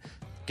person.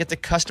 Get the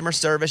customer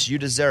service you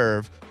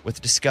deserve with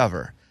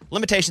Discover.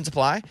 Limitations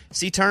apply.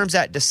 See terms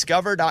at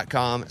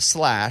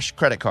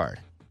discover.com/credit card.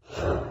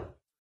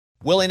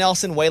 Willie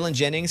Nelson, Waylon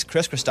Jennings,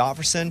 Chris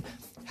Christopherson.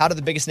 How did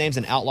the biggest names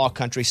in outlaw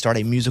country start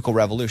a musical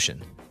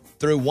revolution?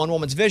 Through one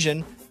woman's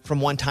vision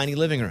from one tiny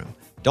living room.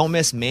 Don't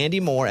miss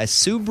Mandy Moore as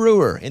Sue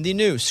Brewer in the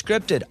new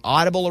scripted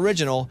Audible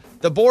original,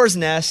 The Boar's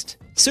Nest,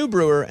 Sue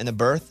Brewer and the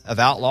Birth of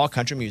Outlaw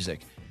Country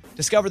Music.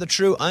 Discover the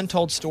true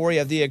untold story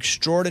of the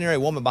extraordinary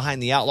woman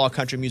behind the outlaw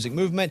country music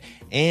movement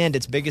and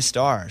its biggest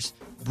stars.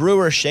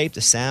 Brewer shaped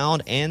the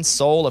sound and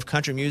soul of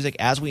country music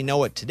as we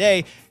know it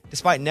today,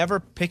 despite never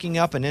picking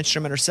up an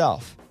instrument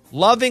herself.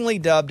 Lovingly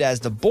dubbed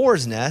as The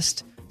Boar's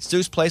Nest,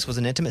 Sue's place was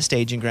an intimate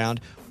staging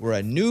ground where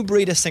a new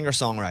breed of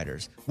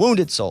singer-songwriters,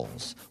 wounded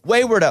souls,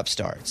 wayward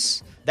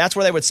upstarts, that's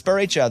where they would spur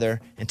each other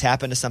and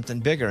tap into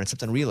something bigger and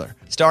something realer.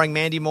 Starring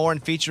Mandy Moore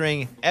and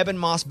featuring Eben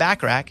Moss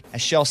Backrack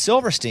as Shel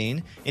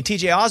Silverstein and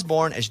TJ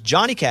Osborne as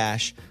Johnny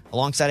Cash,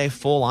 alongside a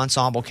full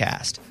ensemble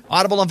cast.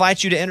 Audible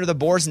invites you to enter the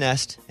Boar's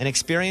Nest and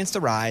experience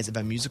the rise of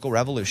a musical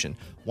revolution.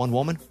 One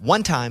woman,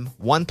 one time,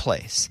 one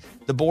place.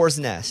 The Boar's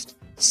Nest,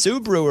 Sue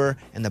Brewer,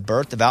 and the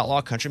birth of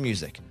outlaw country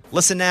music.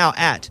 Listen now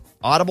at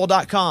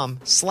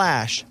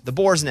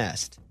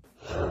audible.com/theboarsnest.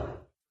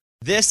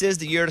 This is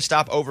the year to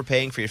stop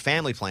overpaying for your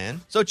family plan.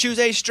 So choose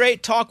a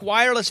straight talk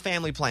wireless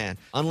family plan.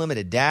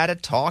 Unlimited data,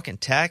 talk, and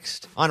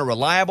text on a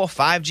reliable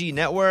 5G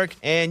network.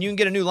 And you can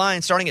get a new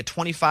line starting at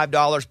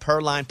 $25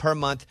 per line per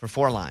month for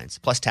 4 lines,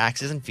 plus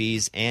taxes and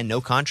fees and no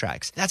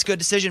contracts. That's good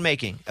decision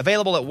making.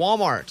 Available at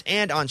Walmart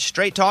and on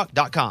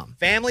straighttalk.com.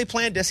 Family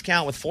plan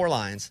discount with 4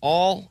 lines,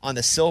 all on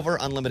the Silver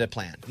Unlimited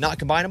plan. Not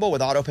combinable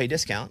with auto pay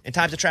discount. In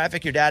times of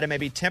traffic, your data may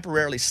be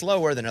temporarily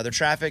slower than other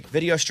traffic.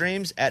 Video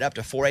streams at up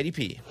to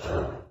 480p.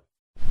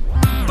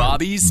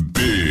 Bobby's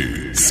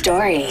Big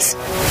Stories.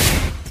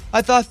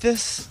 I thought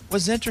this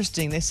was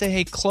interesting. They say,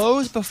 hey,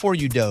 close before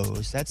you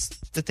doze. That's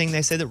the thing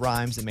they say that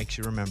rhymes that makes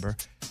you remember.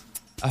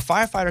 A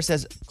firefighter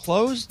says,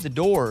 close the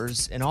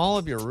doors in all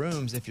of your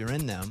rooms if you're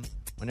in them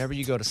whenever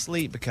you go to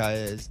sleep,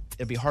 because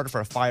it'd be harder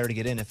for a fire to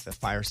get in if the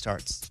fire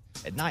starts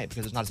at night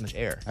because there's not as much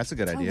air. That's a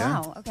good idea.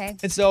 Oh, wow. Okay.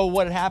 And so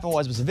what had happened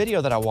was a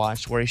video that I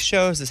watched where he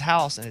shows his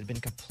house and it had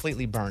been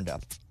completely burned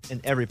up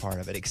in every part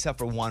of it except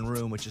for one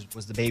room, which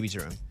was the baby's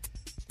room.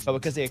 But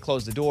because they had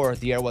closed the door,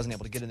 the air wasn't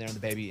able to get in there and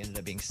the baby ended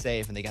up being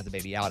safe and they got the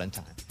baby out in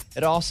time.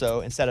 It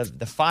also, instead of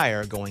the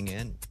fire going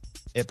in,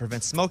 it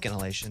prevents smoke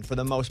inhalation for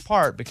the most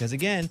part because,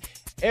 again,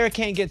 air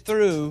can't get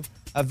through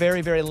a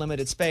very, very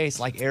limited space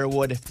like air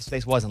would if the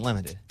space wasn't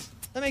limited.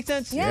 That makes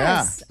sense?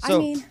 Yes. So I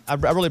mean, I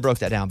really broke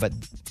that down, but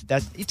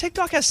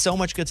TikTok has so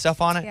much good stuff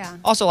on it. Yeah.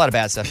 Also a lot of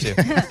bad stuff too.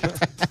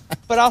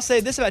 But I'll say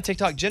this about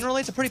TikTok.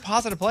 Generally, it's a pretty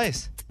positive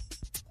place.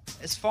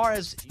 As far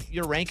as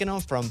you're ranking them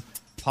from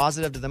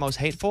positive to the most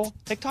hateful,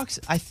 TikTok's,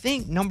 I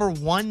think, number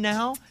 1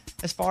 now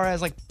as far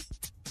as like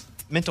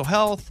mental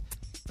health.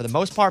 For the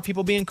most part,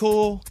 people being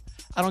cool.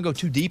 I don't go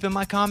too deep in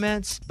my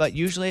comments, but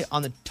usually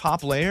on the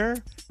top layer,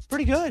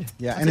 pretty good.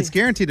 Yeah, and it's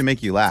guaranteed to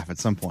make you laugh at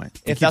some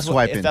point. If that's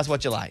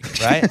what you like,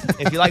 right?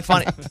 If you like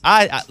funny,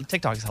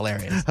 TikTok is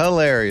hilarious.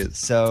 Hilarious.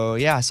 So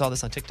yeah, I saw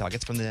this on TikTok.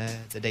 It's from the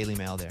Daily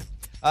Mail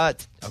there.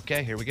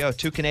 Okay, here we go.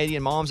 2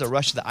 Canadian moms are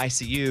rushed to the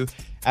ICU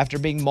after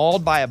being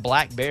mauled by a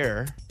black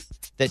bear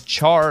that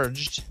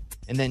charged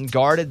and then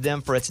guarded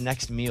them for its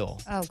next meal.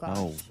 Oh, gosh.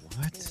 Oh,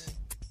 what?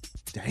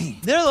 Dang.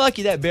 They're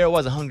lucky that bear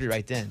wasn't hungry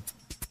right then,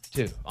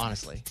 too,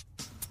 honestly.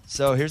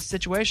 So here's the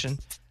situation.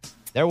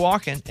 They're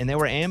walking, and they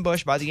were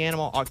ambushed by the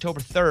animal October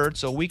 3rd,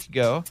 so a week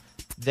ago.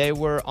 They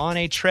were on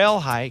a trail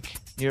hike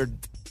near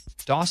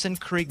Dawson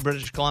Creek,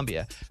 British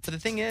Columbia. But the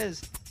thing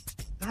is,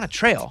 they're on a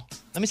trail.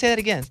 Let me say that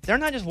again. They're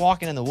not just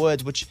walking in the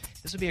woods, which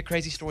this would be a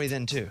crazy story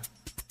then, too.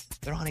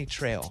 They're on a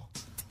trail.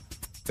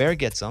 Bear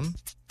gets them,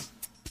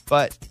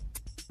 but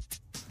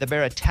the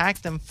bear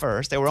attacked them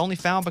first. They were only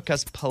found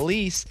because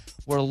police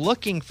were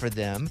looking for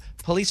them.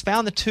 Police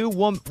found the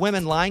 2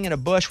 women lying in a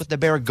bush with the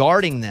bear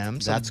guarding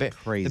them. So That's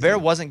crazy. The bear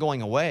wasn't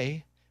going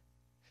away.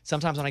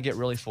 Sometimes when I get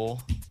really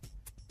full,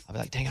 I'll be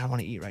like, dang, I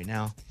want to eat right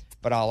now.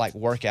 But I'll like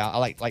work out. I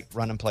like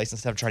run in place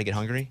instead of trying to get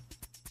hungry.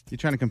 You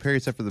trying to compare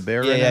yourself to the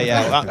bear right now?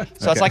 Yeah.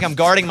 So it's like I'm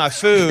guarding my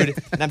food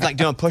and I'm like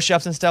doing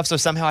push-ups and stuff so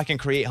somehow I can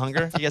create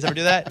hunger. You guys ever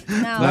do that? No.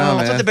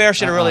 That's what the bear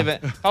should have really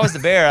been. If I was the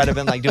bear, I'd have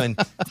been like doing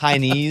high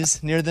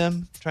knees near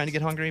them, trying to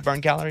get hungry,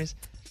 burn calories.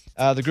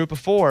 The group of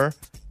 4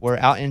 were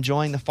out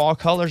enjoying the fall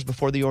colors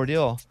before the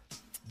ordeal.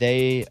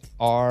 They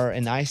are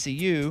in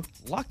ICU.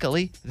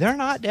 Luckily, they're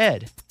not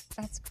dead.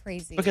 That's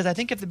crazy. Because I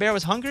think if the bear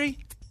was hungry,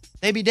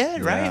 they'd be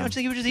dead, right? Don't you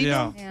think he would just eat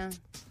them? Yeah.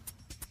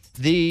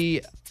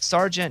 The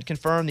sergeant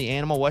confirmed the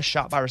animal was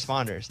shot by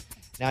responders.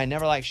 Now, I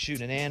never like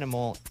shooting an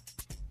animal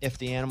if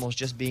the animal's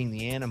just being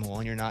the animal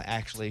and you're not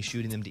actually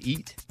shooting them to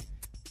eat.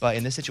 But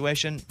in this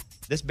situation,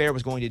 this bear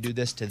was going to do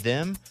this to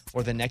them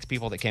or the next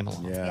people that came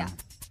along. Yeah.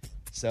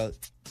 So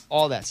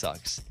all that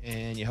sucks.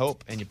 And you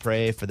hope and you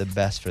pray for the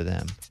best for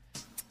them.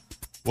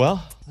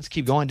 Well, let's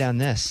keep going down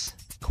this.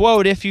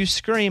 Quote, if you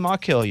scream, I'll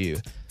kill you.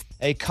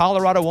 A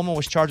Colorado woman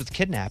was charged with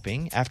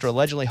kidnapping after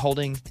allegedly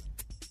holding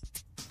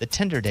the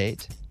Tinder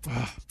date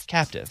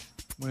captive.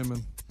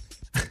 Women.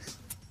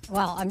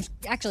 Well, I'm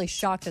actually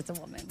shocked it's a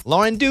woman.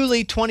 Lauren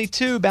Dooley,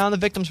 22, bound the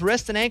victim's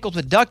wrists and ankles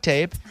with duct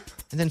tape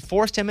and then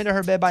forced him into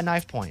her bed by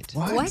knife point.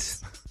 What?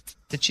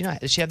 Did she not?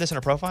 Did she have this in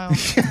her profile?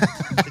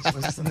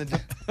 Was this in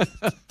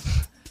the...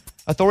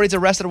 Authorities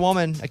arrested a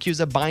woman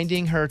accused of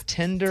binding her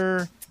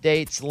Tinder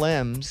date's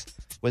limbs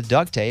with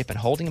duct tape and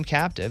holding him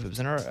captive. It was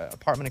in her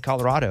apartment in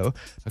Colorado.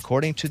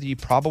 According to the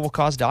probable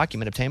cause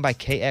document obtained by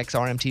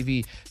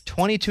KXRM-TV,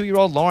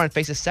 22-year-old Lauren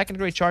faces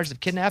second-degree charges of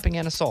kidnapping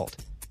and assault.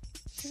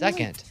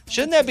 Second.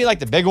 Shouldn't that be like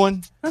the big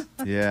one?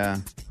 Yeah.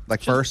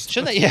 Like first?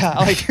 Shouldn't that? Yeah.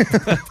 Like,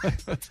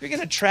 you're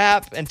going to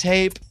trap and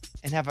tape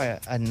and have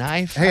a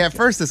knife. Hey, at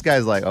first this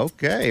guy's like,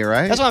 okay,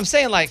 right? That's what I'm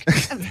saying. Like,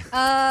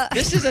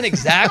 this isn't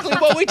exactly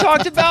what we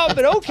talked about,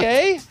 but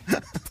okay.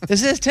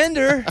 This is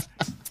Tinder.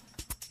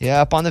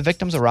 Yeah, upon the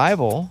victim's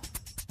arrival,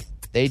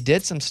 they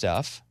did some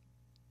stuff,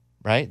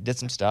 right? Did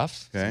some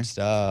stuff. Okay. Some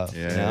stuff,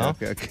 Yeah, you know?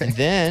 okay. And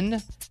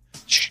then,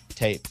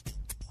 tape.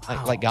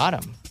 Like got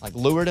him. Like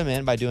lured him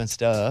in by doing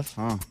stuff.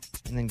 Huh.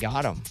 And then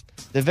got him.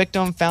 The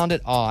victim found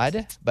it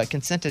odd, but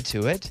consented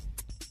to it.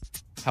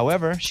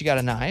 However, she got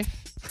a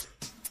knife.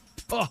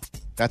 Oh.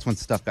 That's when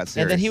stuff got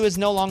serious. And then he was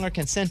no longer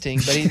consenting,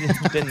 but he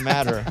didn't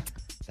matter.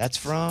 That's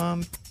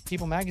from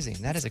People magazine.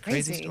 That is a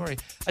crazy story.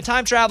 A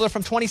time traveler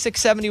from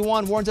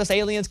 2671 warns us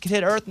aliens could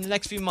hit Earth in the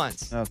next few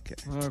months. Okay.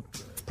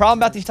 Problem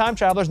about these time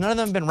travelers, none of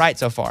them have been right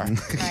so far.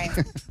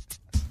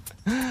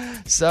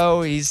 Right.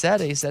 So he said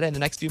in the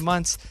next few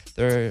months,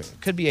 there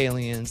could be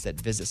aliens that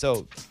visit.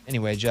 So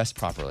anyway, adjust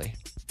properly.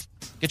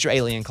 Get your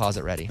alien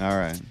closet ready. All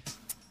right.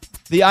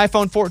 The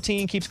iPhone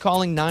 14 keeps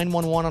calling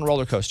 911 on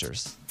roller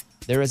coasters.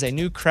 There is a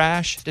new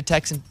crash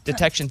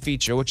detection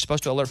feature, which is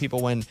supposed to alert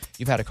people when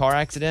you've had a car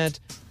accident.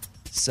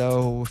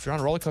 So if you're on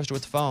a roller coaster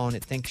with the phone,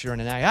 it thinks you're in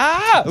an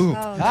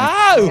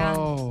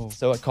accident.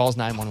 So it calls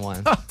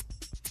 911,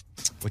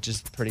 which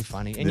is pretty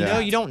funny. And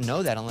you don't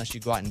know that unless you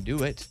go out and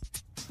do it.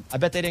 I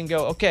bet they didn't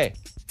go, okay,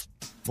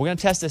 we're going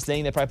to test this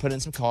thing. They probably put it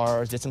in some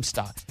cars, did some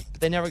stuff. But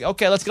they never go,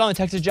 okay, let's get on the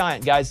Texas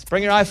Giant, guys.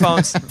 Bring your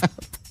iPhones.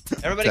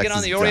 Everybody get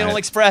on the Oriental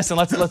Express and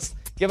let's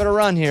give it a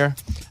run here.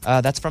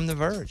 That's from The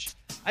Verge.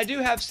 I do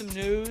have some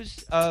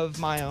news of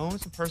my own,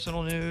 some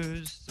personal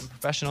news, some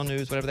professional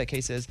news, whatever that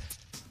case is.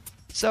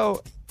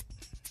 So,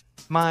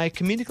 my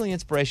comedically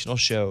inspirational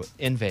show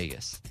in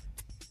Vegas,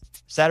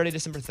 Saturday,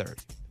 December 3rd.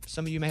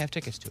 Some of you may have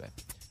tickets to it.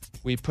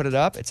 We put it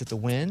up. It's at the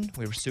Wynn.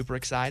 We were super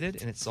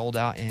excited, and it sold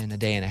out in a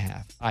day and a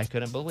half. I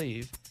couldn't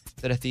believe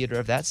that a theater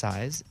of that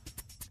size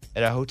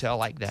at a hotel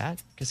like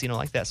that, casino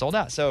like that, sold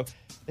out. So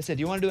they said,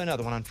 do you want to do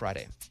another one on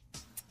Friday?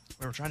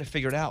 We were trying to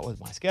figure it out with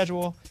my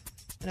schedule.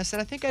 And I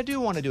said, I think I do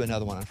want to do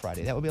another one on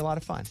Friday. That would be a lot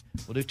of fun.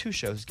 We'll do 2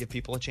 shows, give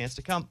people a chance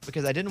to come,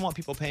 because I didn't want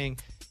people paying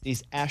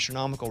these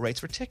astronomical rates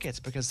for tickets,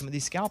 because some of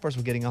these scalpers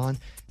were getting on.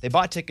 They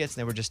bought tickets,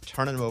 and they were just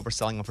turning them over,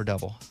 selling them for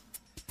double.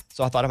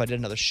 So I thought if I did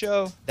another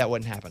show, that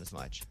wouldn't happen as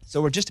much.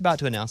 So we're just about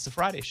to announce the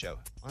Friday show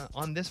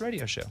on this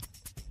radio show.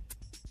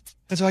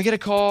 And so I get a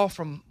call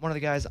from one of the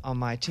guys on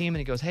my team, and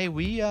he goes, hey,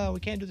 we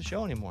can't do the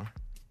show anymore.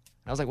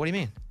 And I was like, what do you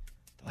mean?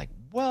 They're like,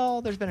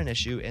 well, there's been an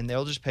issue, and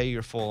they'll just pay you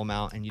your full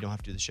amount, and you don't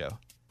have to do the show.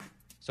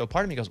 So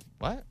part of me goes,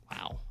 what?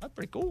 Wow, that's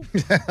pretty cool.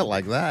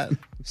 Like that.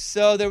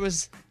 So there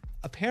was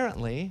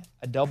apparently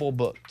a double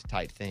booked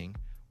type thing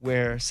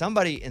where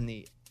somebody in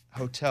the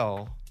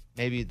hotel,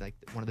 maybe like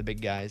one of the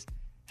big guys,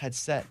 had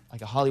set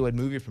like a Hollywood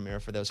movie premiere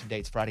for those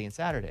dates Friday and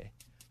Saturday.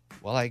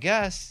 Well, I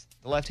guess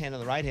the left hand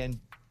and the right hand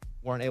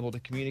weren't able to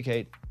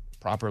communicate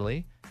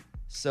properly.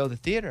 So the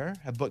theater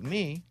have booked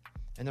me,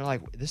 and they're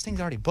like, this thing's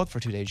already booked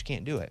for 2 days. You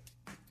can't do it.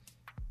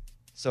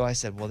 So I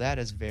said, well, that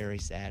is very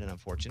sad and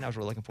unfortunate. I was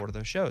really looking forward to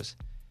those shows.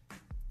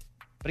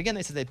 But again,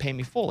 they said they'd pay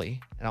me fully,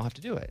 and I'll have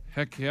to do it.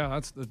 Heck yeah,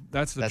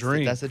 that's the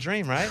dream. That's the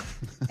dream, right?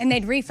 And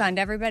they'd refund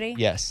everybody?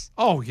 Yes.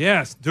 Oh,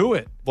 yes, do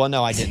it. Well,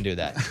 no, I didn't do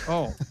that.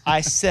 Oh.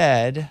 I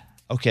said,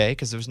 okay,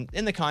 because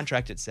in the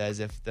contract it says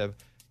if the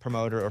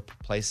promoter or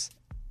place,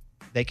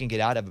 they can get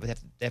out of it, but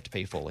they have to pay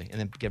you fully and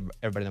then give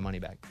everybody the money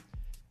back.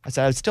 I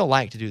said, I would still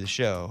like to do the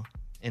show,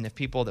 and if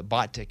people that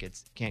bought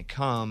tickets can't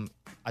come,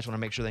 I just want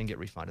to make sure they can get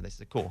refunded. They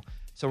said, cool.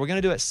 So we're going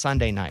to do it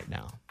Sunday night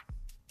now,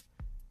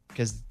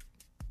 because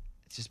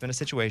it's just been a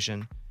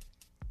situation.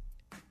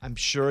 I'm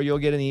sure you'll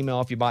get an email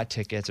if you bought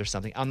tickets or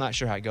something. I'm not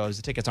sure how it goes.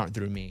 The tickets aren't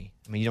through me.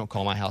 I mean, you don't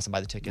call my house and buy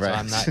the tickets. Right. So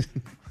I'm not.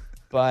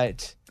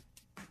 But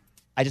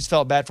I just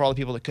felt bad for all the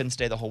people that couldn't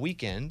stay the whole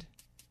weekend.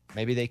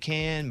 Maybe they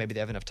can. Maybe they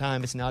have enough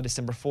time. It's now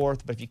December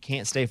 4th. But if you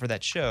can't stay for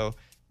that show,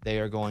 they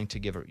are going to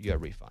give you a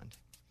refund.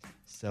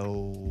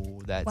 So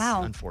that's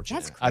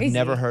unfortunate. That's crazy. I've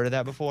never heard of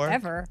that before.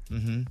 Ever.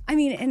 Mm-hmm. I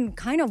mean, and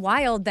kind of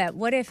wild that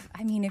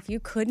if you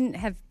couldn't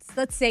have,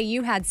 let's say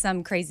you had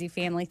some crazy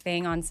family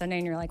thing on Sunday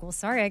and you're like, well,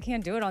 sorry, I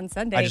can't do it on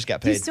Sunday. I just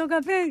got paid. You still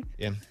got paid.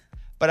 Yeah.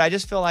 But I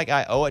just feel like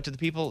I owe it to the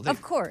people that,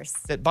 of course,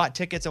 that bought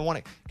tickets and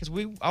wanted, because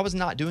I was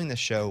not doing this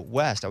show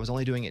west. I was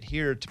only doing it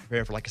here to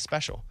prepare for like a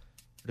special,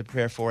 to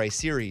prepare for a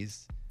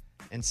series.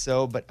 And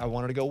so, but I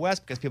wanted to go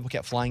west because people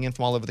kept flying in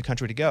from all over the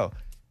country to go.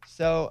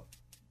 So,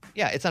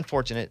 yeah, it's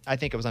unfortunate. I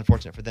think it was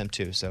unfortunate for them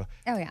too. So,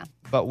 oh yeah.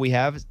 But we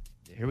have,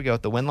 here we go.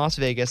 The Wynn Las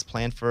Vegas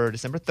planned for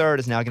December 3rd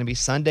is now going to be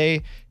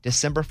Sunday,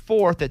 December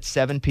 4th at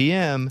 7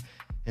 p.m.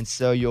 And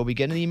so you'll be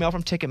getting an email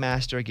from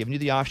Ticketmaster giving you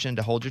the option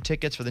to hold your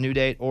tickets for the new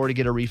date or to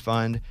get a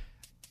refund.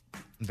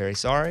 I'm very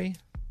sorry.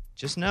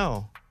 Just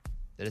know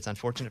that it's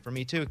unfortunate for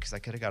me too, because I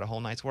could have got a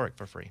whole night's work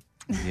for free.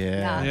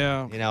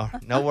 Yeah. You know,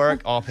 no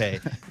work, all pay.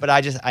 But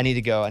I need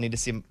to go. I need to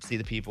see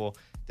the people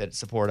that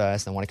support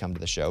us and want to come to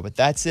the show. But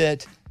that's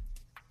it.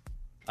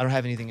 I don't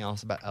have anything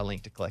else about a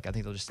link to click. I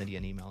think they'll just send you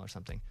an email or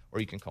something, or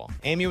you can call.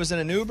 Amy was in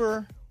an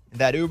Uber, and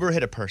that Uber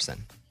hit a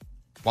person.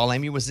 While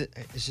Amy was,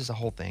 it's just a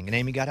whole thing. And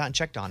Amy got out and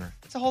checked on her.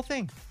 It's a whole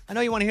thing. I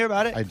know you want to hear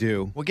about it. I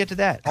do. We'll get to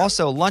that.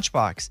 Also,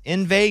 Lunchbox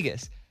in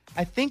Vegas.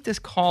 I think this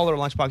caller,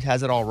 Lunchbox,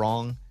 has it all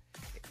wrong.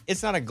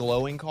 It's not a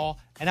glowing call,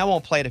 and I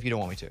won't play it if you don't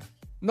want me to.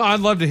 No, I'd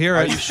love to hear it.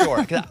 Are you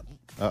sure?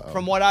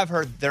 From what I've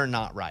heard, they're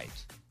not right.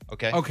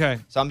 Okay? Okay.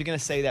 So I'm going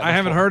to say that I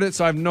haven't before. heard it,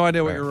 so I have no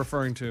idea what you're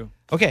referring to.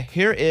 Okay,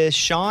 here is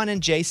Sean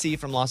and JC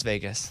from Las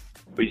Vegas.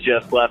 We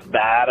just left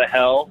Bat of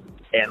Hell,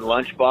 and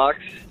Lunchbox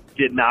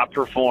did not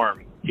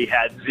perform. He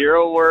had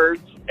 0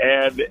 words,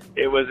 and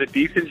it was a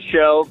decent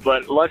show,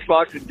 but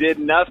Lunchbox did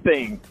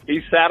nothing.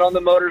 He sat on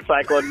the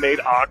motorcycle and made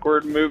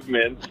awkward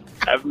movements.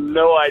 I have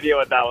no idea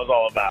what that was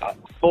all about.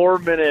 4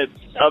 minutes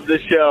of the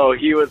show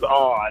he was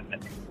on.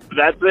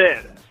 That's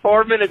it.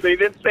 4 minutes. He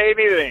didn't say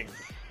anything.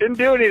 Didn't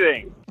do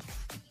anything.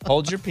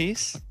 Hold your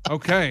peace.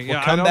 Okay, We'll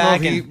yeah, come I don't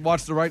back know if he and-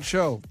 watched the right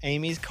show.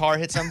 Amy's car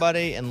hit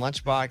somebody, and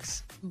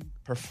Lunchbox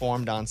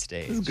performed on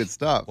stage. This is good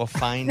stuff. We'll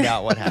find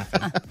out what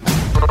happened.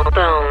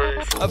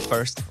 Up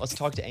first, let's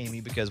talk to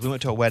Amy because we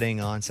went to a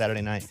wedding on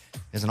Saturday night. It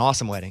was an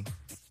awesome wedding.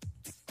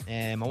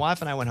 And my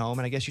wife and I went home,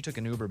 and I guess you took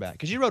an Uber back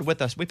because you rode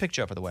with us. We picked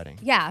you up for the wedding.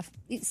 Yeah.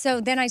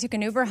 So then I took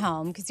an Uber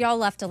home because y'all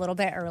left a little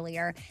bit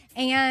earlier.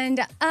 And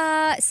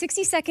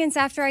 60 seconds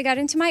after I got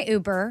into my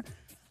Uber,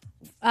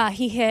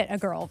 he hit a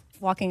girl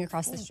walking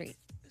across the street.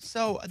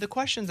 So the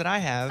questions that I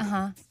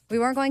have, We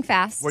weren't going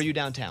fast. were you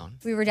downtown?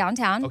 We were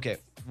downtown. Okay.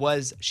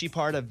 Was she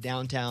part of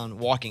downtown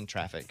walking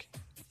traffic?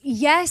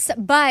 Yes,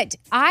 but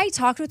I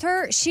talked with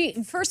her.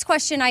 First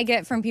question I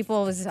get from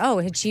people is, oh,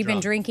 had she been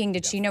drinking?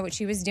 Did she know what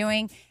she was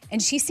doing?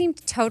 And she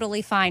seemed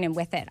totally fine and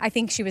with it. I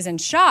think she was in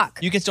shock.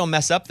 You can still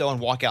mess up, though, and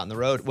walk out in the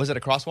road. Was it a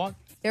crosswalk?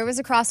 There was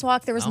a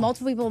crosswalk. There was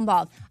multiple people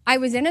involved. I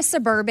was in a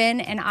Suburban,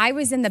 and I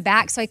was in the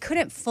back, so I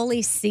couldn't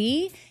fully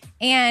see.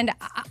 And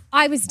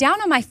I was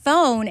down on my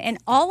phone, and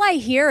all I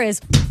hear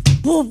is,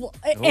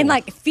 and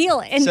like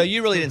feel it. And, So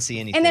you really didn't see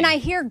anything. and then I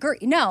hear,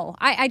 no,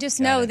 I just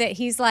know that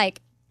he's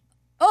like,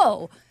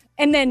 oh.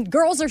 And then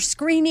girls are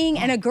screaming,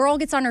 and a girl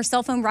gets on her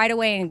cell phone right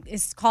away and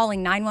is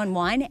calling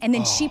 911. And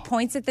then she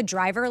points at the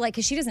driver, like,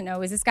 because she doesn't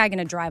know, is this guy going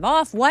to drive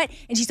off? What?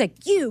 And she's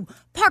like, you,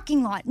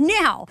 parking lot,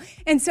 now.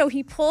 And so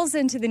he pulls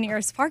into the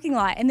nearest parking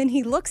lot, and then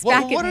he looks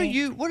back at me.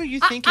 What are you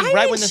thinking I'm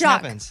right in when this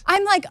shock. happens?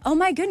 I'm like, oh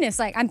my goodness.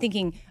 Like, I'm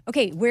thinking,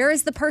 okay, where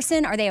is the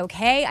person? Are they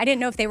okay? I didn't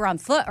know if they were on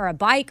foot or a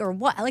bike or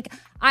what. Like,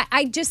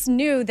 I just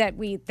knew that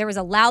there was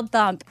a loud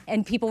thump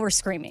and people were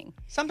screaming.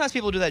 Sometimes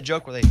people do that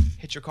joke where they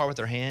hit your car with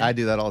their hand. I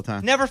do that all the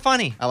time. Never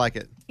funny. I like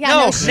it. Yeah,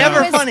 No, she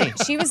never was- funny.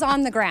 She was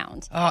on the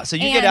ground. So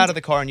you get out of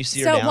the car and you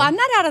see her down. Well, I'm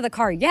not out of the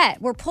car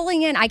yet. We're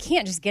pulling in. I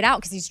can't just get out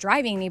because he's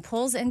driving. And he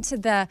pulls into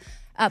the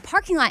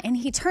parking lot, and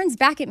he turns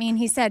back at me, and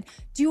he said,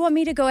 do you want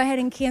me to go ahead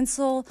and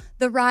cancel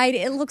the ride?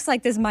 It looks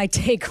like this might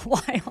take a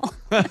while.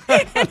 And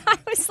I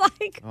was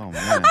like, Oh, man.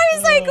 I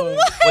was like,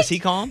 what? Was he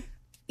calm?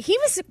 He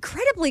was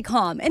incredibly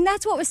calm. And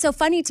that's what was so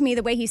funny to me,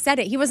 the way he said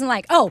it. He wasn't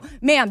like, oh,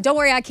 ma'am, don't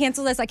worry, I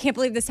canceled this. I can't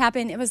believe this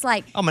happened. It was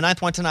like, Oh, my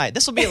ninth one tonight.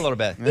 This will be a little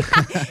bit.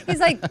 he's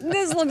like,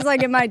 this looks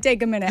like it might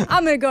take a minute.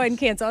 I'm going to go ahead and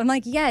cancel. I'm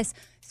like, yes.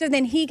 So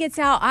then he gets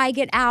out. I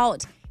get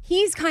out.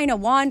 He's kind of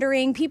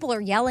wandering. People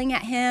are yelling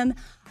at him.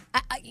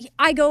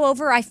 I go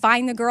over. I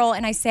find the girl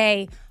and I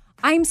say,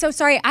 I'm so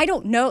sorry. I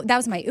don't know. That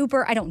was my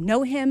Uber. I don't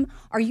know him.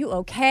 Are you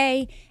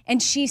okay?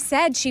 And she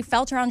said she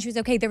felt around. She was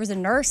okay. There was a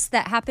nurse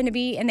that happened to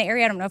be in the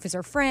area. I don't know if it was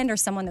her friend or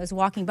someone that was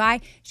walking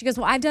by. She goes,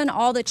 well, I've done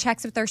all the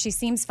checks with her. She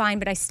seems fine,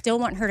 but I still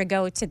want her to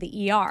go to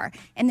the ER.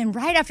 And then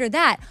right after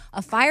that,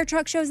 a fire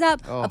truck shows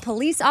up, a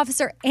police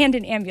officer, and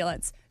an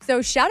ambulance.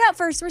 So shout out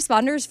first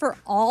responders for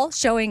all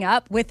showing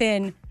up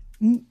within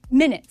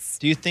minutes.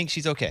 Do you think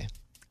she's okay?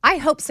 I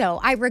hope so.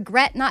 I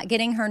regret not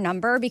getting her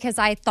number because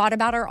I thought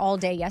about her all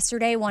day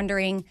yesterday,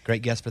 wondering,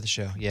 Great guess for the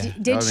show. Yeah.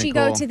 did she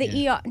go to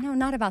the ER? No,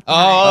 not about that.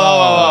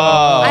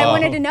 Oh. I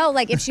wanted to know,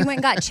 like, if she went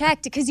and got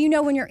checked, because, you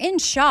know, when you're in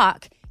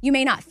shock, you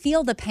may not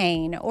feel the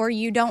pain or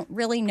you don't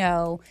really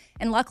know.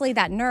 And luckily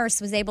that nurse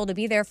was able to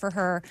be there for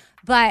her.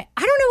 But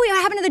I don't know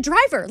what happened to the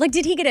driver. Like,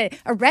 did he get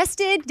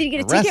arrested? Did he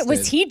get a ticket?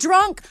 Was he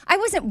drunk? I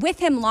wasn't with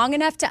him long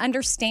enough to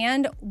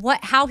understand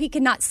how he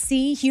could not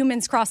see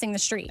humans crossing the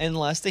street.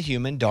 Unless the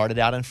human darted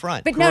out in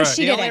front. But no,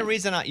 she The only didn't.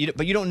 reason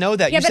but you don't know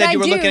that. Yeah, You but said I you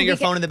were do looking at your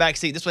because- phone in the back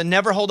seat. This would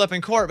never hold up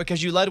in court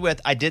because you led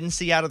with, I didn't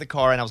see out of the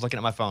car and I was looking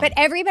at my phone. But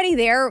everybody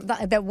there,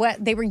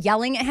 they were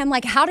yelling at him,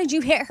 like, how did you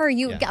hit her?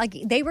 Like,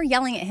 they were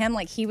yelling at him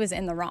like he was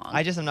in the wrong.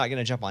 I just am not going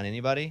to jump on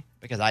anybody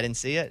because I didn't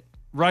see it.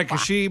 Right,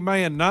 because she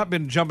may have not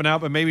been jumping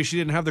out, but maybe she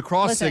didn't have the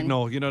cross Listen,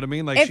 signal. You know what I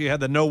mean? Like if- she had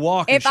the no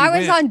walk. If and she I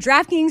was went. on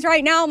DraftKings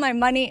right now, my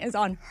money is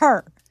on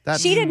her.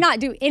 That's- She did not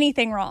do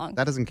anything wrong.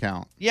 That doesn't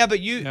count. Yeah, but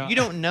you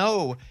don't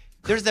know.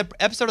 There's the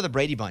episode of the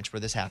Brady Bunch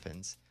where this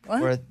happens.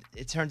 What? Where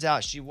it turns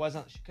out she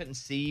couldn't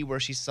see where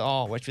she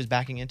was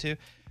backing into.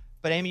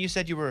 But Amy, you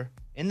said you were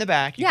in the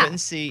back, you Yeah. couldn't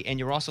see, and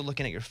you were also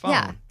looking at your phone.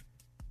 Yeah.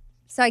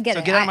 So I get So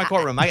it. get out of my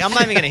courtroom. I'm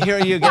not even going to hear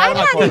you. Get out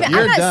Well, of my courtroom.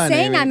 I'm not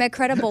saying I'm a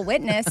credible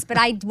witness, but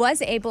I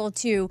was able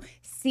to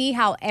see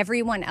how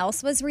everyone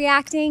else was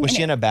reacting. Was and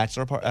she in a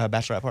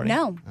bachelorette party?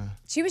 No,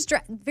 she was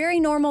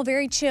very normal,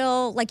 very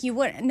chill. Like you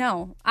wouldn't.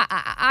 No,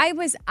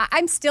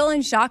 I'm still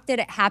in shock that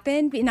it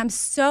happened, and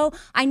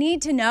I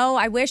need to know.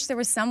 I wish there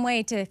was some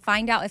way to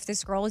find out if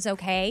this girl is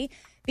okay,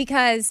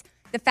 because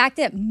the fact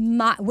that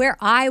where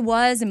I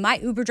was and my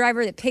Uber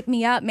driver that picked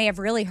me up may have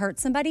really hurt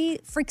somebody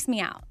freaks me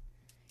out,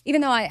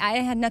 even though I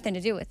had nothing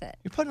to do with it.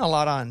 You're putting a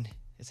lot on.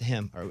 It's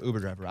him or Uber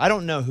driver. I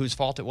don't know whose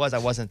fault it was. I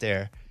wasn't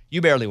there. You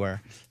barely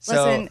were. So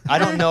Listen. I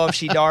don't know if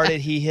she darted,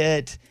 he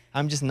hit.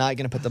 I'm just not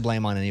going to put the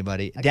blame on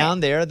anybody. Okay. Down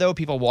there, though,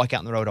 people walk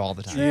out in the road all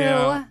the time. True.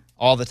 Yeah.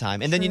 All the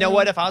time. And then you know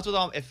what? If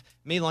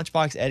me,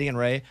 Lunchbox, Eddie, and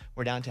Ray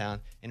were downtown,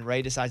 and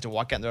Ray decides to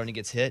walk out in the road and he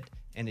gets hit,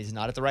 and he's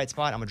not at the right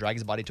spot, I'm gonna drag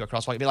his body to a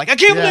crosswalk and be like, I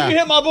can't believe you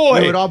hit my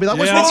boy. We would all be like,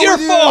 what's wrong It's your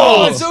with you?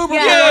 fault. It's Uber.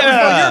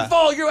 Yeah. Your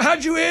fault.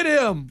 How'd you hit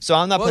him? So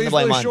I'm not Well, putting the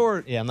he's blame really on.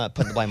 short. Yeah, I'm not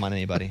putting the blame on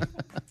anybody.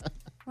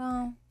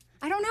 Well,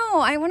 I don't know.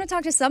 I want to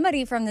talk to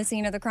somebody from the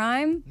scene of the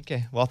crime.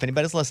 Okay. Well, if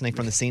anybody's listening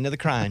from the scene of the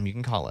crime, you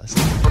can call us.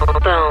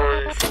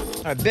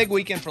 All right, big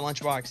weekend for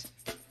Lunchbox.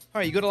 All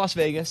right, you go to Las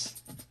Vegas.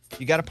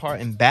 You got a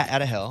part in Bat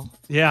Out of Hell.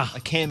 Yeah. A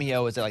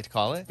cameo, as they like to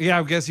call it. Yeah,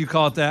 I guess you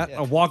call it that.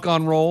 A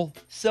walk-on roll.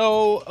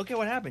 So, okay,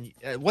 what happened?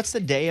 What's the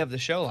day of the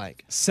show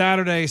like?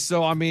 Saturday,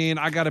 so I mean,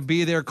 I got to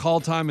be there.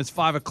 Call time is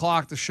 5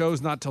 o'clock. The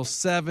show's not till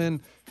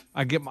 7.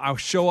 I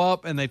show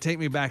up and they take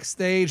me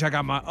backstage. I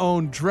got my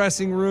own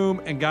dressing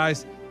room, and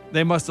guys,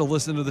 they must have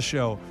listened to the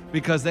show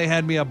because they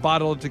had me a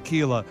bottle of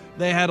tequila.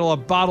 They had a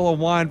bottle of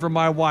wine for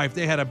my wife.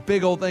 They had a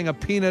big old thing of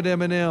peanut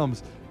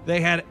M&Ms.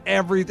 They had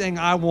everything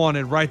I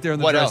wanted right there in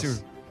the What dressing else?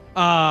 room.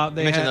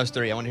 They mentioned those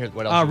three. I want to hear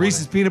what else.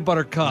 Reese's peanut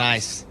butter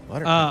cups.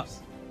 Nice.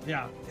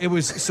 Yeah, it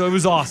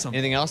was awesome.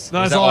 Anything else? No,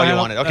 Or is that's that all all I you had.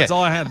 wanted? Okay. That's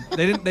all I had.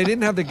 They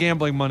didn't have the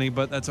gambling money,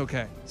 but that's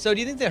okay. So, do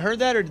you think they heard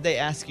that, or did they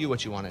ask you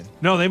what you wanted?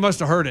 No, they must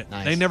have heard it.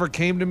 Nice. They never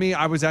came to me.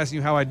 I was asking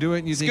you how I do it,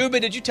 and you think, Scuba,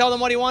 did you tell them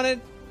what he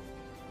wanted?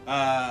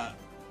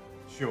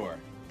 Sure.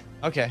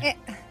 Okay.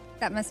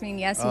 That must mean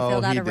yes, he Oh,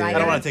 filled out he a did. rider. I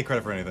don't want to take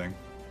credit for anything.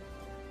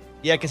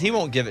 Yeah, because he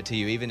won't give it to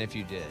you, even if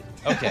you did.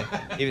 Okay.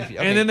 Even if you,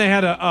 okay. And then they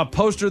had a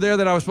poster there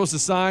that I was supposed to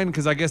sign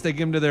because I guess they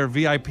give them to their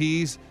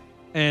VIPs.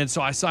 And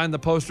so I signed the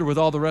poster with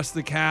all the rest of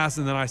the cast,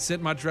 and then I sit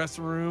in my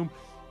dressing room,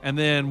 and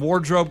then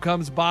wardrobe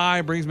comes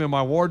by, brings me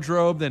my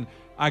wardrobe. Then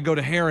I go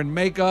to hair and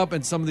makeup,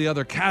 and some of the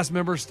other cast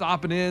members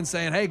stopping in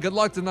saying, hey, good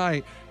luck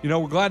tonight.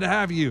 We're glad to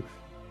have you.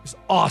 It's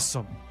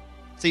awesome.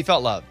 So you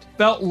felt loved.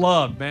 Felt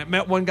loved, man.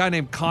 Met one guy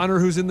named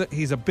Connor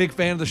he's a big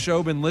fan of the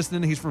show, been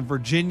listening. He's from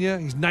Virginia.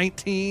 He's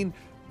 19.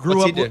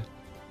 What's he do?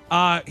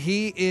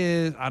 He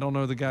is, I don't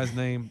know the guy's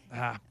name,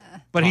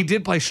 but he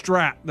did play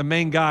Strat, the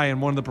main guy in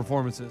one of the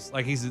performances.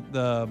 Like he's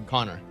the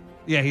Connor.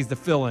 Yeah, he's the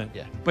fill-in.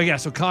 Yeah. But yeah,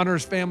 so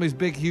Connor's family's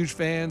big, huge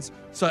fans.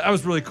 So that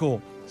was really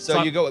cool.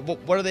 So you go.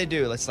 What do they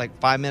do? It's like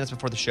 5 minutes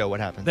before the show. What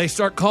happens? They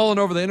start calling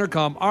over the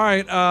intercom. All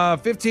right,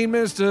 15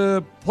 minutes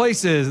to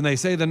places, and they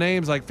say the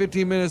names like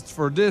 15 minutes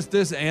for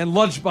this, and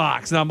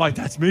Lunchbox, and I'm like,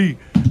 that's me.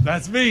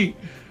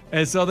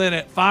 And so then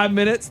at 5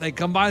 minutes, they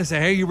come by and say,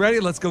 hey, you ready?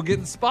 Let's go get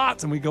in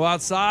spots. And we go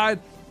outside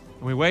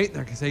and we wait.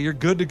 They say, you're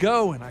good to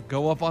go. And I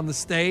go up on the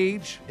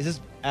stage. Is this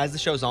as the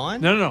show's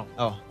on? No.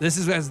 Oh. This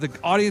is as the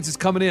audience is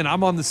coming in.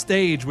 I'm on the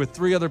stage with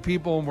 3 other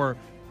people, and we're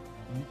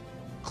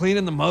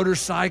cleaning the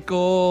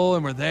motorcycle,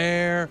 and we're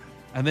there.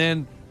 And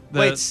then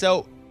Wait,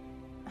 so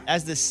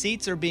as the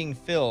seats are being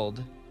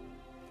filled,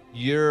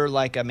 you're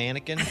like a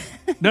mannequin?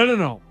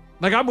 No.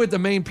 Like I'm with the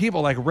main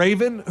people, like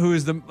Raven, who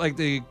is the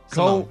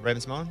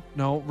Raven Simone?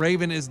 No,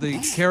 Raven is the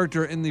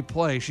character in the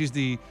play. She's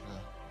the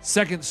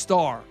second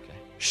star. Okay.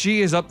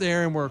 She is up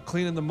there, and we're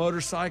cleaning the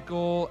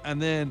motorcycle,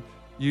 and then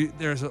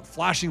there's a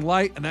flashing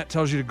light, and that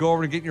tells you to go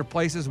over and get in your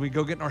places. We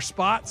go get in our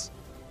spots,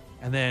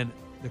 and then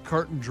the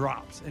curtain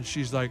drops, and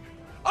she's like,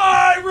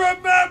 I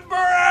remember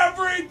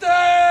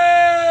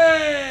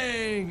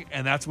everything!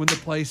 And that's when the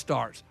play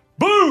starts.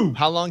 Boom!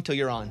 How long till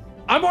you're on?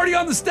 I'm already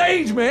on the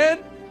stage, man.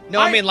 No,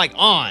 I mean like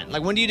on.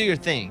 Like when do you do your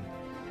thing?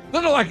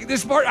 No, like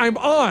this part, I am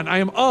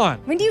on.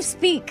 When do you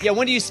speak? Yeah,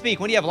 when do you speak?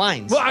 When do you have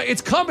lines? Well,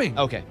 it's coming.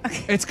 Okay.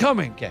 It's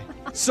coming. Okay.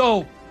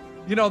 So,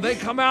 they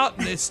come out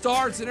and it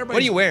starts and everybody.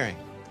 What are you wearing?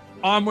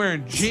 I'm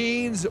wearing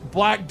jeans,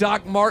 black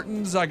Doc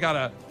Martens. I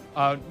got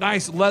a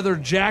nice leather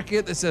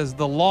jacket that says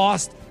The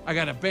Lost. I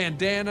got a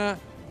bandana,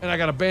 and I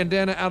got a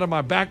bandana out of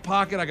my back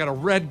pocket. I got a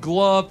red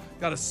glove,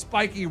 got a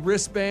spiky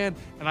wristband,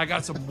 and I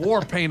got some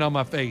war paint on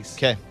my face.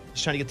 Okay.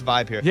 Just trying to get the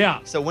vibe here.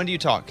 Yeah. So when do you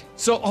talk?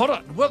 So hold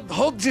on.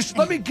 Well, just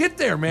let me get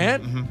there,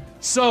 man. Mm-hmm.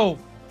 So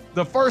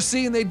the first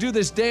scene, they do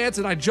this dance,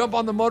 and I jump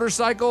on the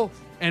motorcycle,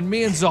 and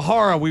me and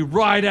Zahara, we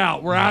ride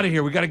out. We're out of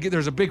here. We got to get.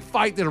 There's a big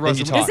fight that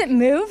erupts. Does it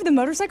move? The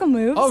motorcycle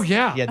moves? Oh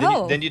yeah.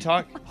 Yeah. Then you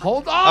talk.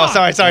 Hold on. Oh,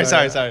 sorry.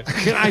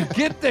 Can I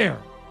get there?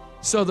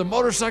 So the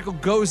motorcycle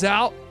goes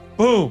out.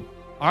 Boom.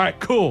 All right.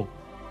 Cool.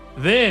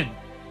 Then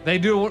they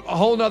do a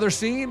whole nother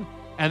scene,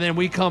 and then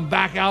we come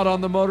back out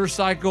on the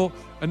motorcycle.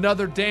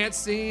 Another dance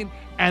scene,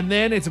 and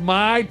then it's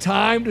my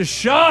time to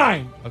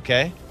shine.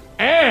 Okay.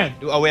 And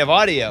we have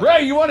audio.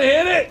 Ray, you want to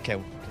hit it?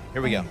 Okay.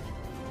 Here we go.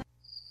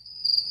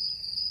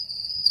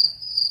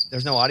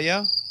 There's no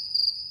audio?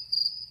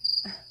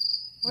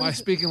 My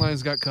speaking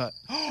lines got cut.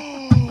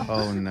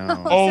 Oh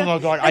no. Oh my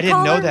God. I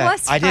didn't know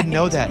that. I didn't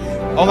know that.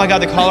 Oh my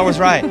God, the caller was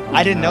right.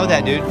 I didn't know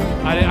that, dude.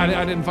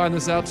 I didn't find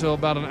this out till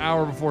about an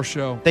hour before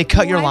show. They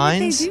cut your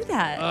lines? Why did they do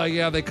that?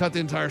 Yeah, they cut the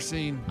entire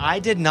scene. I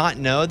did not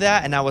know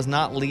that, and I was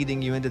not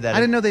leading you into that. I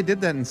didn't know they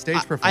did that in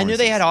stage performances. I knew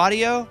they had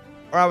audio,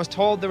 or I was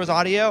told there was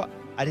audio.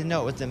 I didn't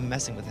know it was them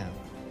messing with him.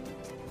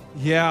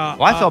 Yeah.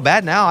 Well, I feel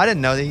bad now. I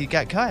didn't know that he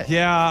got cut.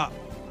 Yeah.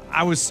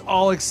 I was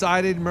all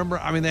excited.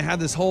 Remember, they had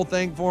this whole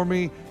thing for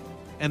me,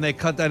 and they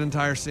cut that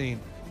entire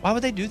scene. Why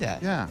would they do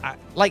that? Yeah.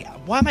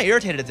 Why am I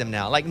irritated at them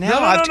now? Like now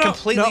I've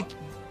completely.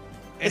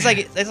 It's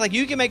like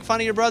you can make fun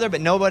of your brother, but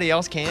nobody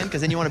else can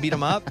because then you want to beat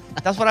him up.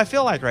 That's what I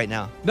feel like right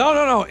now.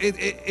 No.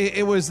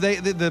 It was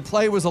the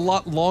play was a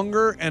lot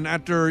longer, and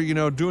after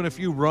doing a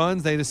few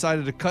runs, they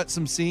decided to cut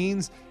some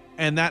scenes,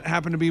 and that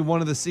happened to be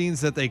one of the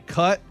scenes that they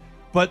cut,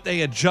 but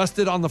they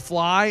adjusted on the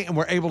fly and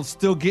were able to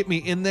still get me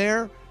in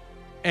there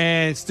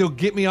and still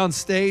get me on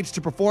stage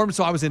to perform.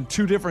 So I was in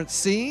 2 different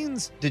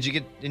scenes. And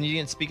you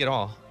didn't speak at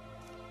all?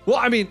 Well,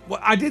 I mean,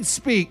 I did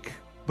speak,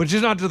 but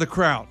just not to the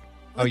crowd.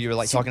 Oh, you were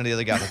like talking to the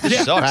other guy. Like,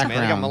 this sucks,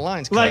 man. I got my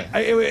lines cut. Like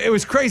it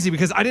was crazy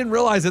because I didn't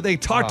realize that they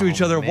talk to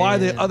each other why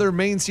the other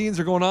main scenes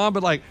are going on,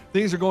 but like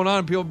things are going on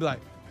and people be like,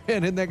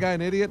 man, isn't that guy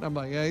an idiot? And I'm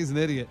like, yeah, he's an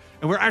idiot.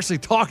 And we're actually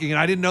talking and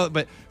I didn't know it,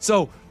 but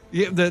so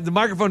the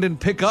microphone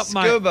didn't pick up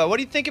Scuba, what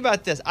do you think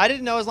about this? I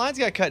didn't know his lines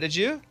got cut. Did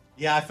you?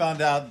 Yeah, I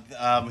found out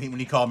when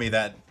he called me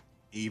that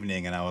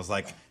evening, and I was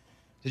like,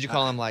 did you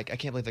call him like, I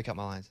can't believe they cut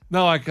my lines?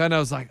 No, I kind of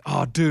was like,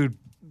 oh, dude,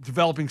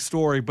 developing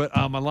story, but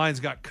my lines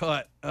got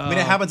cut. I mean,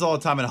 it happens all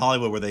the time in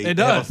Hollywood where they have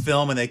a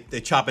film and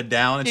they chop it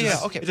down. It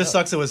just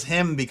sucks it was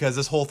him because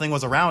this whole thing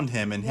was around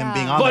him and him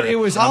being on there. But it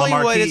was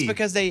Hollywood. It's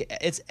because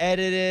it's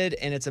edited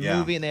and it's a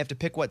movie and they have to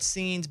pick what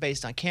scenes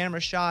based on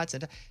camera shots.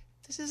 And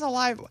this is a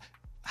live.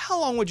 How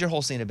long would your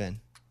whole scene have been?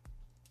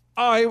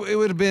 Oh, it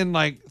would have been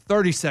like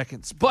 30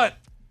 seconds. But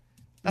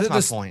that's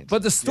my point.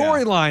 But the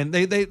storyline,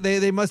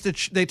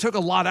 they took a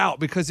lot out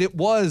because it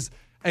was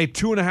a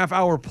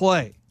 2.5-hour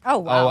play. Oh,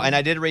 wow. Oh, and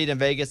I did read in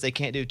Vegas they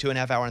can't do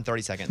 2.5 hours and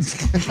 30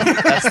 seconds.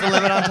 That's the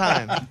limit on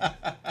time.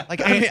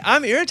 Like,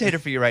 I'm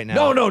irritated for you right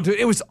now. No, dude,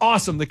 it was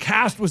awesome. The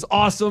cast was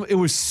awesome. It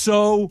was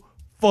so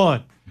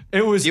fun.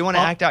 It was. Do you want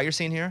to act out your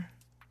scene here?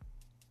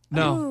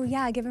 No. Oh,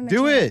 yeah, give him a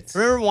Do chance. it.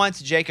 Remember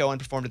once Jake Owen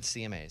performed at the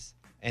CMAs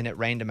and it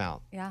rained him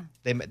out. Yeah.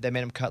 They made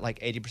him cut like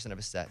 80% of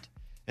his set.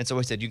 And so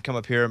we said, you can come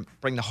up here and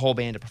bring the whole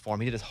band to perform.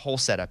 He did his whole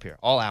set up here,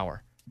 all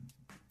hour.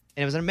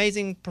 And it was an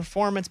amazing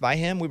performance by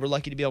him. We were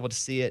lucky to be able to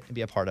see it and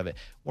be a part of it.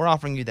 We're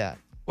offering you that.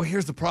 Well,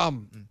 here's the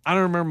problem. I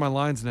don't remember my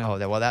lines now.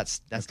 Oh, well, that's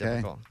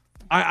difficult.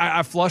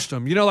 I flushed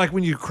them. You know, like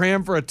when you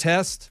cram for a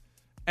test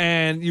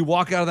and you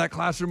walk out of that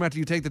classroom after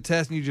you take the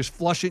test and you just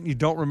flush it and you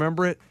don't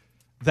remember it?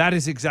 That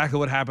is exactly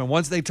what happened.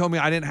 Once they told me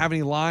I didn't have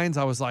any lines,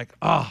 I was like,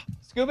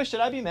 Scuba, should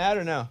I be mad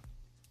or no?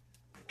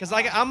 Because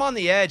like I'm on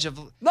the edge of.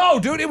 No,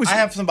 dude, it was. I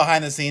have some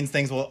behind the scenes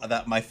things.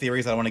 That my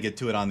theories. I don't want to get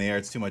to it on the air.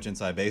 It's too much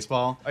inside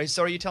baseball.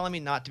 So are you telling me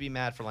not to be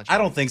mad for Lunchbox? I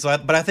don't think so.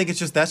 But I think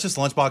that's just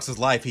Lunchbox's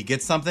life. He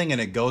gets something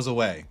and it goes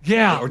away.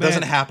 Yeah, or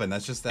doesn't happen.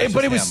 That's just.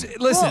 But it was. Him.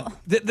 Listen,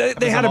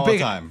 they had a big.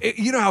 Time.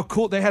 You know how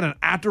cool they had an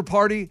after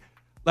party.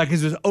 Like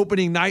it was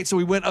opening night, so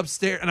we went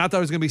upstairs, and I thought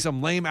it was gonna be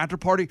some lame after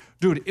party.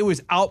 Dude, it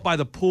was out by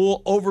the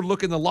pool,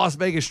 overlooking the Las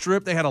Vegas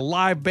Strip. They had a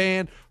live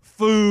band,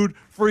 food,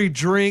 free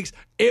drinks.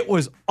 It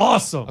was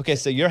awesome. Okay,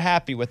 so you're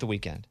happy with the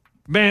weekend?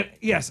 Man,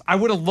 yes. I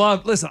would have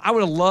loved. Listen, I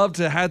would have loved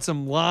to have had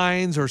some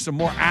lines or some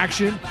more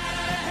action.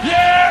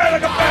 Yeah,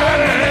 like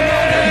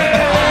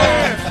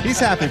a He's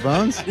happy,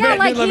 Bones. Yeah, Man,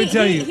 like let me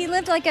tell you. he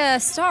lived like a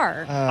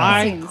star.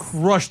 I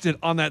crushed it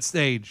on that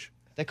stage.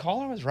 The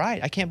caller was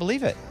right. I can't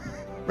believe it.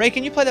 Ray,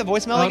 can you play that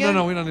voicemail again?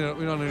 No, we don't need to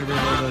reload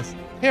this.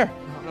 Here.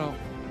 No.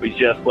 We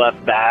just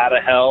left Bat out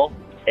of hell,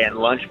 and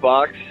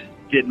Lunchbox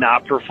did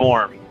not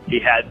perform. He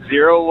had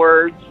 0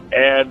 words,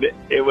 and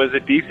it was a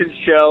decent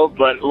show,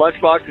 but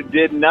Lunchbox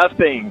did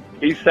nothing.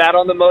 He sat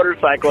on the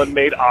motorcycle and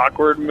made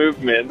awkward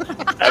movements.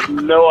 I have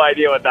no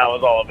idea what that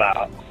was all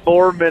about.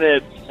 4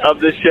 minutes of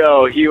the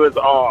show he was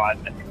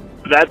on.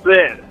 That's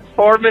it.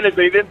 4 minutes.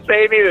 He didn't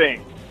say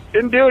anything.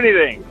 Didn't do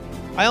anything.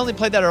 I only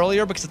played that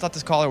earlier because I thought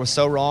this caller was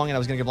so wrong and I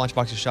was going to give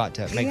Lunchbox a shot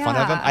to make fun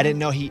of him. I didn't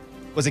know he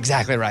was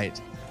exactly right.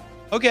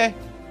 Okay.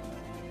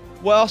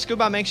 Well,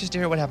 Scuba, I'm anxious to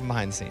hear what happened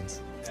behind the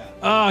scenes.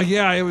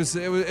 Yeah, it was,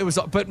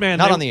 but man.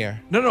 Not on the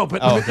air. No,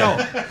 but okay.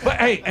 no. But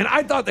hey, and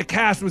I thought the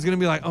cast was going to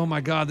be like, oh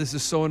my God, this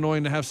is so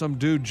annoying to have some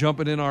dude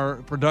jumping in our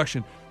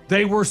production.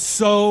 They were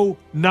so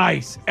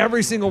nice.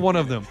 Every single one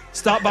of them.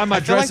 Stopped by my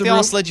dressing room. I feel like they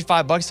all slid you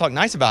 $5 to talk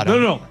nice about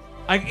him. No.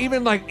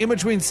 Even like in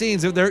between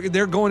scenes,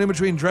 they're going in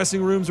between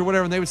dressing rooms or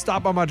whatever, and they would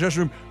stop by my dressing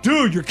room.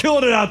 Dude, you're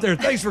killing it out there.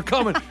 Thanks for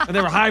coming. And they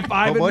were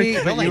high-fiving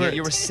me. But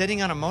you were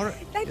sitting on a motor.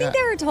 I think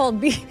they were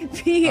told be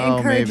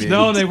encouraged. Maybe.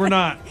 No, they were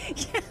not.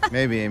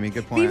 Maybe, Amy.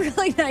 Good Be point.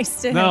 really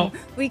nice to No. him.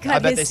 We cut I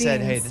bet his they said,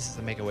 scenes. hey, this is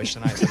a Make-A-Wish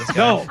tonight. So this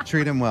guy, No.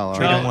 Treat him well. All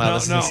Treat right. him well.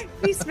 No.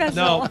 Be special.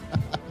 No.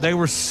 They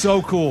were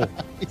so cool.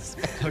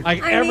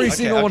 Like every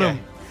single one of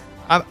them.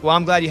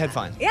 I'm glad you had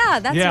fun. Yeah,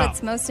 that's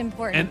what's most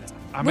important. And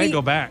I may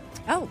go back.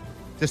 Oh.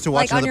 Just to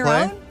watch like on another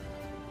your play? own?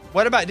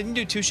 What about, didn't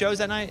you do 2 shows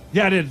that night?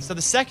 Yeah, I did. So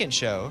the second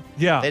show,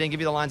 they didn't give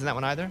you the lines in that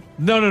one either?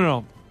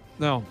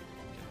 No.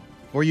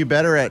 Were you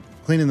better at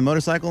cleaning the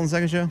motorcycle in the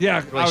second show?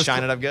 Yeah. Really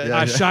shine it up good?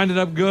 I shined it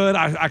up good.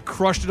 I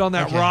crushed it on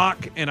that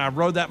rock, and I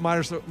rode that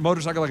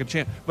motorcycle like a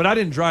champ. But I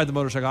didn't drive the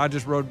motorcycle. I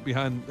just rode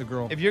behind the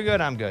girl. If you're good,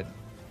 I'm good.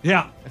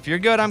 Yeah. If you're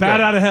good, I'm Bat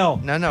good. out of hell.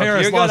 No.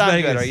 Paris, if you're Las good, I'm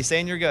Vegas. good. Are you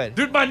saying you're good?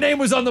 Dude, my name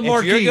was on the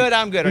marquee. If you're good,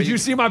 I'm good. Did you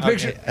see my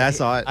picture? Okay. I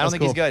saw it. I don't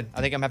think That's he's good.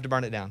 I think I'm going to have to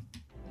burn it down.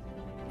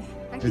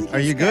 Are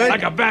you good?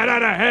 Like a bat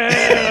out of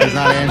hell. He's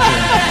not answering.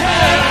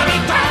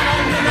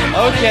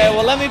 Okay,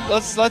 well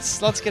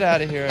let's get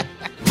out of here.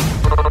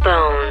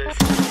 Bones.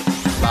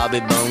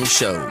 Bobby Bones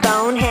Show.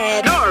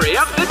 Bonehead. Story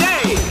of the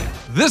day.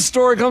 This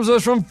story comes to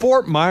us from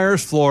Fort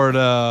Myers,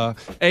 Florida.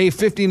 A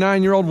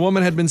 59-year-old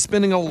woman had been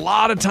spending a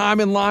lot of time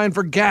in line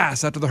for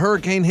gas. After the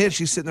hurricane hit,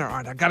 she's sitting there, all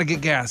right, I gotta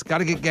get gas.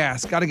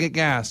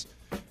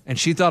 And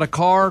she thought a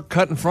car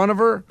cut in front of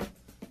her,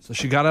 so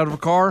she got out of her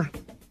car,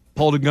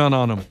 pulled a gun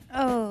on him.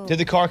 Oh. Did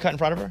the car cut in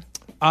front of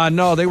her?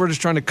 No, they were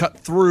just trying to cut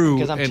through.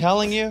 Because I'm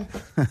telling you,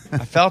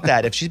 I felt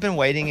that. If she's been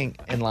waiting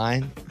in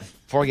line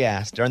for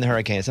gas during the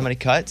hurricane and somebody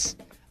cuts,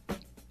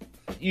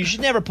 you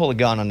should never pull a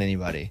gun on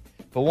anybody.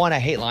 But one, I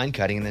hate line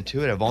cutting, and then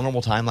two, at a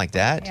vulnerable time like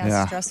that.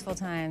 Yeah, stressful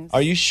times.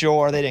 Are you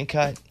sure they didn't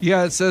cut?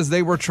 Yeah, it says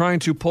they were trying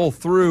to pull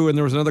through, and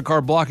there was another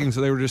car blocking,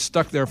 so they were just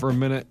stuck there for a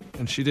minute,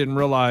 and she didn't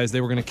realize they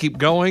were going to keep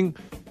going,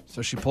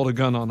 so she pulled a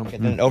gun on them. Okay,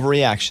 then an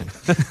overreaction.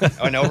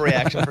 An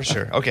overreaction for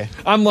sure. Okay.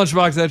 I'm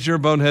Lunchbox. That's your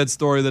Bonehead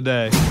story of the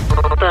day.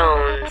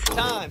 Bones.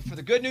 Time for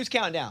the good news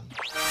countdown.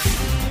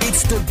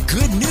 It's the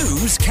Good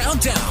News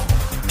Countdown.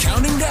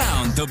 Counting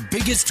down the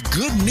biggest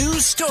good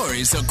news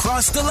stories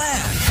across the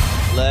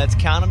land. Let's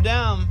count them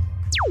down.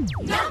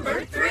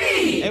 Number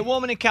 3. A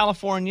woman in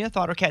California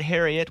thought her cat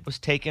Harriet was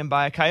taken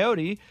by a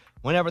coyote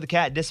whenever the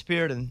cat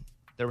disappeared, and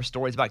there were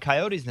stories about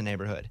coyotes in the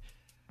neighborhood.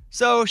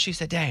 So she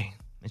said, dang,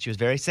 and she was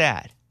very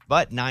sad.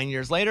 But 9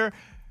 years later,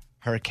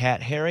 her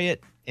cat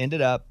Harriet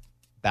ended up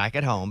back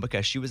at home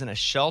because she was in a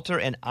shelter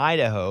in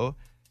Idaho.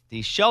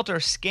 The shelter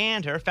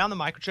scanned her, found the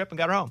microchip, and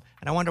got her home.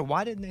 And I wonder,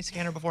 why didn't they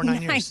scan her before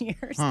 9 years? 9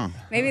 years.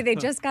 Maybe they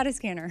just got a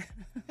scanner.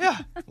 Yeah.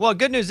 Well,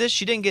 good news is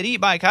she didn't get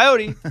eaten by a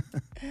coyote.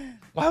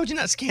 Why would you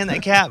not scan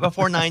that cat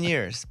before 9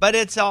 years? But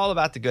it's all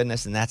about the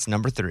goodness, and that's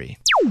number 3.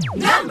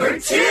 Number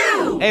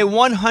 2. A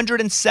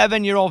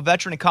 107-year-old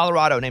veteran in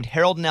Colorado named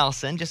Harold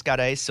Nelson just got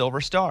a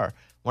Silver Star,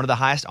 one of the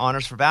highest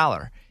honors for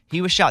valor.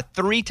 He was shot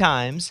 3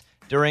 times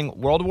during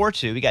World War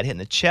II. He got hit in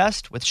the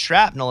chest with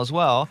shrapnel as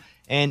well,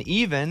 and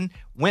even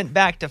went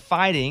back to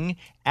fighting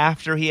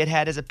after he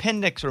had his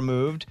appendix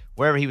removed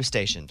wherever he was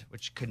stationed,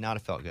 which could not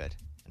have felt good.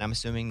 And I'm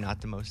assuming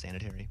not the most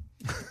sanitary.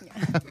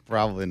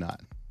 Probably not.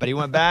 But he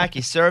went back,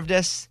 he served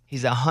us.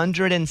 He's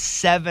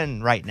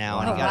 107 right now,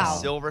 and he got a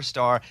Silver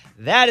Star.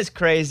 That is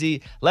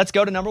crazy. Let's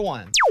go to number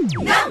 1.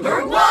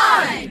 Number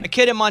 1. A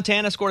kid in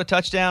Montana scored a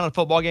touchdown in a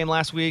football game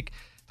last week.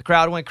 The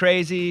crowd went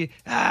crazy.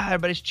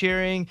 Everybody's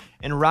cheering.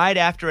 And right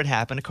after it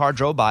happened, a car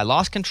drove by,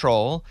 lost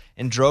control,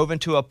 and drove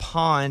into a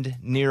pond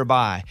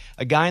nearby.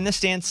 A guy in the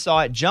stands saw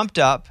it, jumped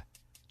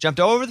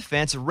over the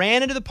fence,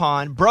 ran into the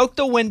pond, broke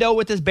the window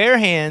with his bare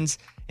hands,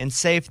 and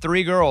saved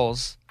 3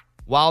 girls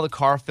while the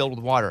car filled with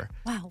water.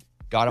 Wow.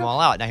 Got them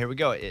all out. Now, here we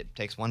go. It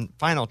takes one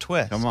final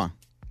twist. Come on.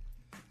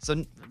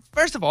 So,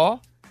 first of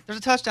all, there's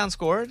a touchdown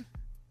scored.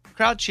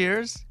 Crowd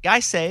cheers.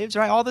 Guy saves,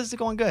 right? All this is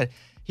going good.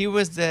 He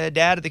was the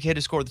dad of the kid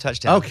who scored the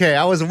touchdown. Okay,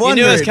 I was wondering.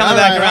 You knew it was coming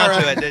back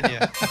around to it, didn't you?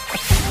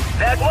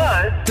 That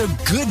was the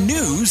Good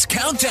News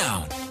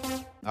Countdown.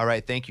 All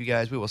right, thank you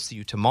guys. We will see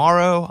you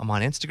tomorrow. I'm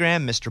on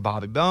Instagram, Mr.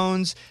 Bobby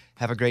Bones.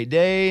 Have a great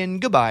day, and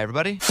goodbye,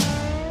 everybody.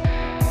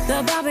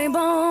 The Bobby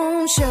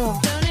Bones Show.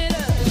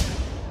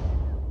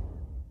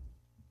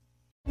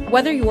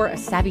 Whether you're a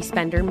savvy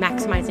spender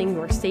maximizing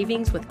your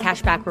savings with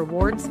cashback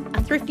rewards,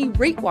 a thrifty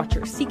rate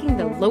watcher seeking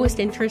the lowest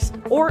interest,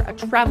 or a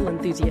travel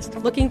enthusiast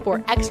looking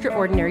for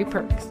extraordinary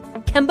perks,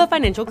 Kemba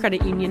Financial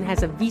Credit Union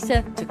has a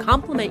visa to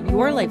complement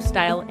your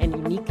lifestyle and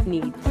unique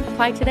needs.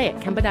 Apply today at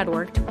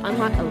Kemba.org to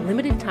unlock a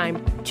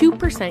limited-time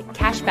 2%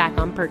 cash back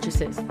on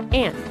purchases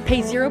and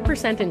pay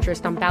 0%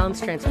 interest on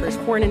balance transfers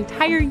for an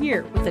entire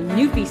year with a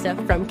new visa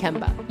from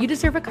Kemba. You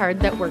deserve a card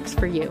that works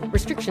for you.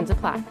 Restrictions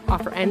apply.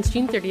 Offer ends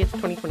June 30th,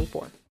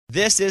 2024.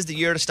 This is the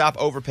year to stop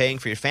overpaying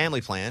for your family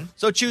plan.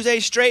 So choose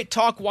a Straight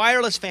Talk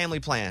Wireless family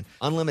plan.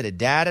 Unlimited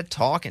data,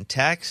 talk, and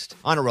text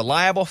on a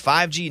reliable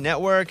 5G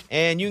network.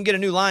 And you can get a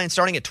new line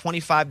starting at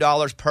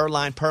 $25 per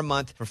line per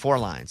month for 4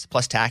 lines,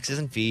 plus taxes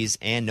and fees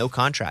and no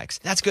contracts.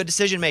 That's good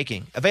decision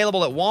making.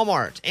 Available at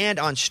Walmart and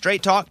on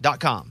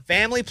straighttalk.com.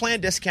 Family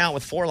plan discount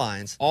with 4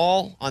 lines,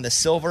 all on the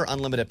Silver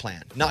Unlimited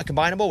plan. Not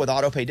combinable with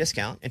auto pay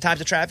discount. In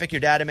times of traffic,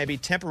 your data may be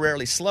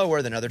temporarily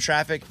slower than other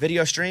traffic.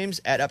 Video streams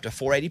at up to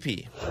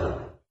 480p.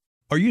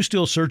 Are you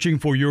still searching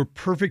for your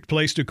perfect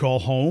place to call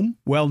home?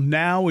 Well,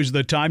 now is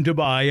the time to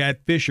buy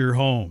at Fisher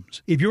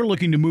Homes. If you're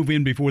looking to move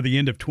in before the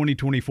end of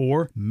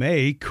 2024,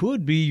 May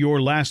could be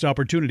your last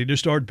opportunity to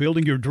start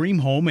building your dream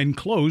home and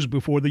close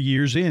before the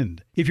year's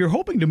end. If you're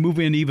hoping to move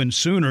in even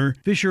sooner,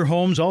 Fisher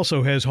Homes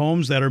also has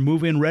homes that are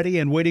move-in ready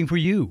and waiting for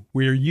you,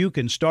 where you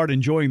can start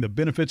enjoying the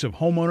benefits of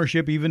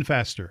homeownership even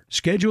faster.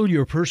 Schedule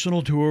your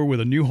personal tour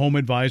with a new home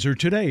advisor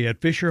today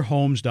at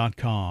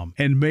FisherHomes.com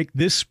and make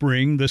this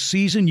spring the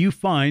season you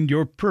find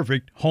your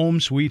perfect home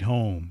sweet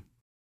home.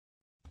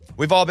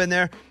 We've all been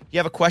there. You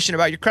have a question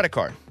about your credit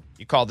card.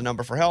 You call the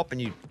number for help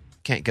and you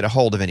can't get a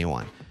hold of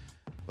anyone.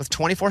 With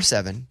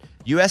 24/7,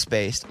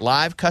 U.S.-based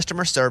live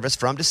customer service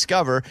from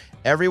Discover,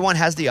 everyone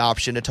has the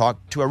option to talk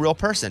to a real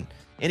person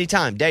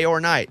anytime, day or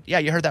night. Yeah,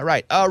 you heard that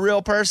right. A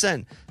real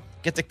person.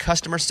 Get the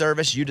customer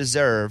service you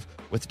deserve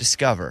with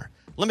Discover.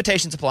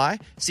 Limitations apply.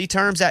 See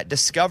terms at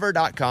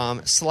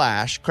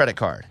discover.com/credit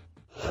card.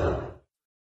 Sure.